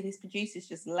obviously this producer's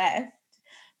just left,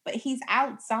 but he's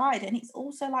outside. And it's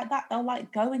also like that, they'll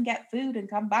like go and get food and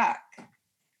come back.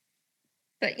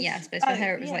 But yeah, I suppose for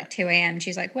her it was like 2 a.m.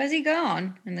 She's like, where's he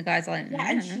gone? And the guy's like,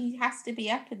 and she has to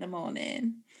be up in the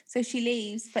morning. So she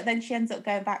leaves, but then she ends up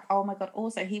going back. Oh my God.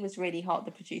 Also, he was really hot,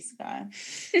 the producer guy.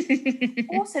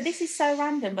 Also, this is so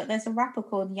random, but there's a rapper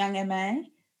called Young M.A.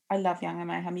 I love Young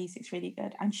M.A. Her music's really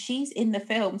good. And she's in the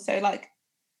film. So like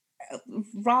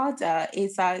Radha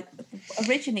is like,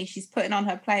 originally she's putting on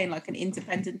her plane like an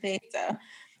independent theatre.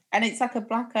 And it's like a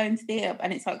black-owned theatre,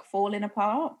 and it's like falling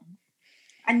apart.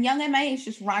 And Young M.A. is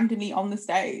just randomly on the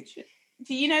stage.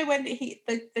 Do you know when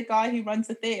the guy who runs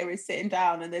the theatre is sitting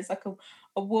down and there's like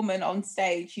a woman on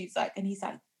stage who's like, and he's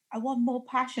like, I want more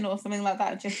passion or something like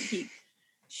that just to keep.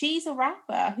 She's a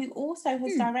rapper who also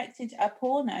has directed a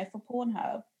porno for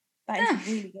Pornhub that is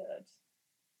really good.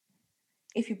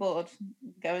 If you're bored,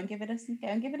 go and give it a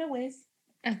whiz.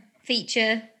 A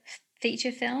feature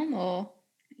film, or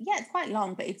yeah, it's quite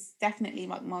long, but it's definitely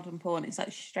like modern porn. It's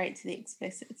like straight to the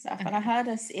explicit stuff. Okay. And I heard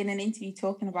us in an interview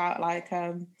talking about like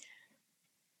they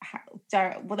were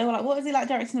like, what was it like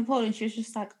directing the porn? And she was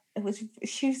just like, I was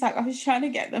trying to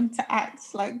get them to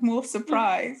act like more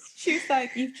surprised. She was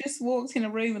like, you've just walked in a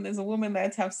room and there's a woman there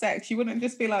to have sex. You wouldn't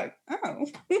just be like, oh.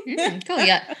 Cool,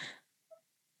 yeah.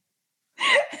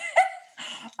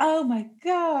 Oh my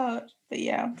God. But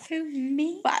yeah. For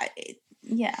me. But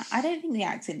yeah, I don't think the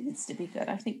acting needs to be good.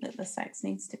 I think that the sex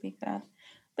needs to be good.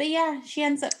 But yeah, she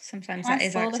ends up. Sometimes that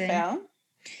is acting. The film.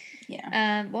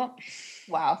 Yeah. What?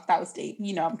 Wow, that was deep.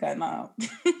 You know I'm going that up.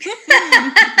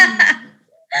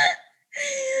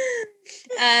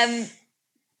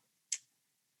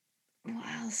 What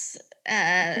else?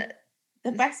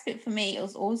 The best bit for me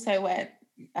was also where,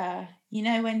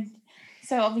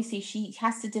 so obviously she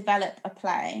has to develop a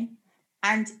play,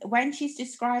 and when she's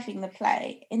describing the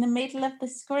play, in the middle of the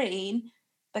screen,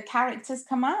 the characters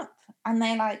come up and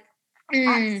they like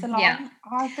act along. Yeah.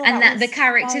 And that the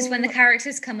characters, when the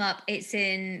characters come up,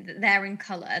 they're in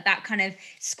colour. That kind of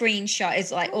screenshot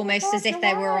is like almost as if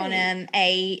they were on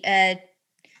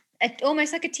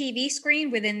almost like a TV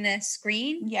screen within the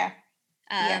screen. Yeah.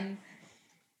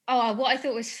 What I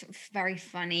thought was very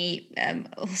funny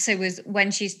also was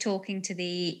when she's talking to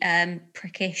the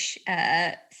prickish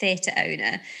theatre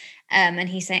owner, and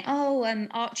he's saying,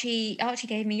 Archie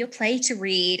gave me your play to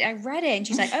read. I read it. And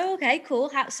she's like, oh, okay,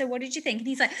 cool. So what did you think? And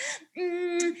he's like,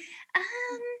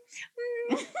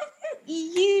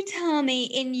 you tell me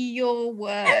in your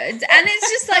words. And it's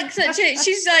just like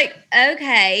she's like,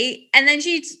 okay. And then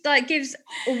she like gives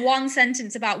one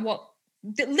sentence about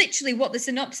literally what the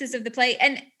synopsis of the play,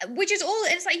 and which is all.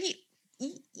 It's like,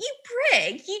 you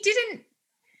prick, you didn't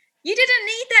need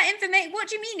that information. What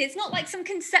do you mean? It's not like some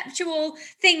conceptual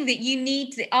thing that you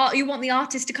need you want the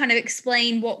artist to kind of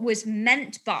explain what was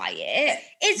meant by it.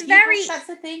 It's that's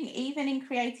the thing, even in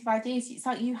creative ideas, it's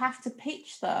like you have to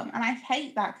pitch them, and I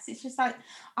hate that because it's just like,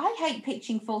 I hate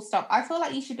pitching full stop. I feel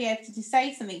like you should be able to just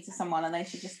say something to someone and they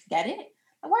should just get it.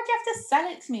 Like, why do you have to sell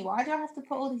it to me? Why do I have to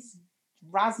put all these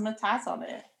razzmatazz on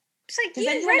it? It's like,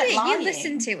 you read it, you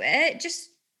listen to it, just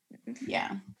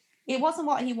yeah. It wasn't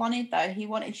what he wanted though. He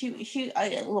wanted the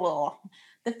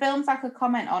film's like a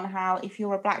comment on how if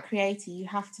you're a Black creator, you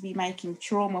have to be making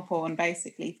trauma porn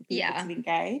basically for people to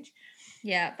engage.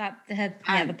 Yeah,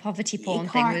 the poverty porn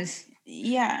thing was.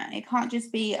 Yeah, it can't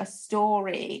just be a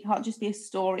story. It can't just be a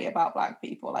story about Black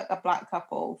people, like a Black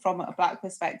couple from a Black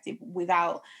perspective.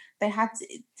 They had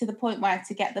to the point where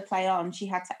to get the play on, she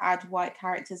had to add white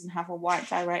characters and have a white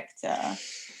director.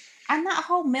 And that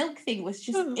whole milk thing was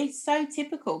just, it's so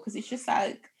typical because it's just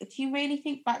like, do you really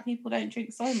think Black people don't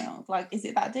drink soy milk? Like, is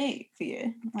it that deep for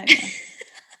you? I don't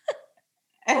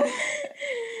know.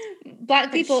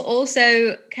 Black people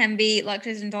also can be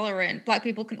lactose intolerant. Black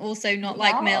people can also not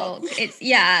like milk. You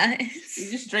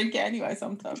just drink it anyway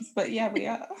sometimes. But yeah, we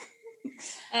are.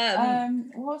 What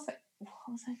was I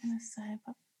going to say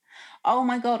about? Oh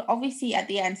my God! Obviously, at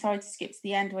the end, sorry to skip to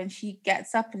the end, when she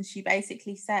gets up and she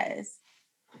basically says,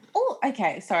 "Oh,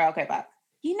 okay, sorry, I'll go back."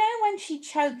 You know when she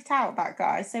choked out that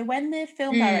guy? So when the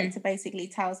film director basically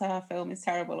tells her film is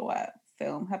terrible or what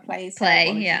her play is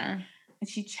terrible, and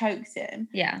she chokes him.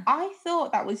 Yeah. I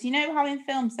thought that was, you know how in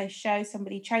films they show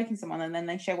somebody choking someone and then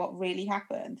they show what really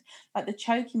happened? Like the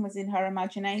choking was in her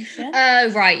imagination.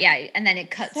 Oh, right, yeah. And then it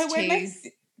cuts to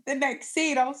the next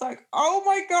scene, I was like, oh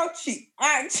my God, she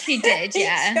actually did,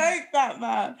 choked that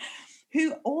man.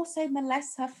 Who also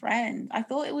molests her friend. I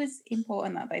thought it was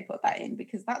important that they put that in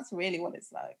because that's really what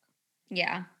it's like.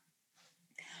 Yeah.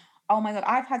 Oh my God,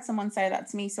 I've had someone say that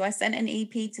to me. So I sent an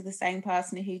EP to the same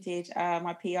person who did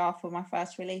my PR for my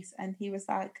first release. And he was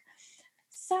like,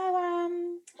 so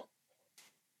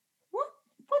what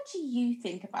do you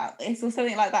think about this? Or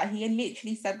something like that. He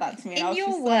literally said that to me. In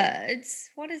your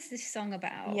words, what is this song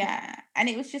about? Yeah. And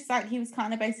it was just like, he was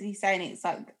kind of basically saying it's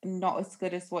like not as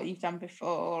good as what you've done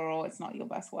before, or it's not your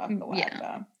best work or whatever.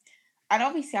 Yeah. And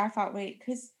obviously I felt really,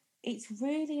 because it's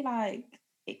really like,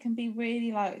 it can be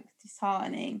really like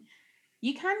disheartening.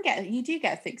 You do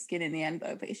get thick skin in the end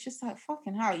though, but it's just like,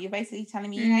 fucking hell, you're basically telling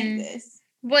me you hate this.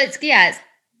 Well,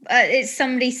 it's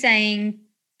somebody saying,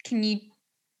 can you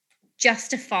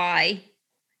justify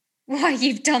why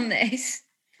you've done this?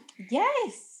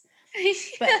 Yes.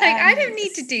 But I don't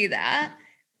need to do that.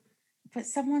 But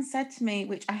someone said to me,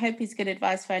 which I hope is good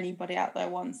advice for anybody out there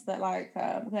once, that like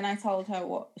when I told her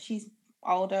what she's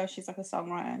older, she's like a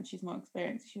songwriter and she's more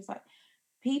experienced. She was like,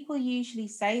 people usually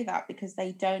say that because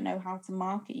they don't know how to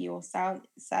market you or sell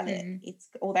it. It's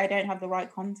or they don't have the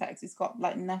right context. It's got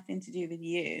like nothing to do with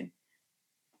you.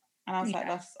 And I was like,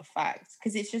 that's a fact.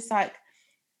 Because it's just like,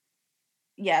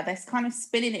 yeah, they're kind of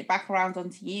spinning it back around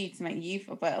onto you to make you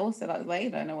feel, but also like they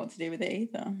don't know what to do with it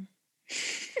either.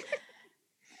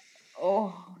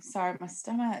 Oh, sorry, my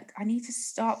stomach. I need to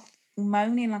stop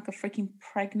moaning like a freaking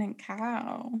pregnant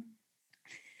cow.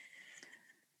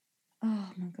 Oh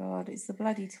my God, it's the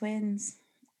bloody twins.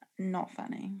 Not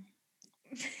funny.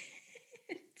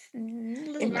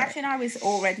 Imagine I was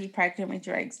already pregnant with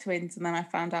Drake's twins and then I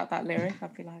found out that lyric.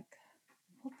 I'd be like,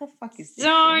 what the fuck is this?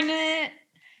 Darn it.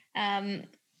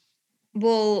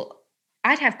 Well,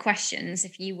 I'd have questions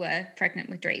if you were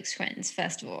pregnant with Drake's twins,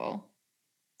 first of all.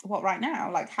 What, right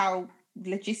now? Like how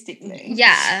logistically?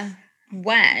 Yeah.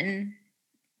 When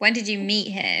did you meet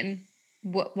him?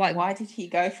 Why did he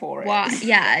go for it?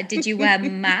 Yeah. Did you wear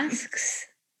masks?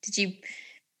 Did you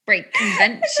break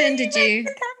convention? Did you?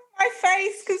 My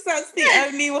face, because that's the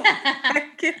only one I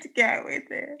could get with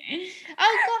it.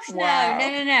 Oh gosh, wow.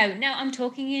 No. I'm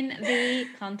talking in the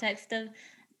context of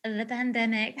the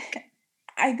pandemic.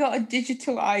 I got a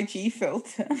digital IG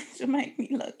filter to make me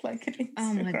look like an Instagram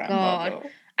Oh my God. model.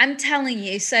 I'm telling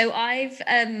you. So I've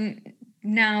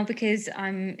now, because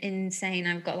I'm insane,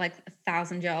 I've got like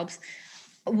 1,000 jobs.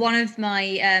 One of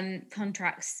my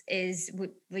contracts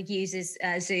uses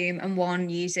Zoom and one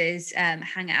uses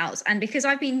Hangouts. And because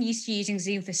I've been used to using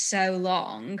Zoom for so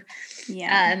long,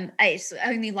 it's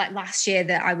only like last year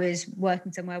that I was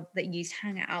working somewhere that used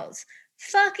Hangouts.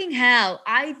 Fucking hell,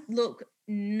 I look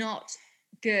not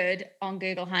good on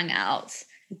Google Hangouts.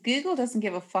 Google doesn't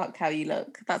give a fuck how you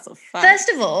look. That's a fact. First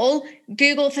of all,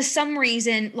 Google, for some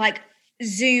reason, like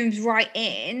zooms right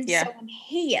in. Yeah. So I'm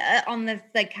here on the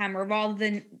camera rather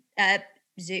than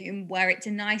Zoom, where it's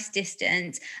a nice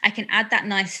distance. I can add that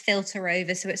nice filter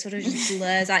over so it sort of just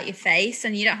blurs out your face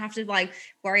and you don't have to like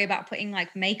worry about putting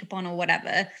like makeup on or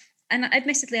whatever. And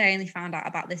admittedly, I only found out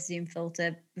about this Zoom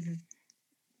filter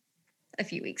a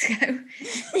few weeks ago.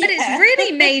 But it's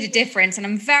really made a difference and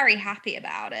I'm very happy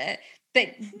about it.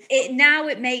 But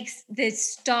it makes the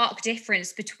stark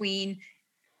difference between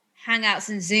Hangouts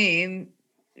and Zoom,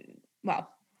 well,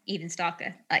 even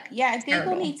starker. Like,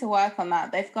 Google need to work on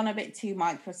that. They've gone a bit too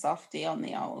Microsofty on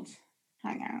the old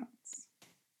Hangouts.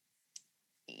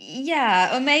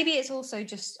 Yeah, or maybe it's also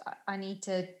just I need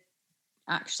to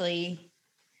actually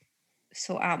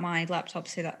sort out my laptop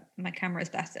so that my camera is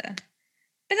better.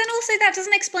 But then also that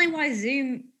doesn't explain why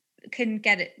Zoom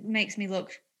makes me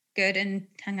look good and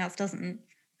Hangouts doesn't.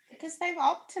 Because they've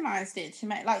optimized it to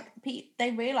make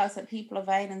they realize that people are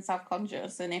vain and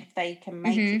self-conscious, and if they can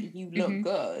make you look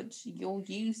good, you'll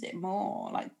use it more.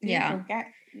 Like, Google,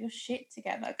 get your shit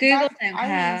together. Google don't care.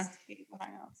 I used Google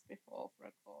Hangouts before for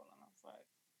a call, and I was like,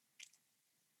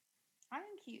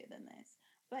 I'm cuter than this.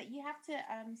 But you have to.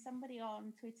 Somebody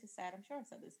on Twitter said, I'm sure I've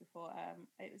said this before.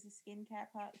 It was a skincare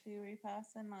guru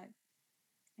person. Like,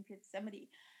 if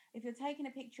you're taking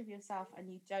a picture of yourself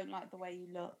and you don't like the way you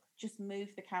look, just move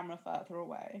the camera further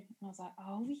away. And I was like,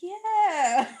 oh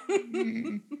yeah.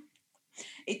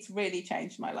 It's really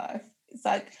changed my life. It's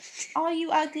like, are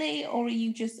you ugly or are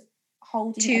you just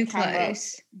holding too the camera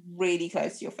close, really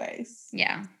close to your face?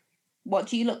 Yeah. What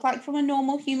do you look like from a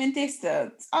normal human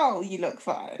distance? Oh, you look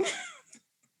fine.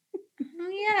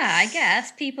 Yeah, I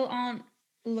guess people aren't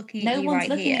looking at you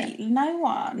right here. At you. No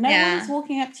one is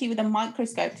walking up to you with a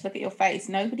microscope to look at your face.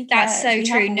 Nobody cares. That's so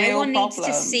true. No one needs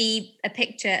to see a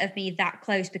picture of me that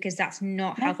close, because that's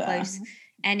not how close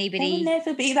anybody will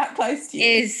never be that close to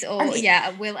you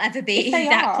will ever be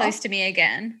that close to me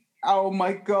again. Oh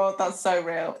my God, that's so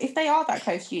real. If they are that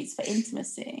close to you, it's for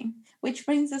intimacy. Which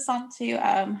brings us on to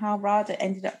how Rada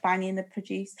ended up banging the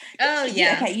producer.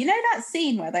 Okay, you know that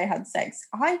scene where they had sex?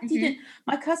 I didn't.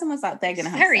 My cousin was like, they're going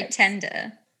to have very sex.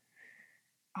 Tender.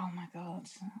 Oh my God,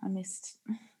 I missed.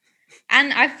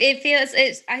 And I think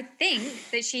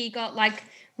that she got like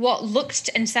what looked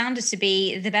and sounded to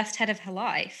be the best head of her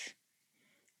life.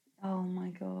 Oh my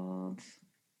God.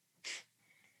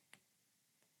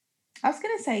 I was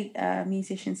going to say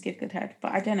musicians give good head,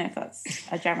 but I don't know if that's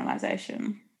a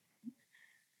generalization.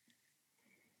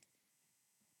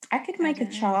 I could make a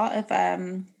chart of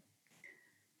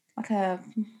like a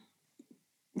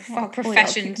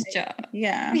professions chart.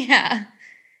 Yeah.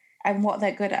 And what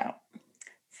they're good at.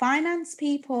 Finance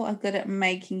people are good at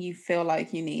making you feel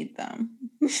like you need them.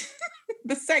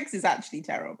 The sex is actually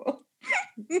terrible.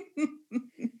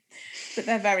 But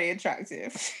they're very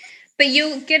attractive. But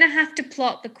you're gonna have to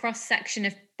plot the cross section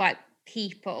of like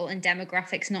people and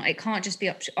demographics. It can't just be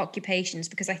occupations,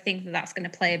 because I think that's going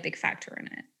to play a big factor in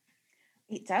it.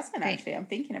 It doesn't actually. I'm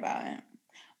thinking about it.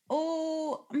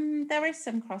 Oh, there is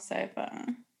some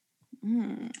crossover.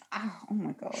 Oh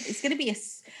my god, it's gonna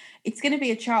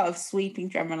be a chart of sweeping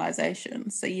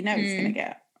generalizations. So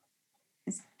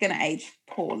it's gonna age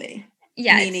poorly.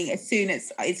 Yeah, meaning as soon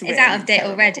as it's out of date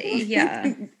already.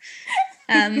 Yeah.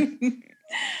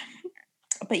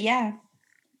 But yeah,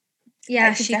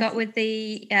 she got with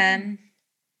the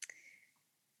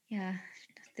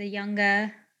the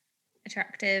younger,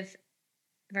 attractive,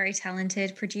 very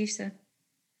talented producer.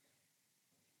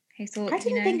 I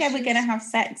didn't think they were going to have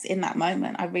sex in that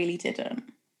moment. I really didn't.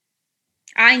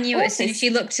 I knew it as soon as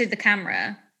she looked to the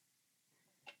camera.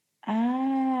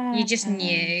 You just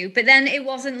knew. But then it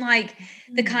wasn't like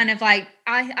the kind of like,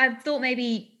 I thought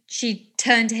maybe she'd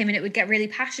turn to him and it would get really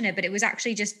passionate, but it was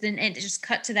actually just, then it just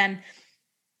cut to them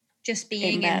just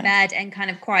being in bed and kind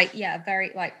of quite,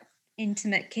 very like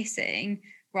intimate kissing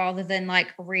rather than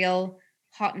like real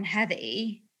hot and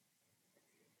heavy.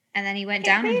 And then he went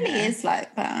down. It really is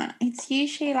like that. It's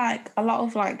usually like a lot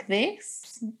of like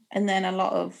this, and then a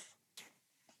lot of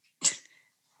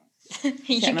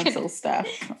genital stuff.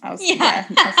 I was like,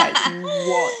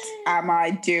 what am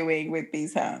I doing with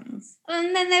these hands?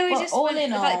 And then they were just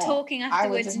talking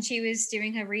afterwards, and she was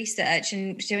doing her research,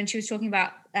 and she was talking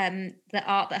about the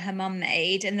art that her mum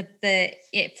made, and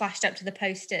it flashed up to the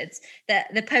postcards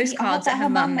that her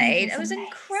mum made. It was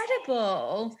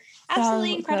incredible,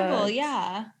 absolutely incredible.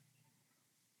 Yeah.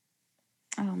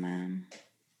 Oh man.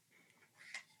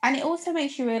 And it also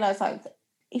makes you realize, like,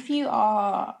 if you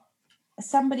are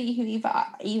somebody who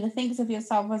either thinks of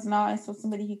yourself as an artist or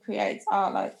somebody who creates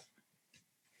art, like,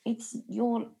 it's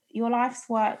your life's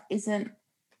work isn't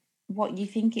what you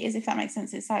think it is, if that makes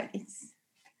sense. It's like, it's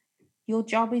your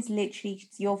job is literally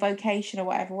your vocation or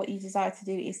whatever. What you desire to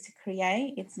do is to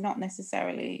create. It's not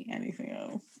necessarily anything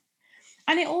else.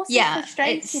 And it also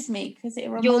frustrated me because it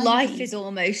reminds your life is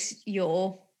almost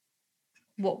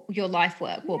what your life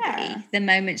work will be, the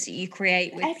moments that you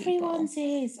create with everyone's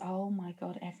people. Is. Oh my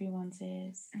God, everyone's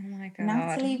is. Oh my God.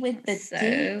 Natalie with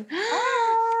the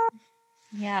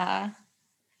Yeah.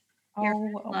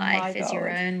 Your life is your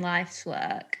own life's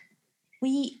work.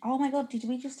 Oh my God, did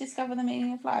we just discover the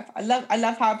meaning of life? I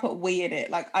love how I put we in it.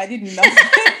 Like, I did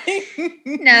nothing.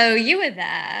 No, you were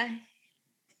there.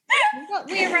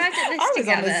 We arrived at this together. I was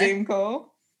on the Zoom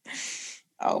call.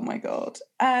 Oh my God.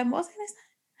 What was I going to say?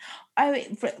 Oh,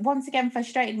 it once again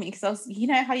frustrated me because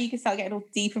how you can start getting all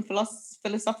deep and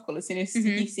philosophical as soon as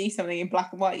you see something in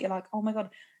black and white. You're like, oh my God,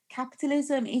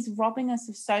 capitalism is robbing us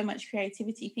of so much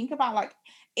creativity. Think about, like,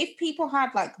 if people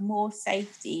had like more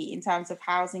safety in terms of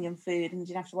housing and food and you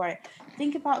didn't have to worry,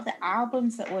 think about the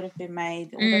albums that would have been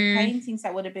made, all the paintings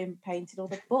that would have been painted, all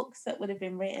the books that would have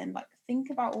been written. Like, think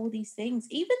about all these things,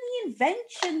 even the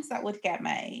inventions that would get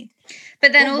made.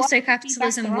 But then also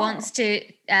capitalism wants to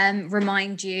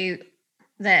remind you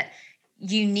that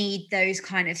you need those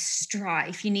kind of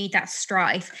strife. You need that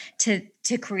strife to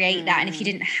create that. And if you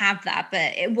didn't have that,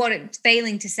 but what it's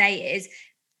failing to say is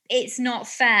it's not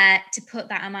fair to put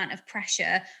that amount of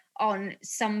pressure on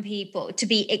some people to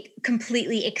be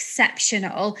completely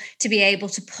exceptional, to be able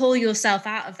to pull yourself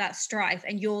out of that strife,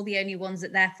 and you're the only ones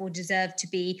that therefore deserve to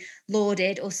be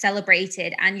lauded or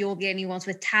celebrated, and you're the only ones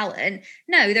with talent.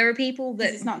 No, there are people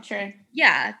that... It's not true.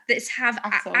 Yeah, that have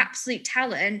absolute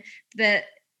talent, but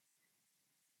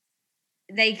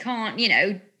they can't,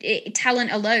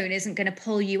 talent alone isn't going to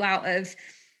pull you out of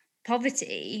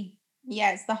poverty.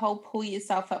 Yeah, it's the whole pull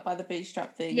yourself up by the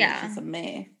bootstrap thing, which is a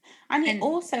myth. And it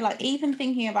also, like, even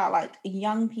thinking about like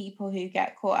young people who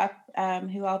get caught up,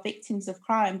 who are victims of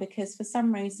crime, because for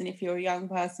some reason, if you're a young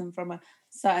person from a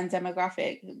certain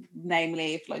demographic,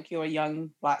 namely if like you're a young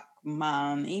black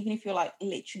man, even if you're like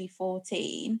literally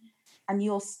 14 and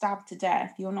you're stabbed to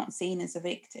death, you're not seen as a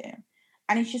victim.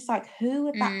 And it's just like, who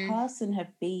would that person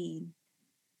have been?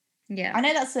 Yeah, I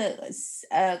know that's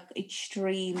a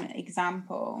extreme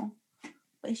example,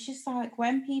 but it's just like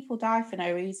when people die for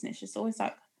no reason, it's just always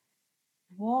like,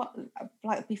 what,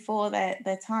 like before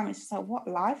their time, it's just like, what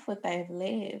life would they have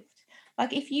lived?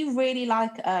 Like, if you really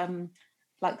like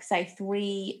say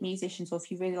 3 musicians, or if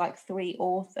you really like 3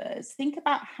 authors, think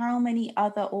about how many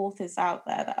other authors out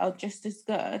there that are just as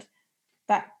good,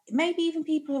 that maybe even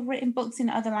people have written books in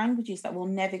other languages that will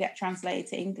never get translated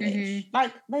to English.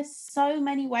 Like, there's so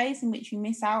many ways in which you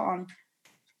miss out on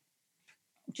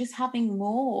just having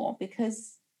more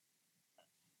because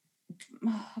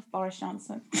of Boris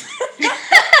Johnson.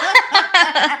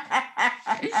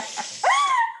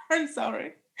 I'm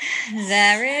sorry.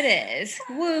 There it is.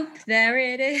 Whoop, there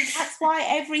it is. That's why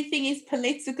everything is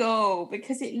political,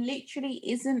 because it literally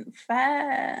isn't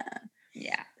fair.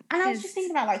 Yeah. And I was just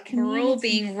thinking about like community. We're all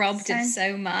being robbed of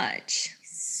so much.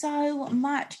 So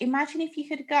much. Imagine if you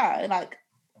could go like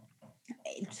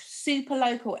super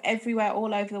local everywhere,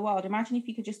 all over the world. Imagine if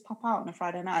you could just pop out on a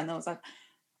Friday night and there was like,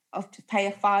 I have to pay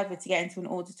a $5 to get into an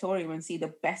auditorium and see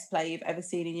the best play you've ever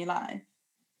seen in your life.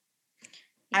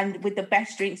 And with the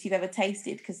best drinks you've ever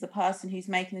tasted, because the person who's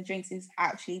making the drinks is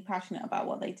actually passionate about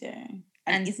what they do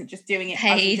and isn't just doing it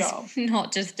paid, as a job.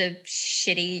 Not just a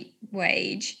shitty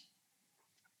wage.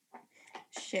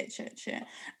 Shit.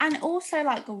 And also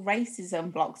like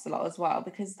racism blocks a lot as well,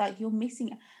 because like you're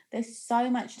missing, there's so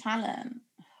much talent.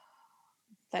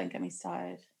 Don't get me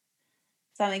started.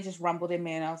 Something just rumbled in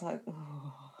me and I was like,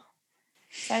 oh.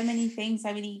 So many things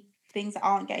that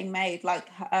aren't getting made, like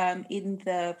in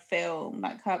the film,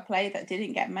 like her play that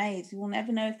didn't get made. We'll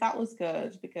never know if that was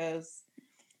good, because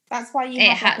that's why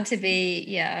it had to be,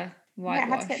 whitewashed. It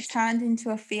had to get turned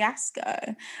into a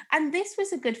fiasco. And this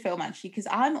was a good film actually, because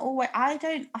I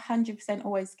don't 100%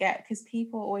 always get, because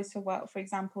people always talk about, for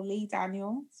example, Lee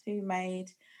Daniels, who made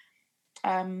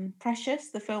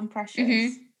Precious, the film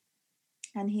Precious,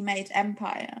 and he made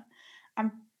Empire,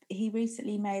 and he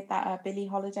recently made that Billie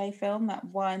Holiday film that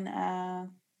won.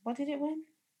 What did it win?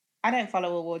 I don't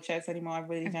follow award shows anymore. I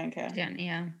really don't care. I don't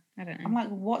know. I'm like,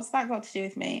 what's that got to do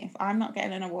with me? If I'm not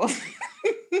getting an award,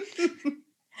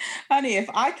 honey, if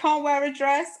I can't wear a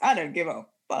dress, I don't give a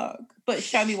fuck. But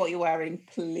show me what you're wearing,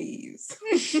 please.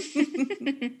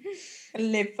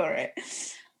 Live for it.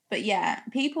 But yeah,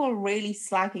 people are really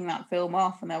slagging that film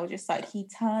off, and they were just like, he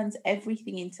turns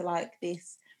everything into like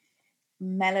this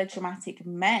melodramatic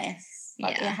mess.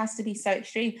 Like it has to be so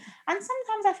extreme. And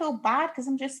sometimes I feel bad because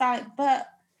I'm just like, but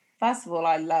first of all,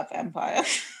 I love Empire.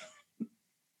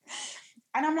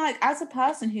 And I'm like, as a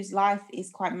person whose life is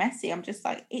quite messy, I'm just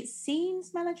like, it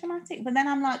seems melodramatic, but then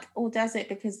I'm like, or does it?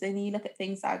 Because then you look at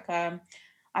things like I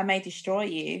May Destroy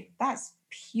You. That's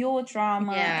pure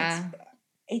drama. Yeah.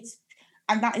 It's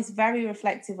and that is very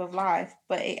reflective of life,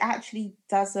 but it actually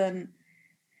doesn't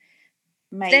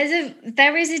make...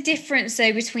 There is a difference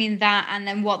though between that and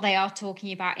then what they are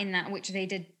talking about in that, which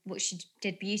she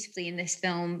did beautifully in this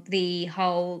film, the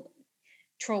whole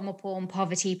trauma porn,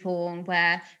 poverty porn,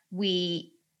 where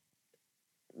we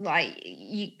like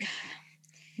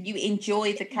you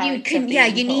enjoy the character.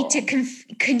 You need to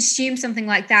consume something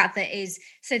like that is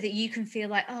so that you can feel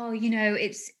like, oh,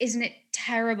 isn't it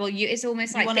terrible? It's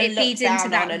almost like it feeds into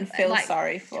that and feel like,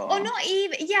 sorry for, or not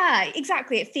even,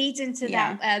 exactly. It feeds into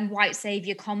that white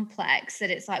savior complex that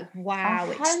it's like, wow,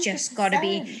 100%. It's just got to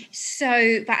be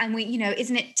so bad, and we,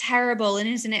 isn't it terrible, and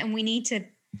isn't it, and we need to,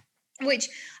 which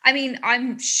I mean,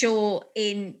 I'm sure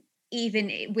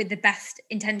even with the best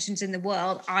intentions in the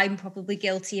world, I'm probably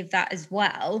guilty of that as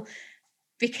well,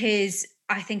 because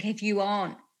I think if you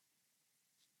aren't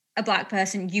a Black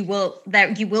person, you will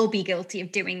be guilty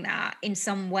of doing that in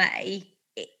some way,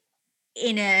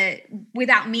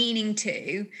 without meaning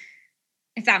to,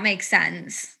 if that makes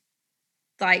sense.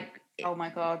 Like, oh my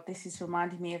God, this is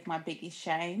reminding me of my biggest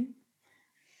shame.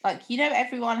 Like,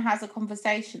 everyone has a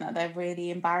conversation that they're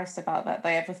really embarrassed about that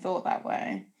they ever thought that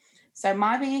way. So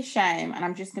my biggest shame, and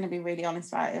I'm just going to be really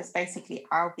honest about it, was basically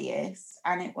Albius.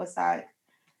 And it was like,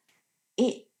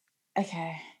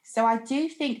 okay. So I do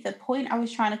think the point I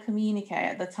was trying to communicate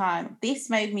at the time, this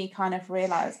made me kind of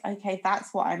realize, okay,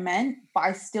 that's what I meant, but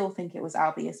I still think it was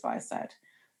Albius what I said.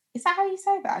 Is that how you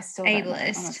say that? I still don't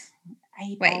know.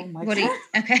 Wait, oh my what God. are you...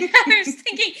 Okay, I was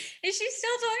thinking, is she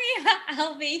still talking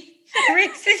about Albie,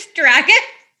 racist dragon?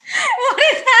 What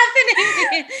is happening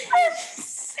here?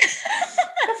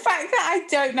 The fact that I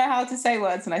don't know how to say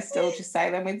words and I still just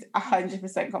say them with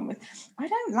 100% confidence. I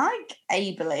don't like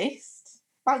ableist.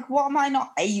 Like, what am I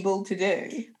not able to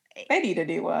do? They need a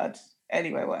new word.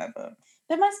 Anyway, whatever.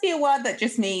 There must be a word that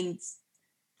just means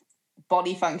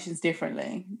body functions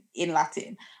differently in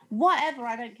Latin. Whatever,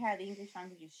 I don't care. The English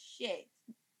language is shit.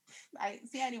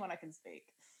 It's the only one I can speak.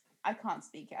 I can't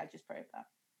speak it. I just proved that.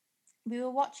 We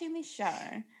were watching this show,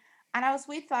 and I was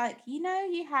with, like, you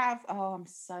have, I'm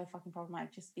so fucking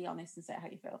problematic. Just be honest and say how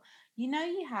you feel.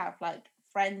 You have, like,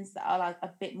 friends that are, like, a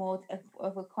bit more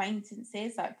of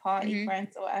acquaintances, like party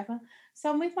friends or whatever. So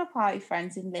I'm with my party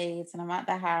friends in Leeds, and I'm at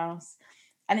their house,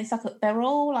 and it's like, they're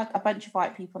all, like, a bunch of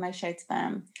white people, no shade to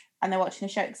them, and they're watching a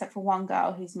show, except for one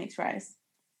girl who's mixed race.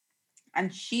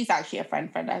 And she's actually a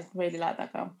friend. I really like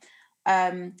that girl.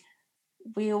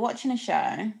 We were watching a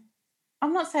show.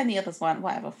 I'm not saying the others weren't,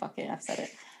 whatever, fuck it, I've said it.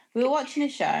 We were watching a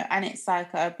show, and it's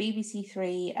like a BBC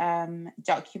Three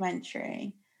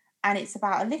documentary, and it's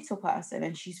about a little person,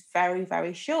 and she's very,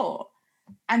 very short.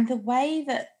 And the way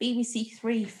that BBC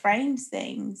Three frames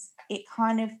things, it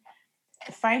kind of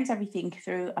frames everything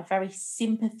through a very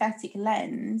sympathetic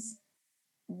lens,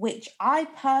 which I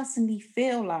personally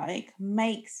feel like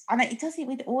makes, and it does it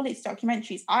with all its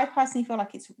documentaries, I personally feel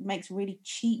like it makes really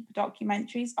cheap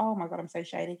documentaries. Oh my God, I'm so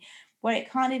shady. Where it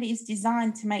kind of is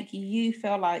designed to make you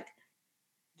feel like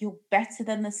you're better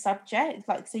than the subject.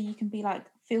 Like, so you can be like,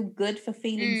 feel good for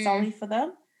feeling sorry for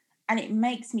them. And it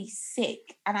makes me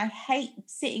sick. And I hate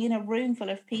sitting in a room full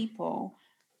of people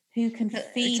who can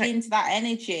feed into that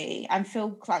energy and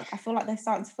feel like, I feel like they're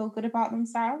starting to feel good about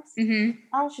themselves.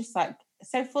 I was just like,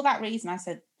 so for that reason, I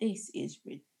said, this is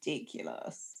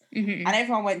ridiculous. And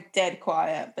everyone went dead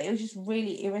quiet, but it was just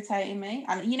really irritating me.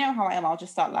 And you know how I am, I'll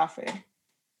just start laughing.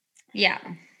 Yeah.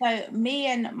 So me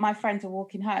and my friends were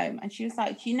walking home, and she was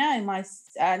like, you know, my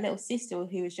little sister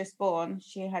who was just born,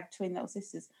 she had twin little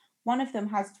sisters. One of them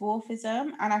has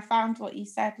dwarfism. And I found what you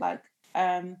said, like,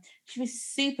 she was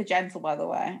super gentle, by the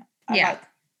way. Like,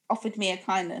 offered me a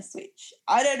kindness, which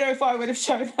I don't know if I would have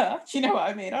shown her. Do you know what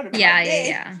I mean? I don't know.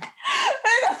 Yeah.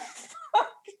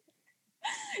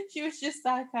 She was just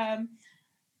like,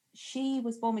 she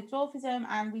was born with dwarfism,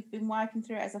 and we've been working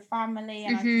through it as a family,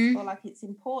 and I just feel like it's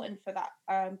important for that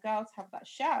girl to have that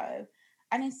show.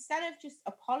 And instead of just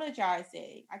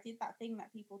apologizing, I did that thing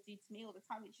that people do to me all the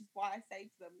time, which is why I say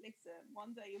to them, listen,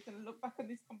 one day you're going to look back on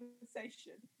this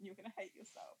conversation and you're going to hate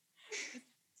yourself. Just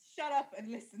shut up and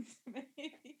listen to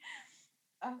me.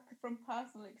 From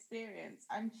personal experience.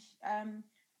 And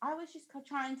I was just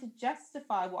trying to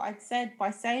justify what I'd said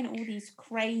by saying all these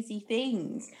crazy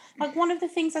things. Like, one of the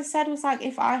things I said was like,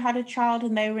 if I had a child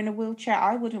and they were in a wheelchair,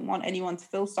 I wouldn't want anyone to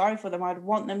feel sorry for them. I'd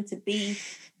want them to be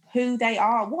who they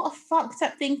are. What a fucked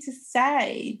up thing to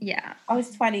say. Yeah. I was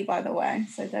 20, by the way,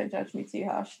 so don't judge me too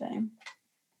harshly.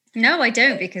 No, I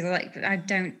don't, because I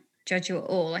don't judge you at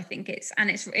all. I think it's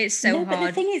so hard. But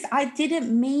the thing is, I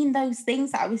didn't mean those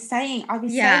things that I was saying. I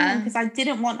was saying them because I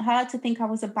didn't want her to think I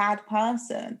was a bad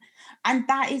person. And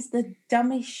that is the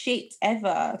dumbest shit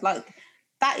ever. Like,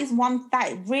 that is one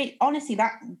that really, honestly,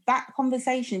 that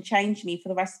conversation changed me for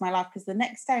the rest of my life. Because the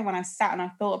next day when I sat and I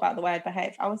thought about the way I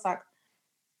behaved, I was like,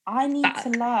 I need to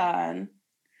learn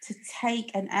to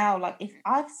take an L. Like, if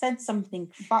I've said something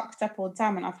fucked up or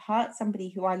dumb and I've hurt somebody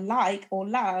who I like or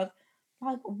love,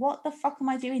 like, what the fuck am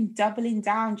I doing doubling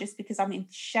down just because I'm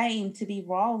ashamed to be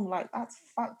wrong? Like, that's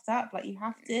fucked up. Like, you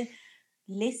have to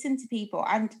listen to people.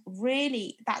 And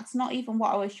really, that's not even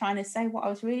what I was trying to say. What I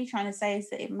was really trying to say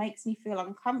is that it makes me feel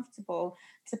uncomfortable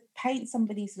to paint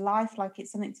somebody's life like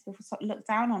it's something to look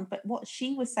down on. But what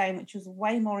she was saying, which was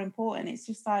way more important, it's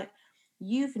just like,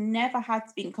 you've never had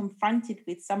to be confronted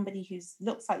with somebody who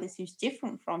looks like this, who's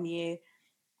different from you.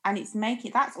 And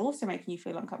that's also making you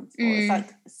feel uncomfortable.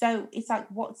 It's like,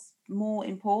 what's more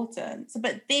important? So,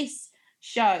 but this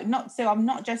show, I'm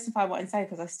not justifying what I'm saying,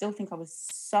 because I still think I was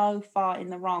so far in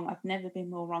the wrong. I've never been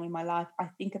more wrong in my life. I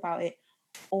think about it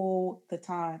all the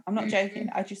time. I'm not joking.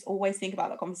 I just always think about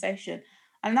that conversation.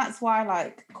 And that's why,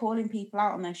 like, calling people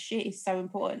out on their shit is so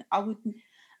important.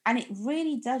 And it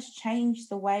really does change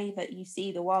the way that you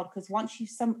see the world, because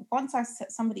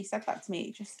somebody said that to me,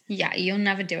 it just, you'll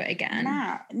never do it again.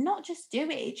 Not just do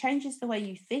it, it changes the way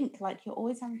you think. Like, you're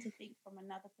always having to think from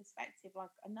another perspective.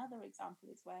 Like, another example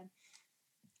is when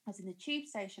I was in the tube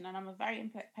station, and I'm a very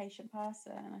impatient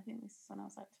person, and I think this is when I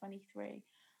was like 23.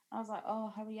 I was like,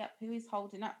 oh, hurry up, who is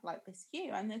holding up like this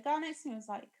queue? And the guy next to me was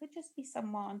like, it could just be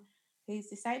someone who's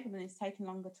disabled and is taking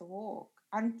longer to walk.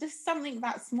 And just something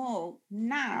that small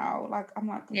now, like, I'm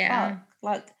like, fuck,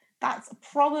 like, that's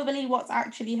probably what's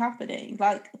actually happening.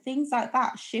 Like, things like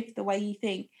that shift the way you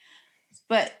think.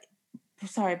 But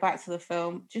sorry, back to the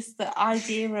film, just the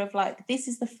idea of, like, this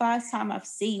is the first time I've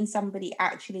seen somebody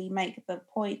actually make the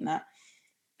point that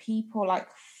people, like,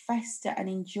 fester and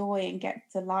enjoy and get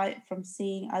delight from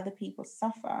seeing other people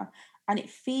suffer. And it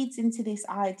feeds into this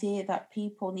idea that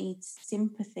people need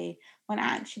sympathy, when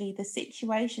actually the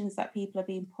situations that people are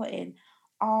being put in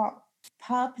are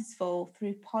purposeful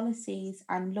through policies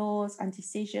and laws and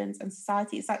decisions and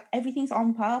society. It's like everything's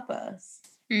on purpose.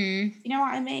 You know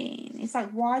what I mean? It's like,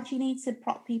 why do you need to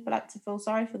prop people up to feel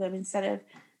sorry for them instead of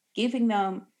giving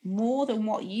them more than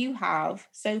what you have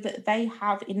so that they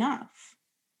have enough?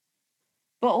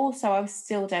 But also, I was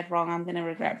still dead wrong. I'm going to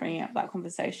regret bringing up that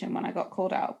conversation when I got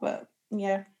called out. But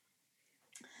yeah.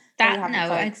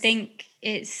 I think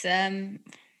it's, thank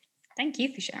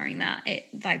you for sharing that.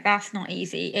 That's not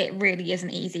easy. It really isn't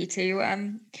easy to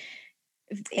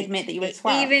admit that you were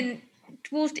 12. Even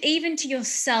well, even to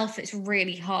yourself, it's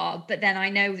really hard. But then I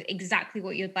know exactly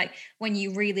what you're like when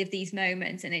you relive these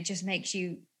moments, and it just makes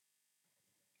you.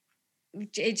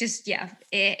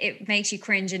 It makes you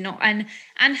cringe and not and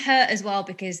hurt as well,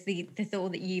 because the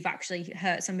thought that you've actually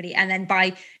hurt somebody, and then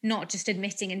by not just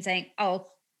admitting and saying, "Oh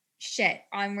shit,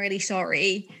 I'm really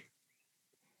sorry,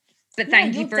 but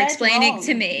thank you for explaining it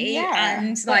to me,"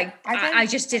 and like I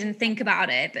just didn't think about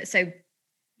it, but so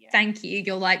thank you.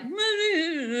 You're like,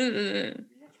 you're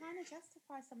trying to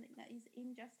justify something that is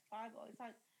injustifiable. It's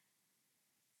like,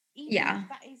 even if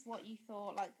that is what you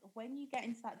thought, like when you get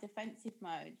into that defensive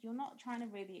mode, you're not trying to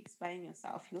really explain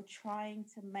yourself. You're trying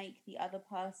to make the other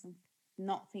person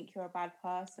not think you're a bad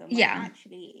person. When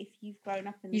actually, if you've grown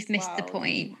up in this you've missed world, the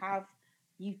point.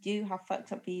 You do have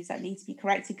fucked up views that need to be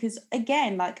corrected. Because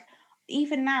again, like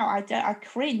even now, I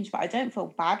cringe, but I don't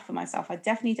feel bad for myself. I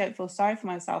definitely don't feel sorry for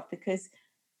myself, because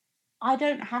I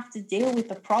don't have to deal with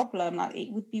the problem. Like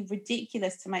it would be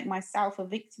ridiculous to make myself a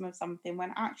victim of something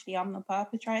when actually I'm the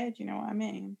perpetrator. Do you know what I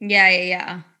mean?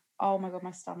 Yeah. Oh my God, my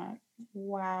stomach.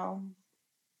 Wow.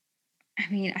 I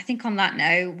mean, I think on that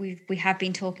note, we have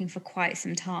been talking for quite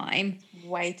some time.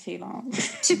 Way too long.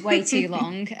 Way too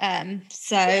long.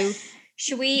 So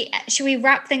should we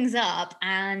wrap things up?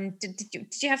 And did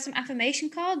you have some affirmation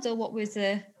cards, or what was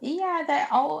the? Yeah, they're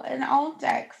an old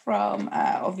deck from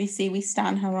obviously we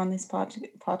stand her on this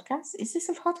podcast. Is this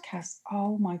a podcast?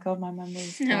 Oh my God, my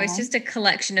memory. No, it's just a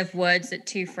collection of words that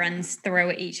two friends throw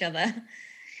at each other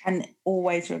and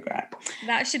always regret.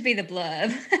 That should be the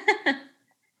blurb.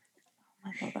 Oh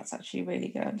my God, that's actually really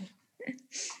good.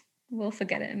 We'll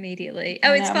forget it immediately.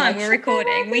 Oh, it's fine. We're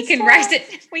recording. We can write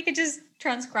it. We can just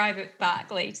transcribe it back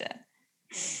later.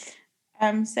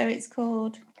 So it's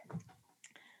called.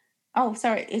 Oh,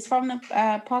 sorry. It's from the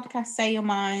podcast Say Your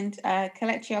Mind.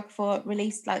 Collect Your Thought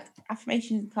released like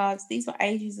affirmation cards. These were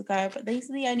ages ago, but these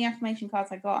are the only affirmation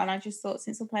cards I got. And I just thought,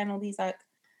 since we're playing all these like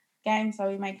games where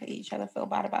we make each other feel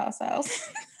bad about ourselves,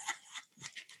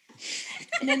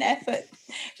 in an effort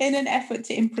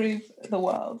to improve the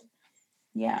world.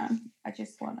 Yeah, I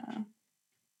just want to.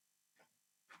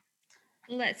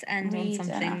 Let's end on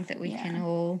something that we can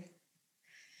all.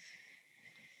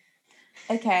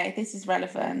 Okay, this is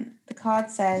relevant. The card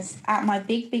says, "At my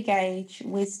big age,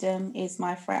 wisdom is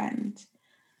my friend."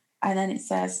 And then it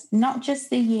says, "Not just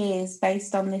the years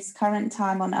based on this current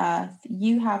time on earth.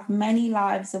 You have many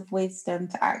lives of wisdom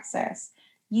to access.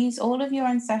 Use all of your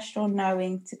ancestral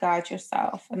knowing to guide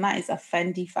yourself." And that is a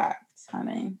Fendi fact,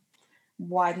 honey.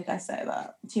 Why did I say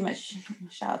that? Too much.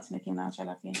 Shout out to Nicki Minaj, I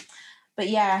love you. But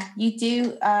yeah, you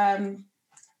do.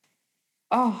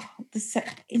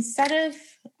 Instead of,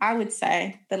 I would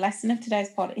say, the lesson of today's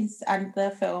pod and the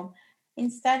film,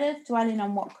 instead of dwelling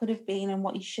on what could have been and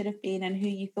what you should have been and who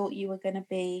you thought you were going to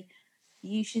be,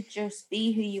 you should just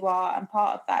be who you are. And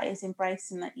part of that is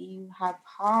embracing that you have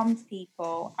harmed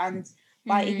people, and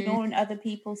by ignoring other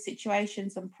people's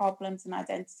situations and problems and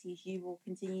identities, you will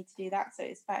continue to do that. So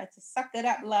it's better to suck it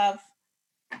up, love.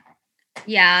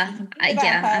 Yeah,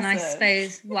 and I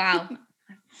suppose, wow, I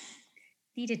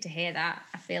needed to hear that.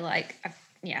 I feel like, I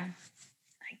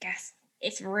guess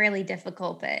it's really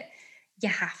difficult, but you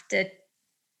have to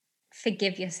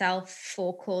forgive yourself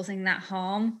for causing that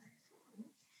harm.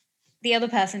 The other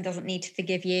person doesn't need to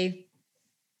forgive you.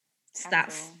 So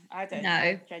I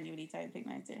genuinely don't think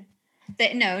they do.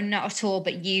 No, not at all.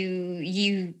 But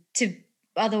I'm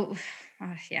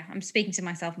speaking to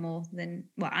myself more than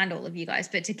and all of you guys.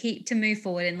 But to move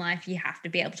forward in life, you have to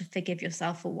be able to forgive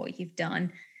yourself for what you've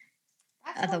done.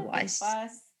 That's otherwise, one of the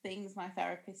first things my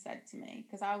therapist said to me,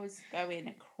 because I was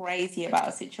going crazy about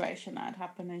a situation that had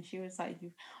happened, and she was like,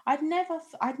 "I'd never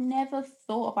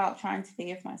thought about trying to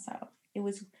forgive myself.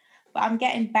 But I'm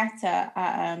getting better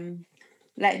at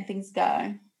letting things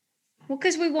go." Well,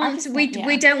 because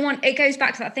we don't want, it goes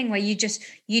back to that thing where you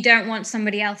don't want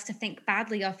somebody else to think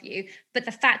badly of you. But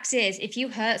the fact is, if you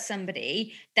hurt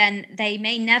somebody, then they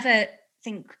may never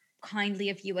think kindly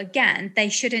of you again. They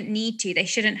shouldn't need to, they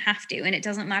shouldn't have to. And it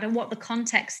doesn't matter what the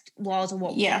context was or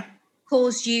what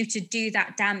caused you to do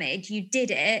that damage. You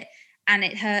did it and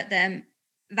it hurt them.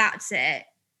 That's it.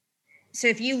 So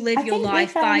if you live your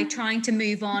life by trying to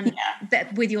move on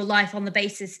with your life on the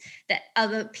basis that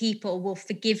other people will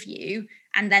forgive you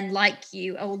and then like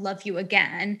you or love you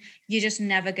again, you're just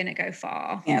never going to go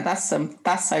far. Yeah, that's so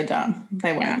dumb.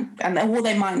 They won't. And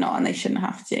they might not, and they shouldn't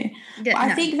have to. But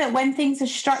I think that when things are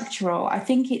structural, I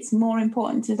think it's more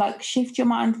important to like shift your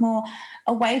mind more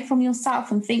away from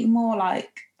yourself and think more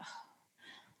like,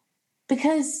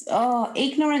 because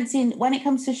ignorance when it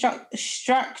comes to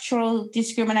structural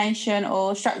discrimination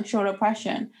or structural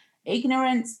oppression,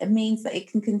 Ignorance means that it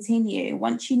can continue.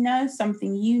 Once you know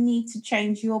something, you need to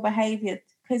change your behavior,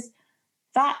 because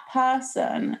that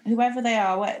person, whoever they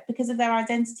are, because of their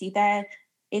identity, they're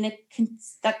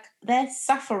they're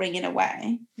suffering in a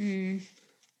way.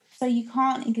 So you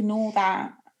can't ignore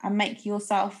that and make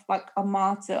yourself like a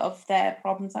martyr of their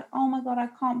problems. Like, oh my God, I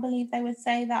can't believe they would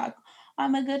say that.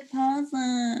 I'm a good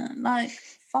person. Like,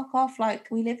 fuck off. Like,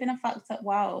 we live in a fucked up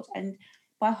world. And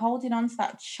by holding on to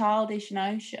that childish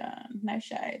notion, no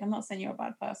shade, I'm not saying you're a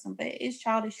bad person, but it is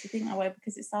childish to think that way,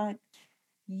 because it's like,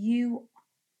 you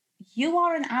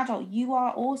are an adult. You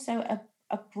are also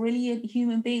a brilliant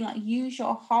human being. Like, use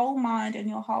your whole mind and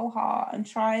your whole heart and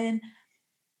try and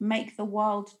make the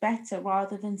world better,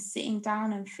 rather than sitting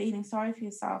down and feeling sorry for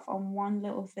yourself on one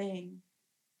little thing.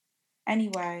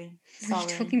 Anyway, sorry.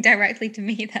 Were you talking directly to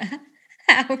me there?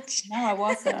 Ouch. No, I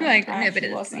wasn't. Like, I no, but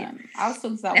actually wasn't. I was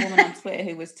talking to that woman on Twitter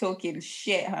who was talking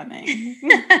shit, honey.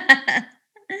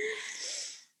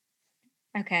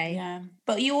 Okay. Yeah.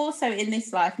 But you also, in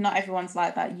this life, not everyone's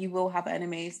like that. You will have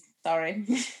enemies. Sorry.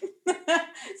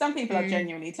 Some people are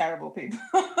genuinely terrible people.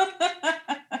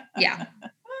 Yeah.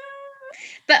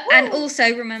 But, and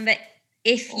also remember,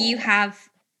 if you have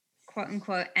quote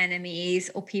unquote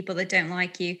enemies or people that don't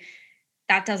like you,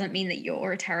 that doesn't mean that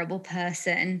you're a terrible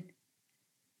person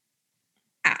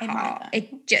at heart.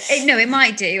 It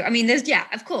might do. I mean, there's, yeah,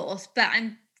 of course, but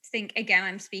I'm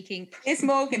speaking. It's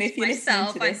Morgan. If you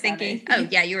myself, listen to this, I'm thinking, honey. oh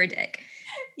yeah, you're a dick.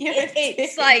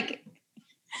 It's like,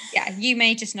 yeah, you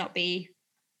may just not be.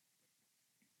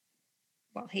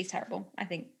 Well, he's terrible. I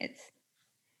think it's.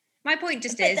 My point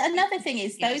just is. Another thing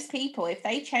is, those people, if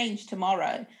they change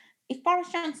tomorrow, if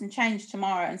Boris Johnson changed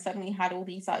tomorrow and suddenly had all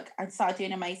these, like, and started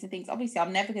doing amazing things, obviously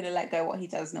I'm never going to let go of what he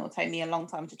does, and it will take me a long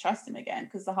time to trust him again,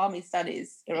 because the harm he's done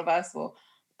is irreversible.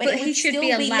 But he should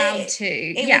be allowed to.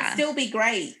 It would still be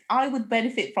great. I would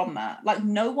benefit from that. Like,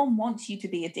 no one wants you to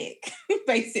be a dick,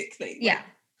 basically. Yeah.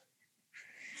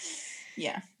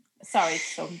 Yeah. Sorry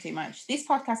for talking too much. This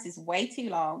podcast is way too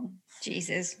long.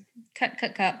 Jesus. Cut.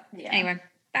 Yeah. Anyway,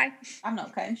 bye. I'm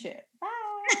not cutting shit.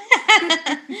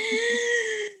 Bye.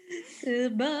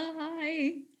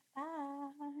 Goodbye.